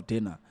house, have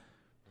dinner,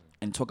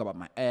 and talk about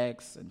my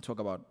ex and talk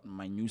about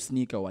my new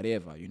sneaker,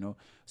 whatever, you know.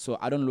 So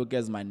I don't look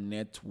as my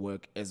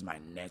network as my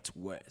net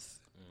worth.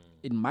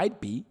 It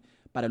might be,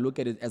 but I look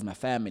at it as my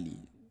family.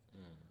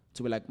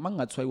 To be like,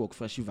 work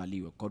fresh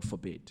value, God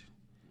forbid.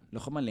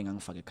 Lokhoma lenga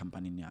ngifake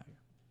company yayo.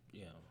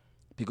 Yeah.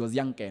 Because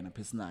Yankena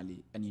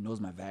personally, and he knows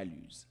my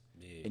values,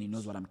 Yes. and he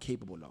knows what I'm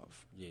capable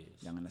of. Yes.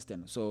 You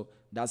understand? So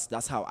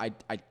that's how I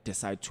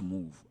decide to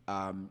move.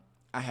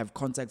 I have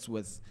contacts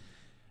with,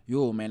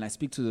 man. I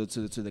speak to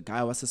the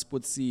guy what's the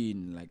sports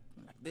scene like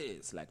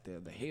this, like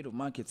the head of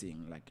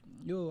marketing, like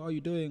how are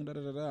you doing? Da,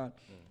 da, da, da.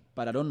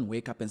 But I don't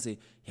wake up and say,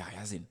 yeah,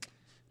 Yazin,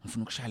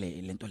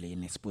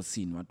 sports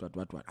scene. What?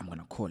 I'm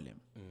gonna call him.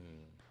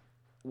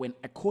 When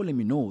I call him,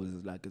 he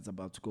knows like it's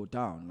about to go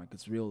down, like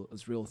it's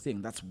real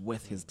thing. That's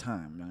worth his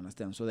time. You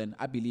understand? So then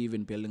I believe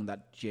in building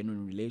that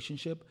genuine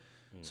relationship,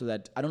 so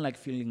that I don't like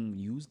feeling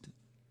used,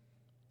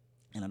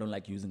 and I don't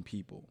like using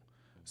people.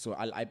 So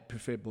I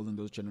prefer building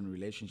those genuine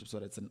relationships so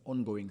that it's an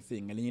ongoing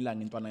thing.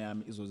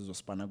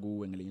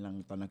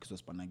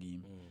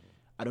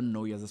 I don't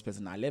know you as this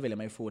person. I level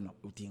my phone.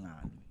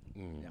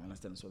 You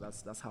understand? So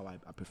that's how I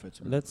prefer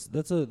to.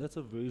 That's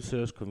a very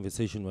serious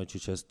conversation what you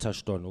just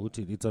touched on.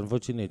 It's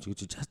unfortunate you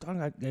just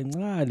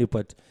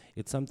but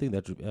it's something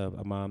that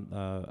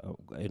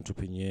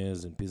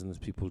entrepreneurs and business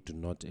people do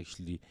not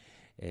actually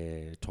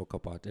talk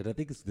about. And I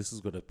think this is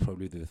gonna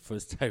probably be the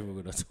first time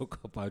we're gonna talk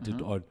about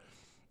it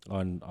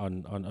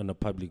on a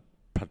public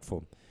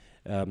platform.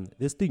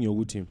 This thing you're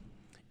with him,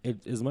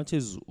 as much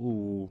as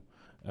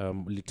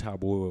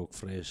Litabo work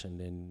fresh and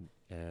then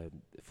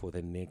for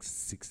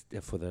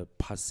the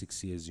past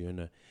 6 years you're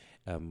in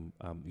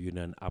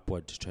an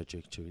upward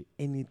trajectory.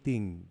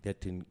 Anything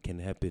that can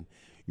happen,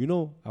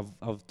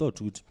 I've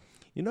thought with,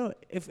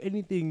 if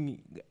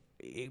anything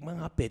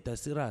better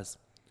serious,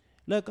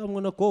 like I'm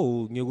gonna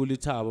go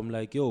Litabo, I'm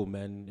like, yo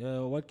man,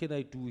 what can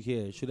I do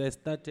here? Should I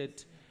start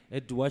at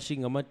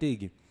washing a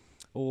mategi?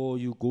 Or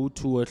you go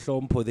to a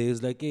Hlompo,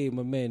 there's like, hey,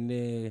 my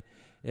man,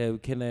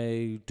 can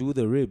I do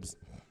the ribs?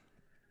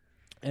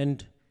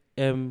 And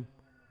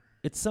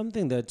it's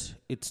something that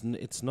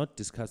it's not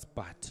discussed,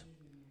 but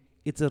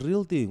it's a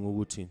real thing,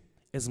 Uguti.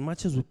 As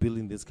much as we're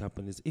building these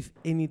companies, if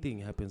anything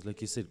happens,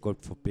 like you said, God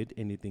forbid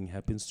anything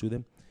happens to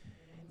them,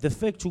 the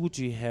fact Uguti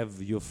you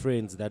have your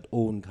friends that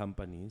own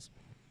companies,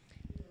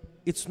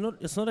 it's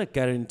not a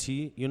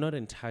guarantee, you're not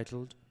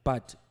entitled,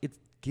 but it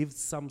gives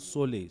some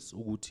solace,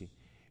 Uguti.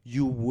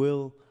 You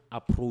will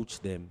approach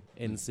them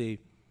and say,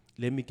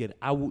 let me get,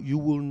 you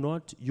will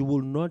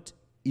not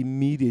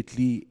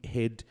immediately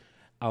head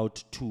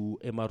out to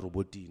Emma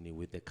Robotini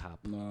with a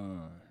cup.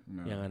 No.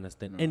 You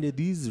understand? No. And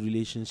these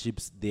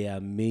relationships, they are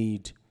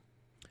made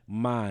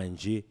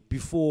manje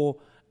before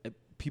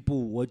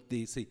people, what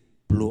they say,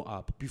 blow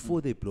up. Before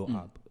they blow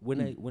up.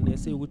 When I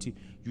say, Uti,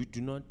 you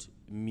do not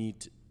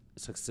meet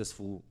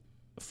successful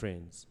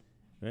friends.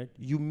 Right?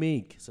 You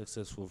make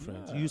successful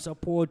friends. You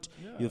support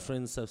your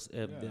friends'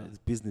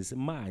 business.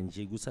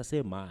 Manje, you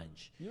say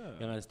manje. You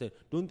understand?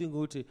 Don't think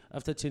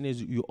after 10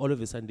 years, you all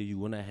of a sudden you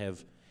want to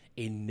have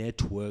a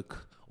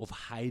network of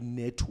high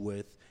net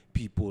worth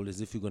people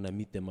as if you're going to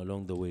meet them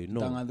along the way.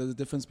 No. Danga, there's a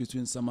difference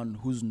between someone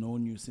who's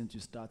known you since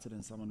you started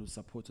and someone who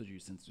supported you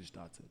since you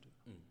started.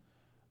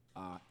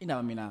 I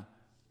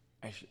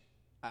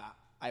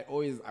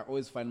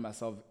always find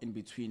myself in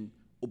between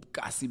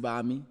ubkasi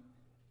bami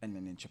and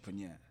an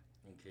entrepreneur.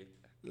 Okay.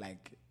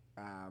 Like,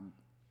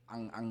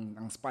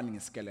 I'm spanning a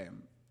scale.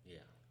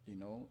 Yeah.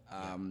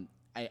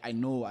 I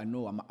know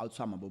I'm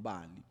outside my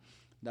bobani.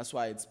 That's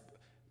why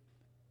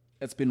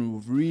it's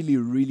been really,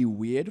 really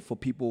weird for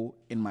people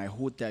in my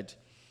hood that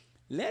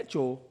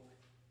Lecho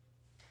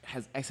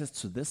has access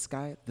to this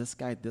guy.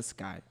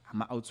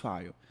 I'm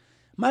outside.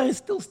 But he's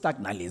still stuck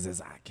na lezi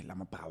zakhe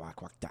lama power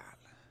kwakudala.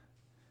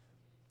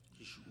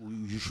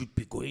 You should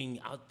be going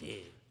out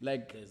there.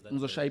 Like,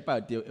 ngizoshaya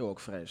party e-Walk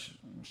Fresh.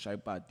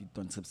 Ngishaya party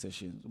don't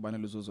sessions.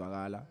 Ubanele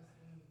uzozwakala,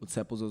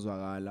 uTshepo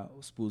uzozwakala,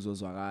 uSpoo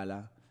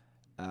uzozwakala.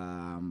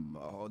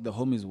 The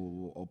homies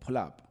will pull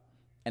up.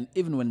 And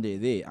even when they're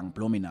there,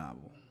 angiblomi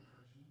nabo.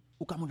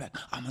 Ukama like,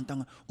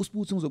 mantanga,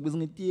 uSpoo uzokubiza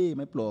ngetiye,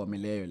 mayiblomi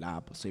leyo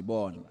lapho. So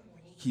yibona.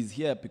 He's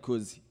here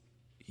because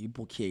he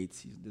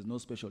advocates. There's no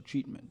special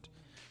treatment.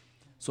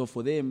 So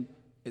for them,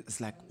 it's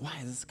like, why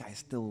is this guy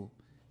still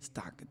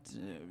stuck?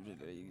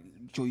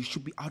 Joe, you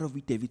should be out of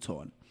it,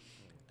 Davidson.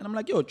 And I'm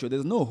like, yo, Joe,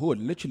 there's no hood.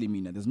 Literally,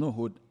 there's no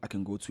hood I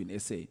can go to in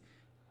SA.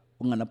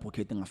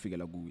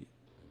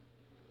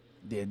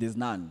 There's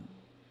none.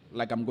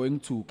 Like, I'm going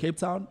to Cape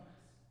Town.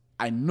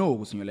 I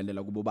know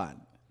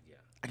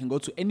I can go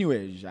to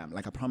anywhere,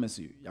 like I promise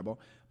you,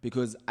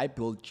 because I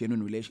build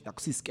genuine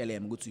relationships.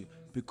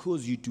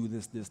 Because you do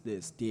this.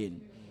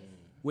 Then,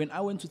 when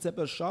I went to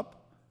Tsepe's shop,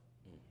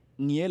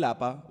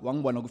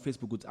 wangibona ku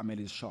Facebook ukuthi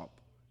Ameli's shop.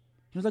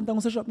 He was like,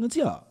 "Ntanga shop ngithi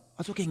ya."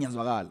 I said, "Okay,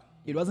 ngiyazwakala."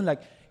 It wasn't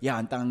like, "Yeah,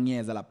 ntanga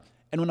ngiyeza lapha."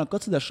 And when I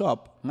got to the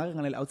shop, ngake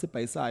nganele outside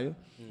bhayisayo,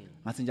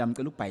 ngathi nje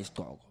ngicela ukubhayi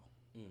isigqoko.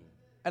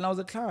 And I was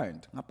a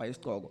client, ngabhayi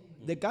isigqoko.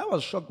 The guy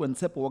was shocked when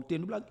Tsepo walked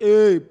in. He was like,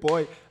 "Hey,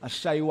 boy,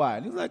 ashayiwa."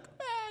 And he was like,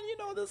 "Man, you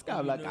know this guy."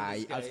 I'm like,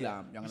 "Aye,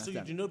 Aslam." You understand? So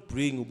you do not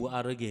bring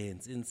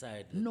arrogance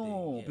inside.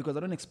 No, because I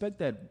don't expect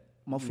that.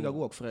 mawufika ku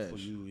work fresh. For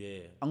you,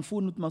 yeah.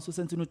 Angifuni ukuthi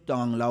masosensini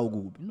udanga la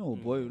ukuphi. No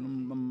boy,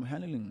 I'm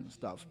handling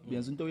stuff.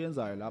 Benza into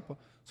oyenzayo lapha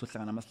so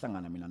hlangana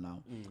masihlangana mina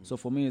nawe. So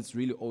for me it's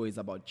really always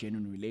about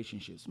genuine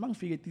relationships.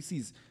 Mangifika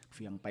eTCs,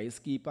 ngifika ngibhaye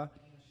iskipa,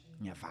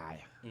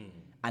 ngiyavaya.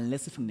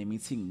 Unless if ngine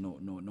meeting no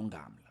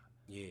ngamla.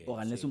 Yeah, Or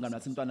unless ungamla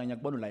sintwana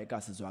ngiyakubona la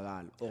ekasi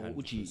zwakala or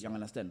uji, you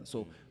understand.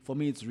 So for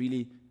me it's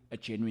really a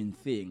genuine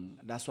thing.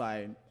 That's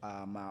why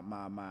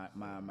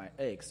my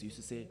ex used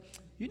to say,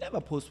 "You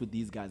never post with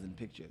these guys in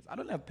pictures." I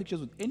don't have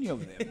pictures with any of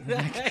them.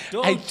 Like,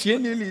 I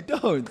genuinely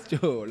don't,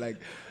 Joe. Like,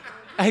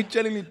 I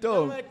genuinely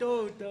don't. I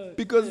don't.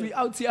 Because we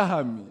out here,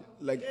 homie.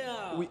 Like,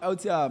 Yeah. we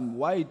out here,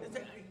 why?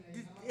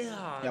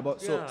 Yeah.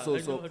 But I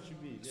know what you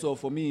mean. so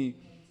for me,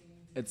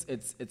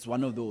 it's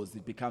one of those.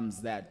 It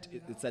becomes that.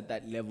 It's at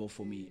that level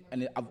for me,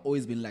 and I've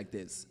always been like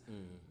this.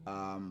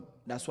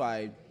 That's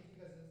why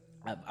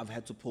I've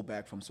had to pull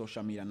back from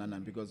social media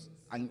because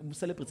I don't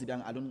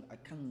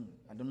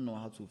know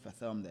how to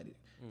fathom that.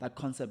 That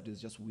concept is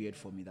just weird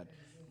for me. That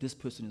this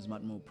person is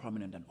much more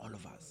prominent than all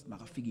of us.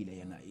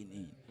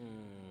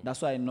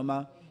 That's why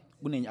Noma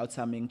kunenye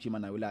outsaming chima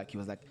na wila he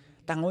was like,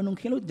 "Tanga wena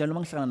ngikhela njalo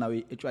mangihlangana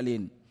nawe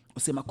etshwaleni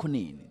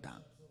usemakhoneni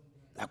tanga."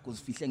 Like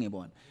uzifihle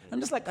ngebona. I'm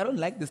just like, I don't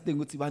like this thing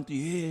with Ibantu.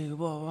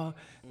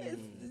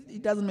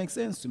 It doesn't make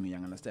sense to me, you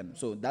understand?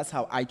 So that's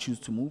how I choose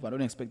to move. I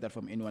don't expect that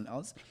from anyone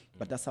else,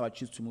 but that's how I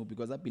choose to move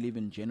because I believe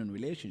in genuine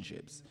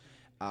relationships.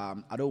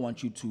 I don't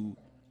want you to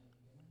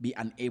be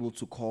unable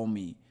to call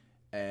me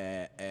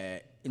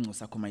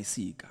ingosakho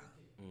mayisika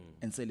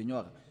and say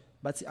lenyora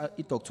but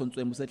idoctor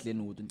Ntswembu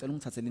sehleni ukuthi ngicela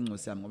ungithathele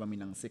incosi yami ngoba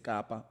mina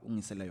ngisekapa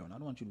ungisele yona. I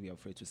don't want you to be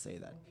afraid to say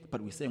that,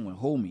 but we're saying we're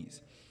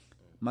homies.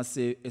 Must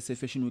say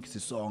fashion week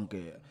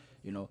sisonke,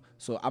 you know.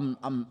 So I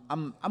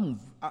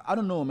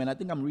don't know, man. I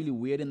think I'm really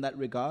weird in that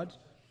regard.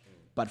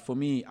 But for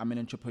me, I'm an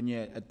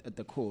entrepreneur at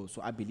the core.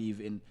 So I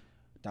believe in,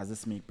 does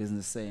this make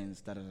business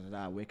sense?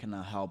 Where can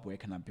I help? Where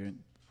can I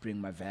bring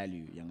my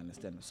value? You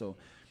understand? So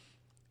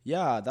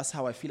yeah, that's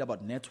how I feel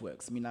about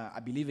networks. I mean, I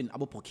believe in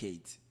Abo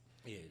Pocket.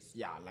 Yes.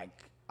 Yeah,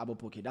 like Abo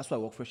Pocket. That's why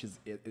Workfresh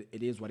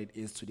it is what it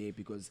is today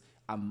because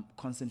I'm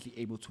constantly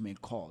able to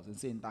make calls and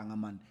say, "Ntanga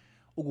man,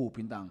 ugu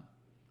pintang."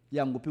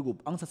 Yeah, nguphi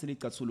angithathele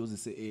icathulo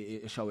uzise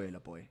eshawela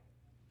boy.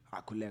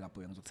 Akhuleka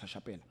boy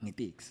ngizokuthashapela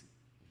ngetaxi.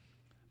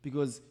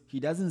 Because he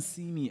doesn't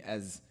see me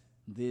as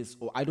this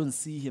or I don't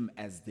see him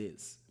as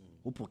this.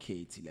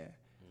 Upokheti le.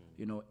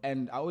 You know,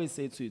 and I always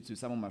say to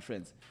some of my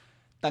friends,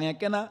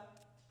 "Tangakena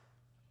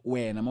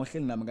wena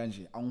mawuhleli nami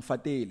kanje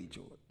awungifateli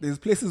jo." There's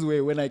places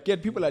where when I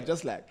get people are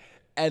just like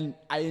and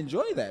I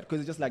enjoy that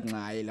because it's just like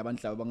ngaye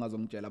labantu laba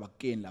bangazongitshela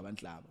abakeni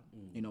labantu laba.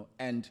 You know,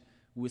 and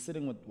we're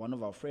sitting with one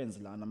of our friends,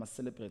 and I'm a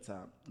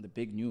celebrator, the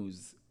big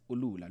news,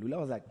 Ulula. Lula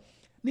was like,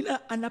 "Nina,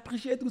 I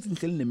appreciate ukuthi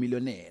ngihleli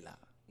nemillionaire."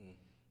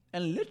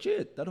 And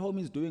legit, that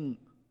homie is doing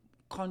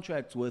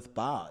contracts with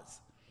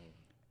bars.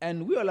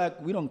 And we are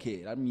like, we don't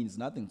care. That means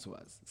nothing to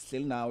us.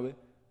 Still now,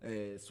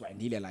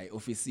 swandile like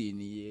office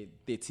in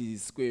 30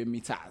 square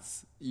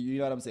meters. You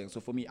know what I'm saying? So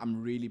for me,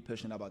 I'm really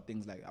passionate about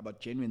things about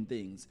genuine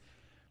things.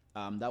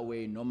 That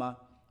way, Noma,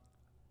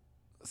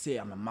 say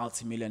I'm a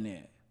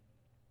multi-millionaire.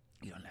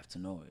 You don't have to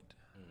know it.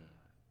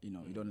 You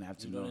know, you don't have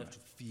to know. You don't have to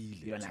feel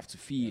it. You don't have to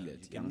feel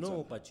it. You can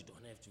know, but you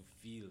don't have to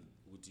feel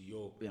with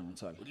your.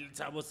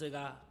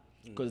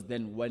 Because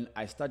then when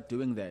I start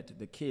doing that,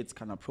 the kids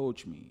can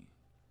approach me.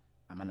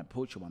 I'm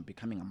unapproachable. I'm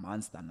becoming a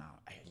monster now.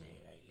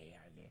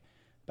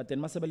 But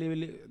then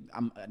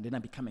then I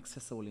become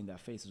accessible in their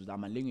faces.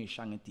 I'm a language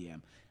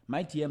DM.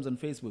 My DMs on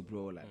Facebook,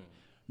 bro, like,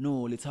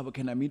 "No, let's have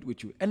can I meet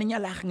with you?" And then you're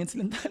like,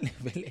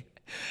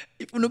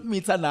 if you look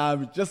meet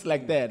just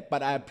like that.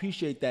 But I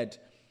appreciate that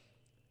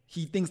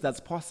he thinks that's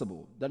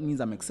possible. That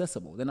means I'm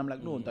accessible. Then I'm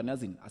like, "No,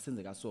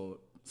 so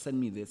send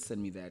me this,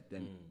 send me that."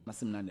 Then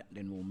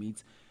then we'll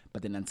meet.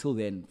 But then until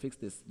then, fix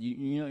this.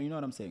 You know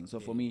what I'm saying? So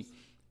for me,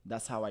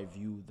 that's how I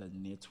view the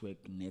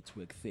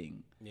network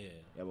thing. Yeah.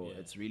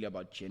 It's really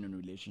about genuine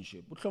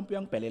relationship. So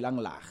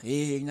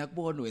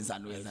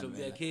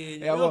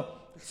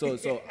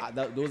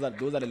those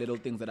are the little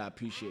things that I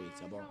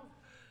appreciate about.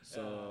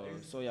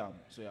 So yeah,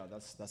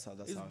 that's how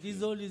I feel.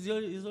 It's always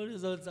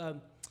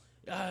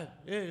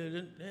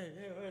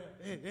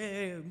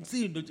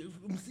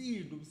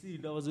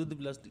Msindo. I was with the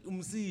plastic.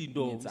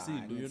 Msindo,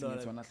 you know.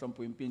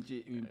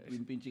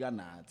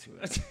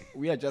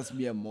 We are just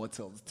mere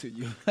mortals to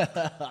you.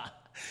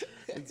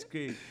 It's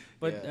great,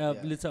 but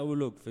let's have a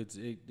look. It's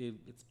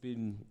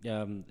been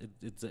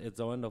it's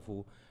a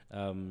wonderful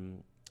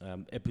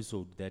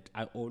episode that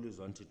I always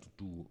wanted to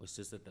do. It's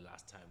just that the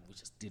last time we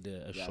just did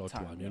a short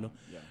one, you know.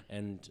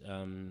 And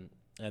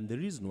the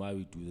reason why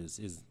we do this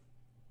is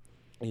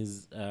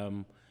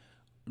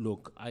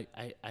look,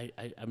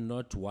 I'm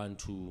not one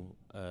to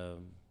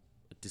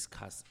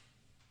discuss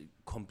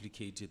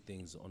complicated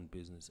things on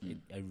business.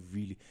 I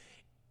really,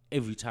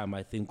 every time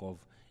I think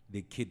of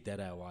the kid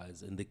that I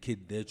was and the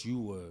kid that you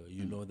were,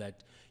 you know,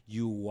 that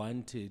you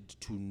wanted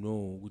to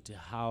know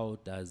how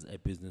does a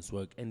business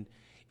work and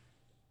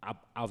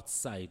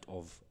outside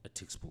of a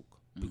textbook.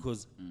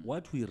 Because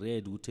what we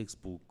read with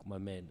textbook, my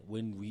man,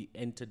 when we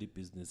entered the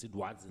business, it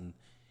wasn't.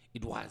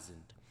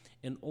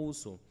 And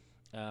also,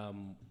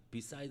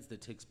 besides the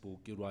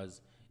textbook, it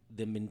was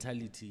the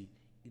mentality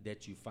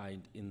that you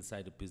find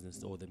inside the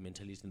business, or the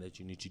mentality that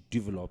you need to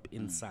develop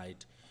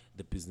inside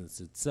the business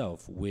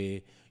itself,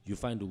 where you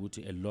find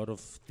a lot of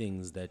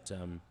things that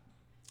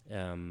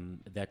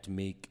that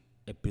make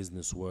a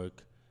business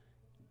work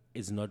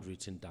is not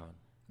written down.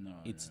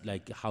 It's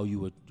like how you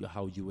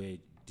were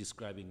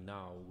describing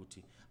now,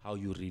 how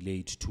you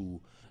relate to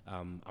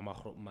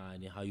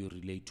amahromane, how you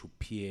relate to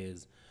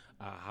peers,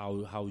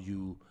 how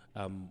you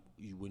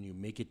when you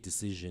make a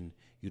decision,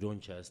 you don't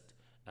just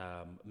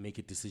make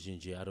a decision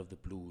out of the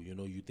blue. You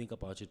know, you think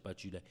about it,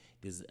 but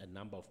there's a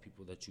number of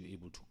people that you're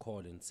able to call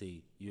and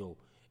say, yo,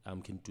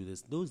 can do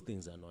this. Those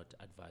things are not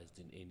advised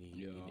in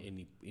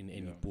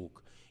any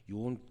book. You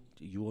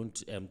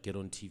won't get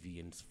on TV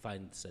and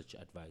find such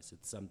advice.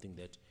 It's something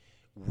that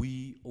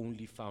we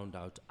only found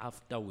out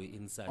after we're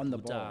inside. On the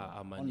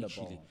ball.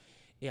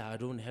 Yeah, I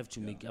don't have to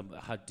make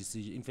hard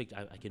decisions. In fact,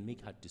 I can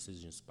make hard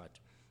decisions, but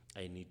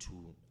I need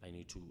to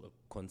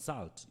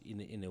consult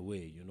in a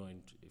way, you know,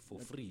 and for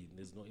free.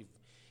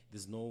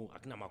 There's no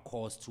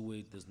cost to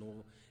it. There's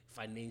no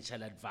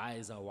financial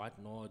advice or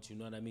whatnot. You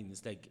know what I mean?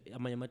 It's like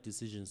my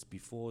decisions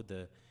before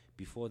the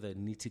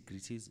nitty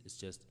gritties. It's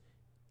just,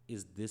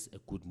 is this a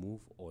good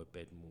move or a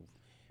bad move?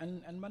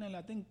 And Manel,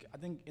 I think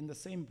in the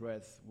same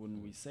breath,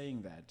 when we're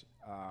saying that,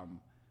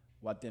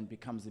 what then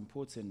becomes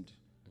important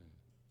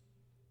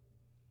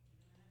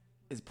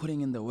is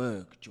putting in the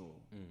work, Joe.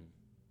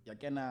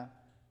 Yakena,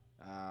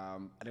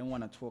 I don't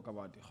want to talk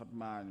about the hot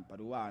man, but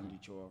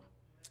Joe.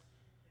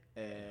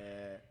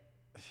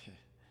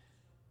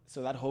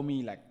 So that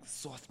homie like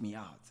sourced me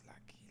out,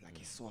 like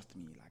he sourced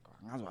me,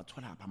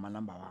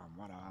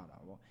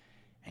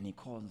 and he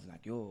calls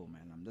like, yo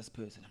man, I'm this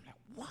person. I'm like,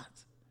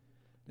 what?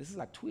 This is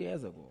like 2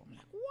 years ago. I'm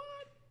like,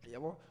 what? Yeah,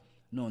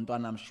 no,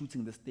 Ntwana, I'm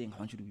shooting this thing. I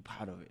want you to be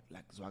part of it.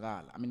 Like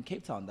Zwagala. I'm in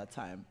Cape Town that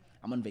time.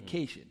 I'm on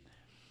vacation.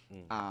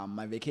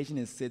 My vacation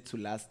is set to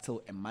last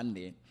till a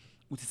Monday,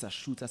 which is a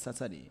shooter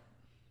Saturday.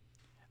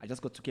 I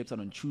just got to Cape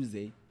Town on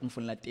Tuesday.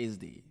 Unfonla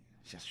Thursday.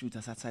 Just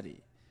shooter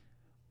Saturday.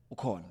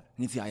 Ukon.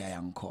 Niti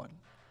ayayang kon.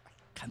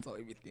 Cancel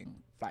everything.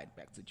 Fly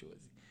back to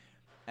Jersey.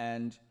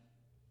 And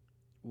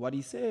what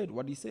he said,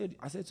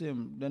 I said to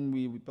him, then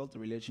we built a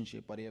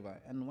relationship, whatever.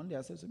 And one day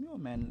I said to him, yo,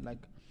 man, like,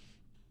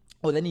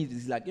 oh, then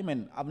he's like, hey,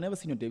 man, I've never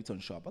seen your Davidson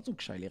shop. I took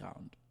Shiley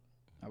around.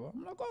 I'm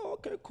like, oh,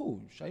 okay,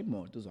 cool. Shiley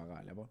more.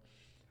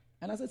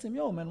 And I said to him,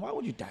 yo, man, why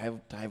would you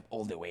dive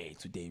all the way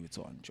to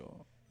Davidson,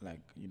 Joe?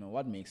 Like, you know,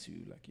 what makes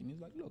you, like, and he's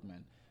like, look,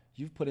 man,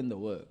 you've put in the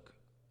work,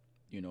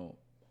 you know,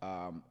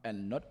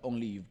 and not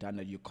only you've done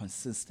it, you're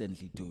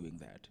consistently doing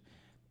that.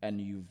 And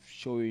you're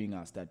showing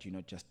us that you're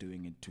not just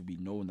doing it to be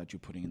known that you're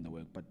putting in the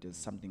work, but there's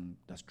something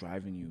that's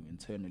driving you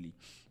internally.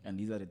 And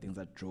these are the things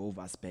that drove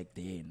us back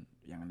then.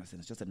 You understand?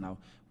 It's just that now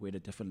we're at a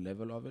different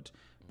level of it.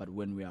 But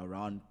when we're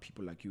around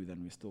people like you,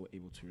 then we're still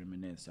able to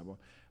reminisce.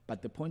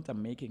 But the point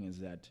I'm making is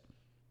that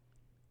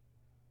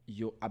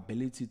your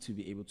ability to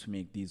be able to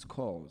make these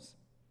calls,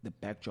 the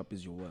backdrop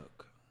is your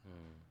work.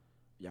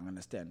 You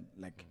understand?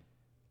 Like,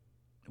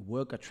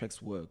 work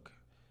attracts work.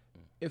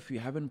 If you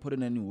haven't put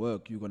in any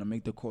work, you're going to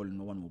make the call and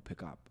no one will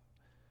pick up.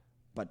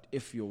 But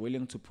if you're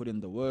willing to put in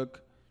the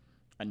work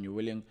and you're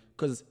willing,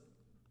 because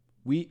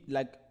we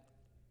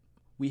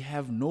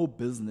have no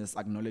business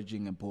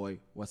acknowledging a boy,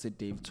 was it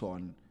Dave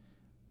Ton,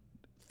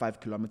 5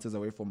 kilometers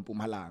away from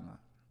Mpumalanga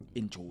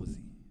in Jozi.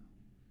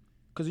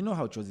 Because you know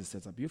how Jozi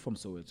sets up. You're from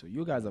Soweto.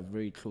 You guys are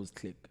very close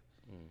clique.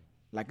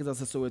 Like, as I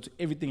said, Soweto,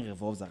 everything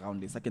revolves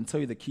around this. I can tell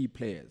you the key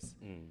players.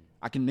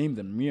 I can name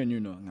them. Me and you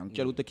know.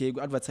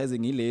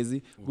 Advertising is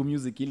lazy. Go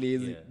music is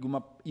lazy.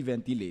 Go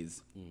event is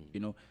lazy.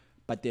 You know.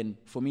 But then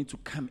for me to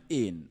come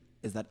in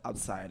as that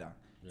outsider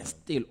and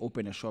still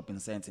open a shop in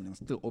Sentin and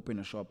still open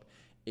a shop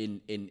in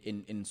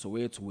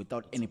Soweto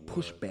without any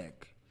pushback.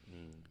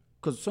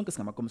 Because Sonke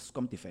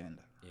come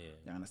defender.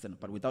 You understand?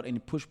 But without any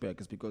pushback,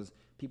 it's because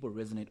people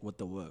resonate with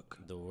the work.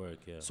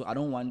 So I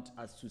don't want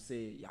us to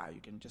say, yeah, you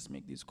can just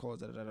make these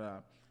calls.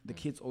 The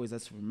kids always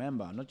have to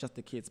remember, not just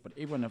the kids, but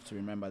everyone has to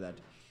remember that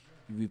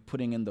you're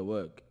putting in the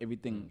work.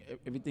 Everything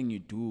you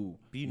do,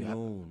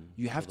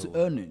 you have to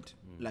earn it.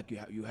 Like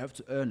you have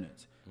to earn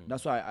it.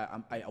 That's why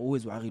I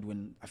always worried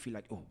when I feel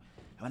like, oh,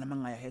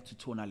 I had to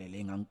turn I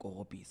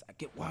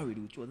get worried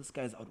with you. This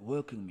guy's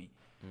outworking me.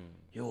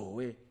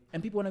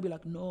 And people want to be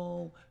like,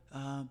 no,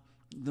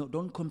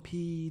 don't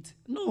compete.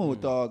 No,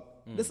 dog.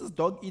 This is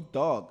dog eat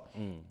dog.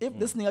 If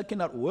this nigga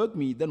cannot work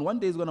me, then one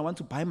day he's gonna want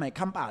to buy my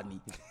company.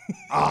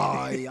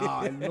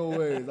 No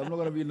ways. I'm not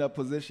gonna be in that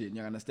position.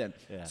 You understand?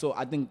 Yeah. So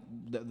I think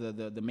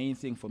the main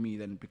thing for me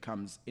then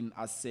becomes in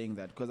us saying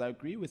that, because I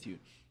agree with you.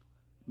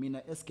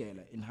 Mina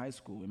Eskela in high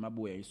school, in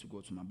Maboya, I used to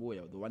go to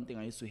Maboya. The one thing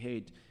I used to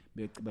hate,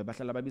 is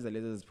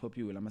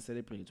popular. I'm a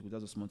celebrity because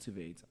I was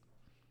motivator.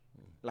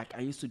 Like,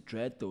 I used to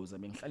dread those. I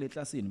mean,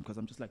 because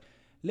I'm just like,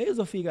 layers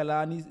of figure,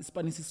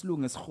 Spanish is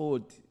long as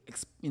hold,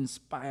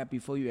 inspire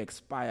before you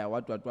expire,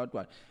 what.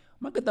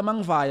 Maketa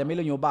mangivaya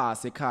mele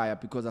ngiyobasa ekhaya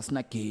because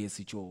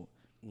asinagesi Joe.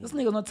 This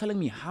nigga's not telling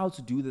me how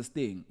to do this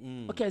thing.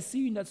 Okay, I see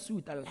you in that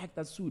suit. I like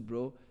that suit,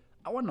 bro.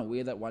 I want to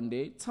wear that one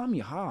day. Tell me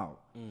how.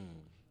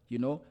 You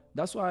know,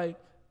 that's why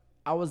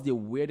I was the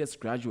weirdest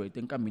graduate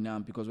in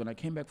Kaminam, because when I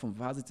came back from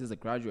varsity as a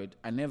graduate,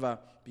 I never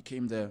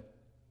became the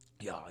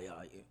yeah.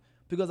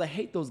 Because I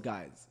hate those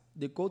guys.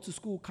 They go to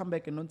school, come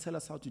back and don't tell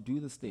us how to do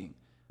this thing.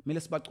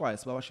 And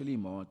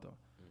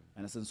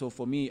so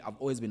for me, I've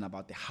always been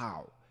about the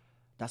how.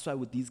 That's why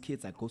with these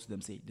kids, I go to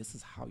them, say, this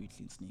is how you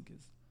clean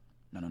sneakers.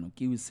 No.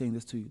 Kiwi is saying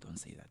this to you. Don't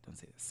say that. Don't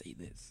say that. Say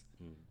this.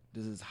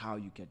 This is how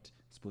you get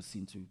supposed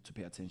to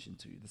pay attention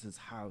to you. This is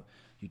how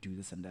you do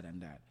this and that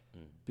and that.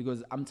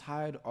 Because I'm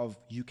tired of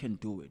you can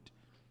do it.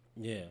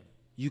 Yeah.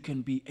 You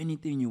can be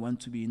anything you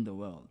want to be in the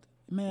world.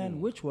 Man,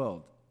 which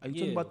world? Are you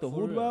talking about the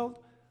whole world?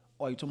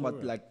 Or are you talking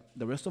about like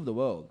the rest of the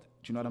world?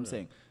 Do you know what I'm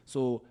saying?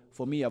 So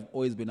for me, I've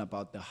always been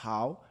about the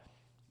how.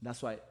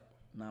 That's why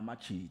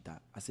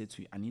I said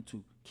to you, I need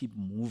to keep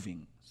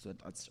moving so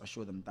that I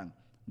show them that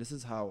this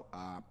is how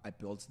I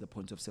built the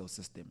point of sale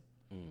system.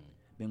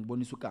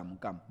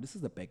 This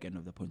is the back end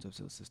of the point of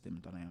sale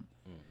system.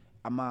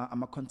 I'm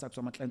a contact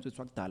with my clients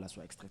with Dallas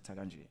or extract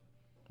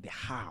the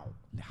how.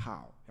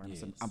 You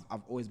understand?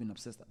 I've always been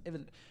obsessed.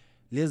 Even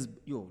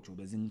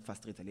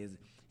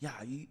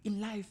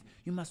in life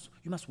you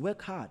must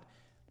work hard.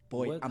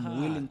 Boy,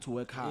 I'm willing to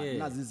work hard.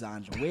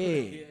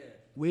 Yes.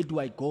 Where do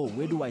I go?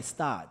 Where do I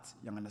start?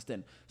 You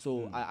understand?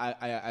 So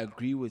I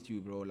agree with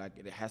you, bro. Like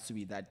it has to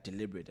be that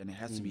deliberate and it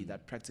has to be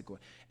that practical.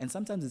 And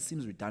sometimes it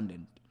seems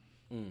redundant.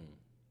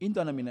 In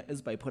Tanamina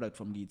is buy product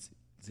from Leeds.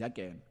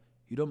 Again,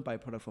 you don't buy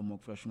product from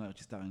work fresh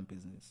registering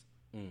business.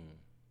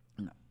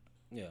 No.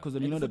 Yeah. Because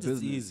then you know the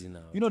business. Easy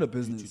now. You know the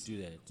business. To do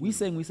that. We're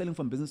selling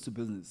from business to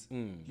business.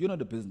 You know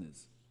the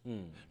business.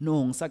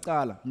 No,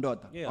 ngisaqala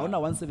ndota. Awuna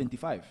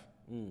 175.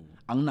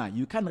 Angna,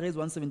 you can't raise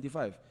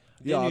 175.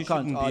 Then I you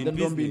can't. shouldn't be in Then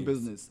don't be in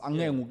business. business.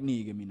 Angeke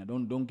ngikunikike mina.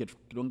 Don't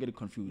get it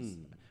confused.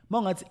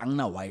 Mangathi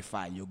angina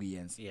Wi-Fi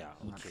yokuyenza. Yeah,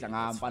 okay,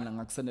 Ngahlangana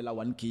ngakusendela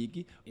 1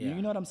 gig. Yeah.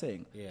 You know what I'm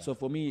saying? Yeah. So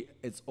for me,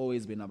 it's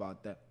always been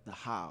about the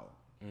how.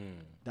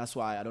 That's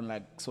why I don't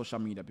like social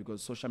media,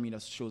 because social media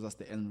shows us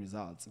the end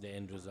results. The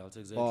end result,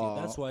 exactly.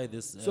 That's why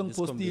this So this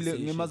ngipostile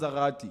conversation.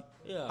 ngeMaserati.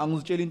 Yeah.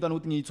 Angizitshela into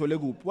ukuthi ngiyithole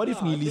kuphi. What if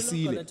They're not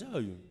ngiyilisile? gonna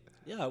tell you.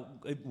 Yeah,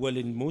 well,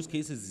 in most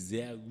cases,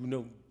 yeah,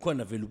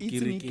 khona vele Ithi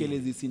ukiriki.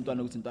 ngigelezisa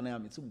intwana ukuthi intwana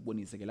yami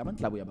isukubonise ke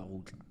labantu labo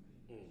yabaruhla.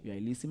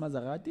 Uyayilisa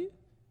iMaserati,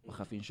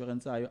 ukhapha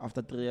insurance yayo,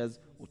 after 3 years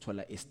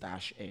uthola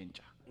i-stash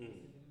entsha.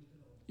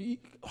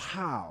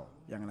 How?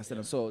 You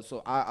understand? So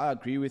I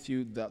agree with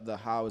you that the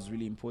how is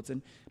really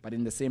important, but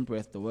in the same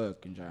breath, the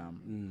work,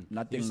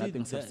 nothing You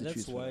see,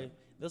 substitutes for that.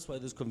 that's why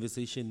this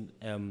conversation,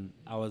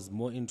 I was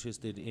more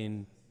interested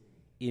in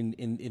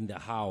the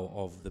how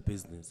of the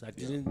business. I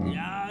didn't,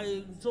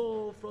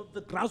 so from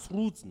the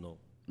grassroots, no.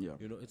 Yeah.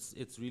 You know,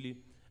 it's really,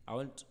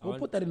 We'll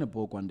put that in a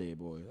book one day,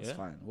 boy. That's Yeah?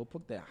 fine. We'll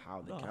put the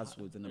how, the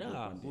grassroots in a book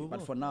yeah, one day. we But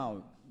will. for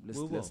now, We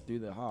let's will. do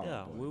the how.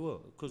 Yeah, boy. we will.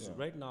 Because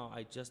right now,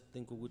 I just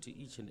think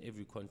each and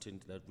every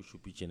content that we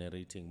should be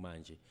generating,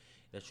 manje,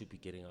 that should be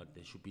getting out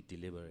there, should be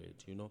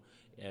deliberate, you know.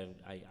 And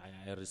I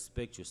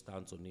respect your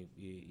stance on it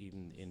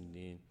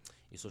in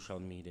social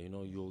media, you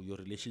know, your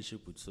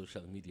relationship with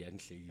social media,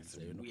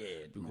 you know,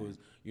 weird, because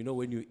you know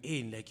when you're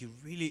in, like you're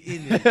really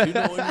in it, you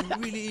know, when you're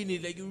really in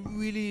it, like you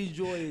really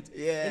enjoy it,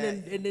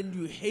 Yeah. and then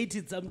you hate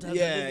it sometimes,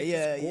 Yeah, and then you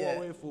just go yeah.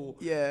 away for,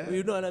 Yeah.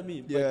 you know what I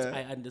mean? Yeah. But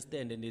I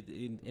understand,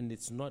 and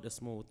it's not a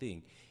small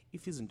thing.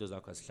 If izinto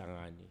zakho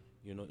asihlangani,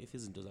 you know, if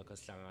izinto zakho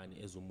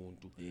asihlangani as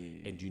umuntu,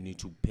 and you need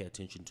to pay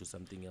attention to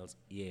something else,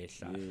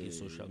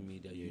 social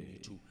media, you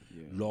need to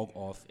log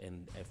off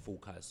and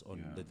focus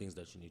on the things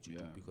that you need to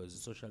do, because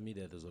social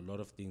media, there's a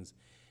lot of things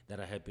that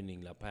are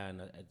happening. A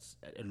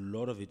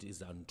lot of it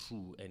is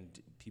untrue,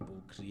 and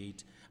people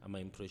create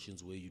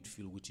impressions where you'd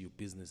feel your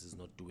business is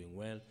not doing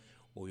well,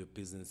 or your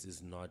business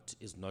is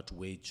not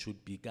where it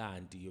should be.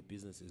 And your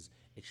business is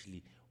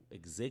actually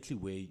exactly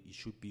where you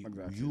should be.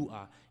 Exactly. You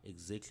are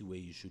exactly where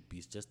you should be.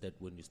 It's just that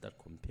when you start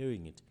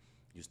comparing it,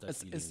 you start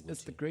feeling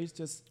It's the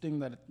greatest thing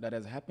that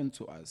has happened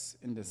to us.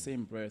 In the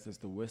same breath, it's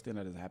the worst thing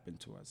that has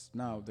happened to us.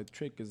 Now the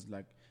trick is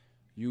like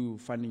you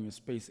finding your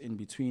space in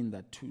between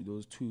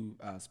those two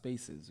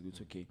spaces.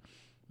 It's okay.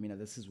 I mean,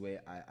 this is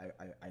where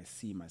I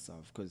see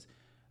myself, because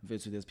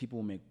there's people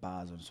who make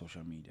bars on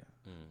social media,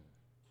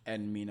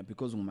 and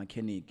because I'm a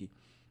mechanic,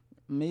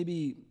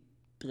 maybe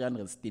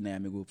 300 stina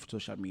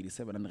social media,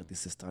 700 is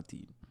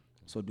strategy.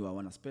 So do I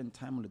want to spend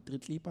time on the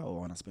 3rd leaper, or I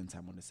want to spend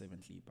time on the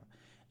 7th leaper?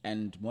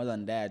 And more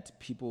than that,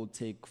 people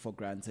take for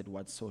granted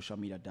what social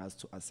media does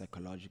to us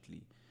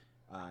psychologically.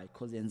 It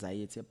causes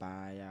anxiety,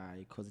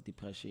 it causes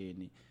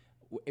depression.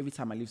 Every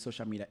time I leave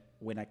social media,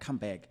 when I come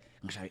back,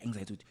 I'm showing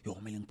anxiety with your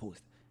mailing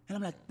post. And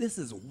I'm like, this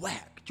is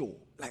whack, Joe.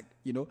 Like,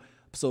 you know.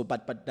 So,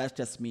 but that's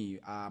just me.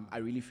 I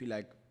really feel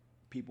like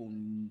people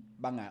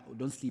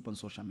don't sleep on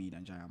social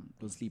media,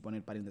 don't sleep on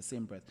it, but in the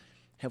same breath,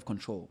 have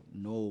control.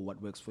 Know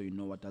what works for you,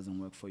 know what doesn't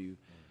work for you.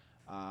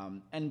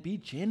 And be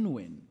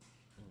genuine.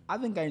 I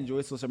think I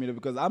enjoy social media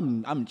because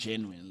I'm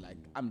genuine. Like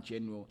I'm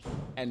genuine,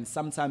 and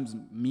sometimes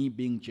me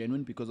being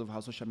genuine because of how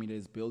social media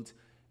is built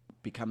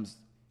becomes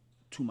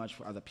too much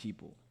for other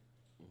people,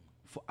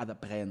 for other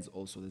brands.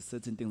 Also, there's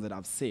certain things that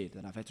I've said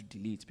that I've had to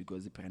delete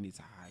because the brand is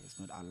high. It's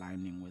not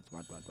aligning with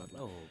what.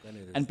 Oh,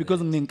 And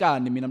because I'm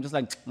I'm just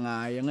like,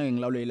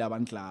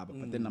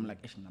 but then I'm like,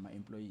 I'm my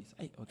employees.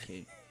 Hey,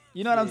 okay.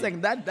 You know what I'm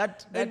saying?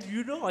 That And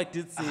you know, I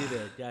did say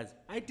that, guys.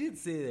 I did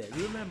say that.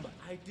 You remember?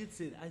 I did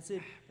say that. I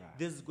said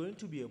there's going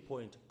to be a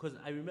point because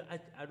I remember.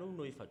 I don't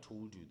know if I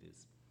told you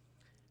this,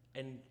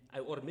 and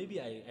or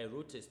maybe I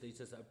wrote a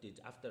status update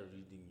after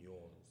reading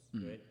yours.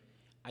 Right?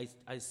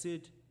 I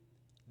said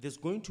there's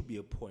going to be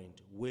a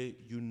point where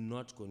you're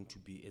not going to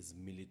be as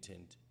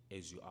militant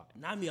as you are.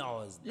 Nami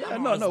hours. We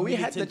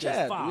had the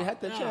chat.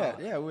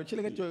 Yeah, we were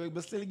chilling at your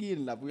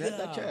Basilican lab. We had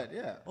that chat.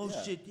 Yeah. Oh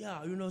shit,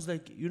 yeah. You know, it's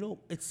like, you know,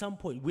 at some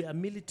point we are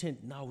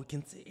militant now. We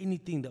can say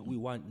anything that we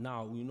want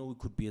now. You know, we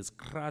could be as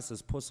crass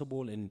as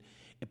possible and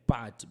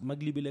but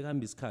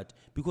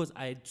because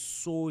I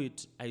saw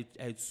it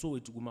saw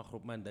it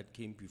with man that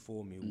came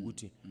before me.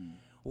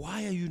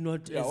 Why are you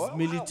not as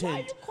militant? Why are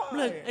you I'm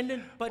like, and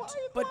then but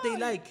they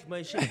like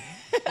my shit.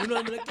 You know,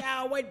 I'm like,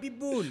 yeah, white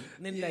people.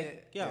 And then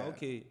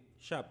okay,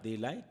 sharp, they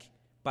like,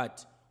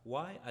 but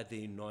why are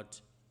they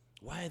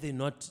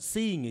not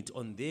saying it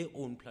on their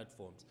own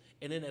platforms?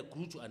 And then I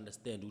grew to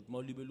understand with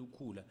Maulibelu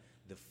Kula,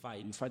 the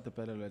fight. You fight the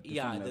battle at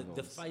different levels.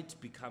 The fight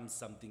becomes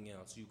something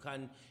else.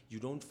 You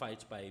don't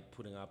fight by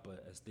putting up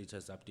a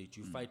status update.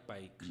 You fight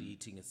by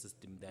creating a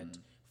system that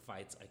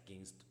fights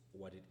against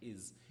what it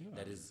is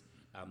that is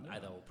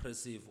either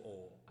oppressive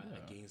or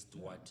against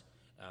what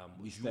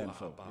you stand are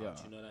for.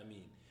 about. You know what I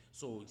mean?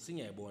 So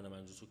seeing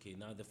I'm just okay.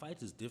 Now the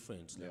fight is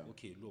different. Like,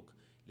 okay, look,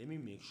 let me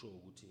make sure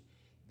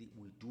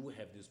we do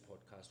have this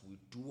podcast. We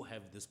do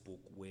have this book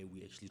where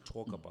we actually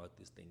talk about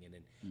this thing, and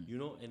then you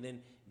know, and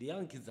then the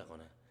young kids are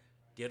gonna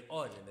get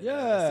on.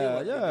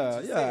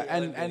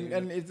 And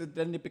then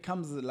and it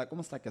becomes like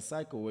almost like a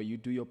cycle where you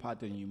do your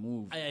part and you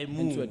move, I move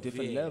into a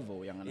different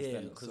level. You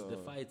understand? Because the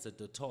fights at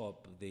the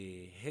top,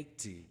 they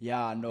hectic.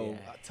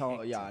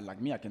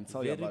 Like me, I can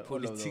tell you Very about all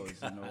of those. You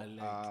political,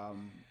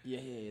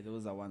 know,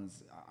 those are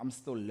ones I'm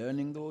still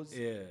learning those.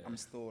 Yeah. I'm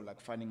still like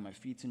finding my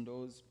feet in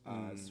those.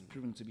 It's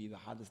proven to be the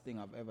hardest thing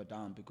I've ever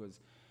done because,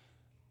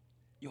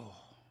 yo,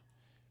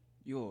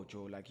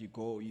 Joe, like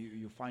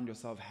you find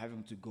yourself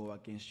having to go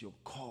against your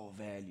core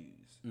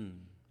values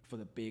for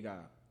the bigger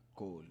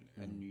goal,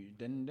 and you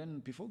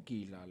then before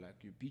Gila,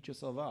 like you beat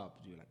yourself up.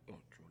 You're like,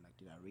 oh, Joe, like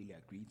did I really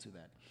agree to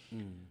that?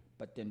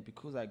 But then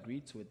because I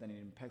agreed to it, then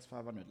it impacts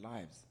 500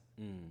 lives.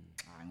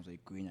 I'm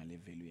like going to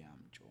live value,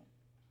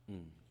 Joe.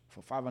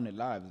 For 500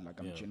 lives, like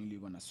I'm genuinely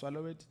gonna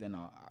swallow it. Then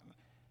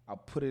I'll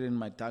put it in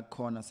my dark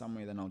corner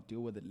somewhere. Then I'll deal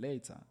with it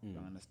later. You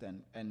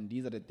understand? And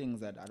these are the things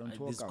that I don't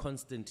talk these about.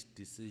 constant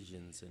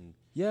decisions and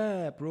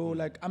Bro.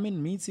 Like I'm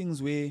in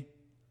meetings where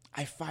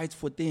I fight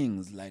for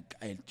things. Like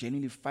I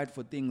genuinely fight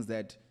for things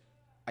that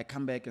I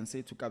come back and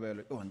say to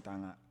Kabelo, oh,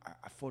 Ntanga,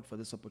 I fought for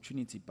this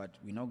opportunity, but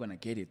we're not gonna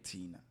get it,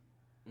 Tina.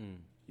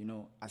 You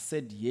know, I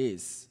said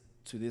yes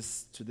to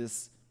this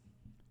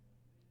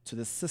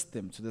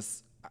system, to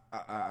this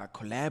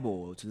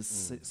collabo, to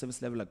this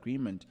service level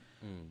agreement.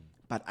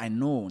 But I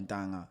know,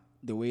 Ntanga,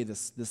 the way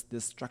this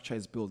structure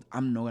is built,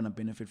 I'm not gonna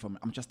benefit from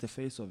it. I'm just the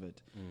face of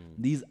it.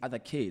 These other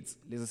kids,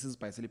 this is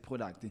by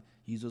product,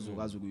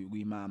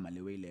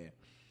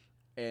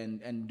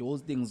 and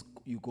those things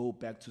you go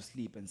back to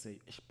sleep and say,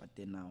 but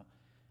then now,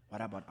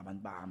 what about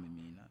Abantu bami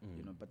mina?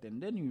 You know, but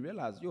then you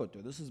realize,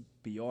 this is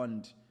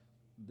beyond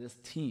this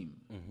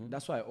team.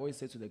 That's why I always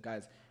say to the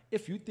guys,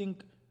 if you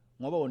think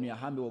ngoba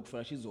uyahambe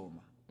ukufresh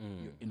izoma,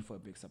 you're in for a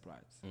big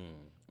surprise.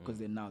 Because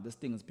then now this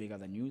thing is bigger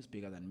than you, it's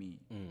bigger than me.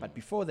 But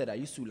before that, I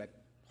used to like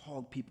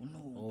hog people.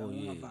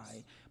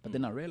 But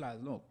then I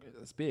realized, look,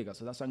 it's bigger.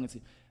 So that's why I'm going to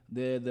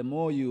say, the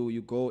more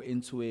you go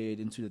into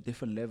it, into the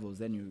different levels,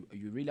 then you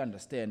really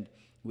understand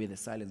where the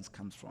silence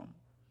comes from.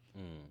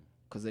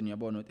 Because then you're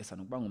born with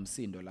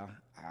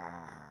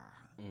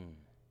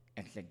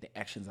and like the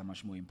actions are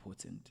much more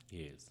important.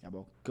 yes.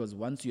 Because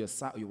once you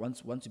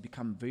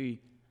become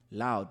very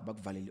loud,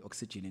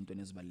 oxygen into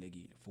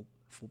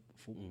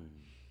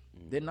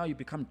then now you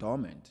become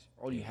dormant.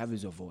 All you have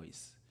is your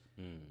voice.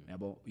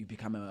 You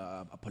become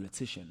a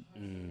politician.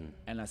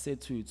 And I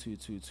said to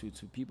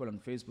people on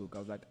Facebook, I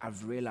was like,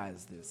 I've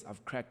realized this,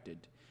 I've cracked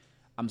it.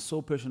 I'm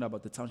so passionate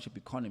about the township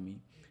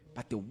economy,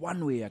 but the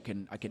one way I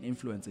can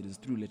influence it is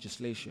through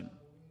legislation.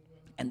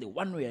 And the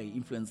one way I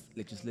influence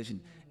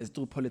legislation is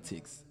through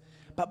politics.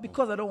 But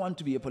because I don't want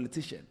to be a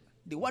politician,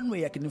 the one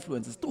way I can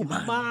influence is through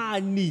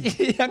money.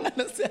 You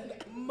understand?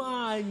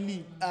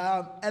 Money.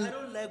 And I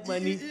don't like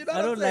money. You know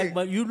I don't what I'm like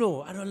money. You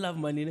know, I don't love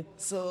money.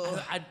 So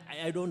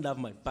I don't love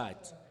money.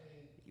 But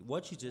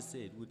what you just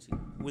said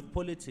with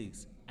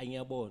politics,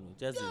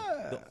 just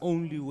the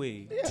only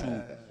way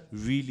to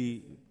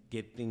really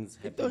get things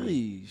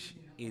happening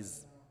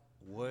is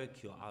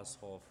work your ass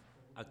off,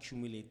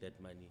 accumulate that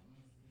money,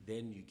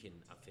 then you can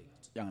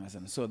affect. You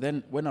understand? So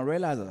then when I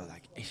realized, I was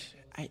like,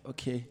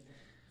 okay,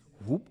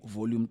 whoop,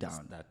 volume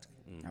down. That.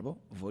 Yabo?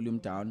 Volume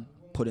down,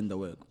 put in the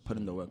work,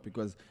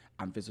 because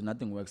I'm facing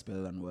nothing works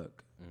better than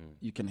work.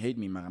 You can hate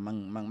me, mara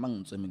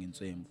mang swimming in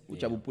swim.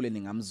 Uchabu pulling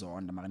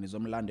ngamzonda, mara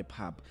nizomlande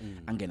pub,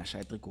 angena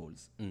shy 3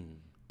 goals.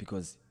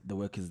 Because the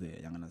work is there,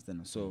 you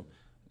understand? So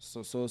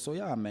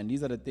yeah, man,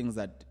 these are the things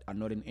that are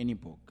not in any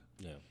book.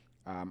 Yeah.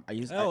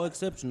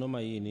 Except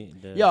normally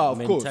the of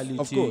course,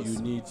 mentality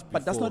you need.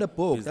 But that's not a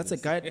book. business. That's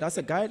a guide. That's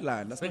a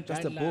guideline. That's not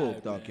just a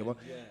book, dog.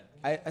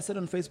 I said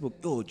on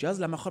Facebook, just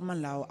la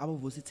makhorman lao abo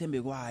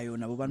vosithembe kwayo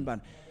nabo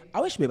bantu. I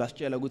wish me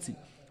basitshela ukuthi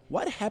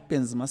what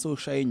happens maso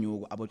shaya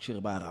inyuku abo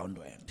chiri ba around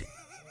wena.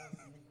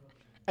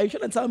 Are you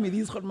trying to tell me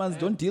these khormans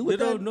don't deal with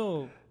They that? don't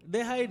know.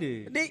 They hide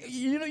it.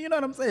 You know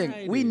what I'm saying?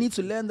 Hide We it. need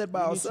to learn that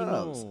by We need to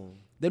ourselves. know.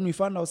 Then we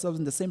find ourselves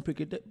in the same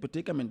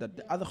predicament that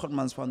the other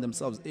khormans found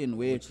themselves in,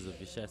 where Which is a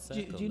vicious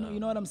cycle. do you know, now. you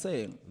know what I'm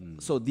saying?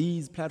 So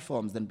these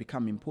platforms then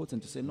become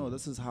important to say, no,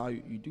 this is how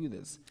you do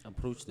this.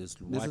 Approach this.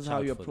 This Watch is how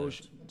out you for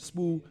approach that.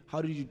 Spoo.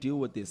 How did you deal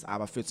with this?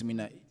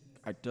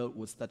 I dealt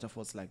with starter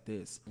force like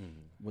this.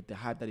 With the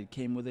hype that it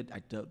came with it, I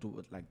dealt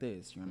with it like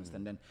this. You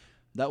understand? Then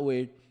that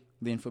way,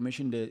 the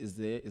information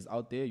is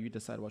out there. You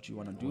decide what you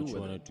want to do What you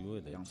with wanna it. do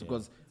with it, Yeah, yeah.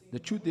 Because the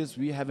truth is,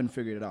 we haven't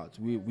figured it out.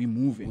 We're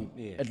moving.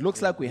 Yeah. It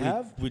looks like we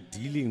have. We're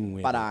dealing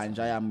with But it.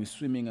 we're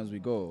swimming as we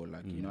go.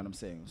 Like, you know what I'm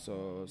saying?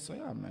 So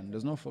yeah, man,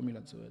 there's no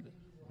formula to it.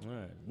 All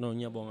right. No,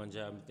 Nyabonga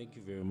Njam, thank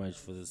you very much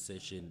for this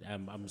session.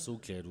 I'm so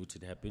glad what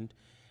it happened,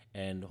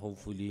 and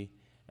hopefully,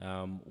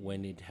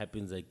 when it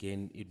happens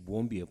again, it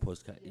won't be a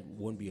podcast. It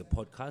won't be a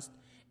podcast,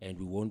 and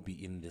we won't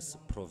be in this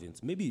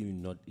province. Maybe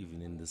even not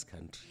even in this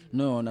country.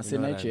 No, nase You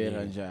know what I Nigeria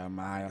mean? nje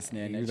amaya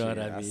sine You know what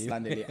I Nigeria mean?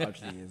 aslandele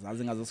outlays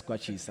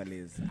azingazosigwatshisa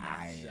lezi.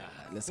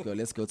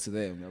 Let's go to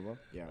them, yabo.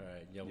 Yeah. All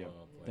right. Nyabonga,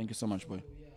 boy. Thank you so much, boy.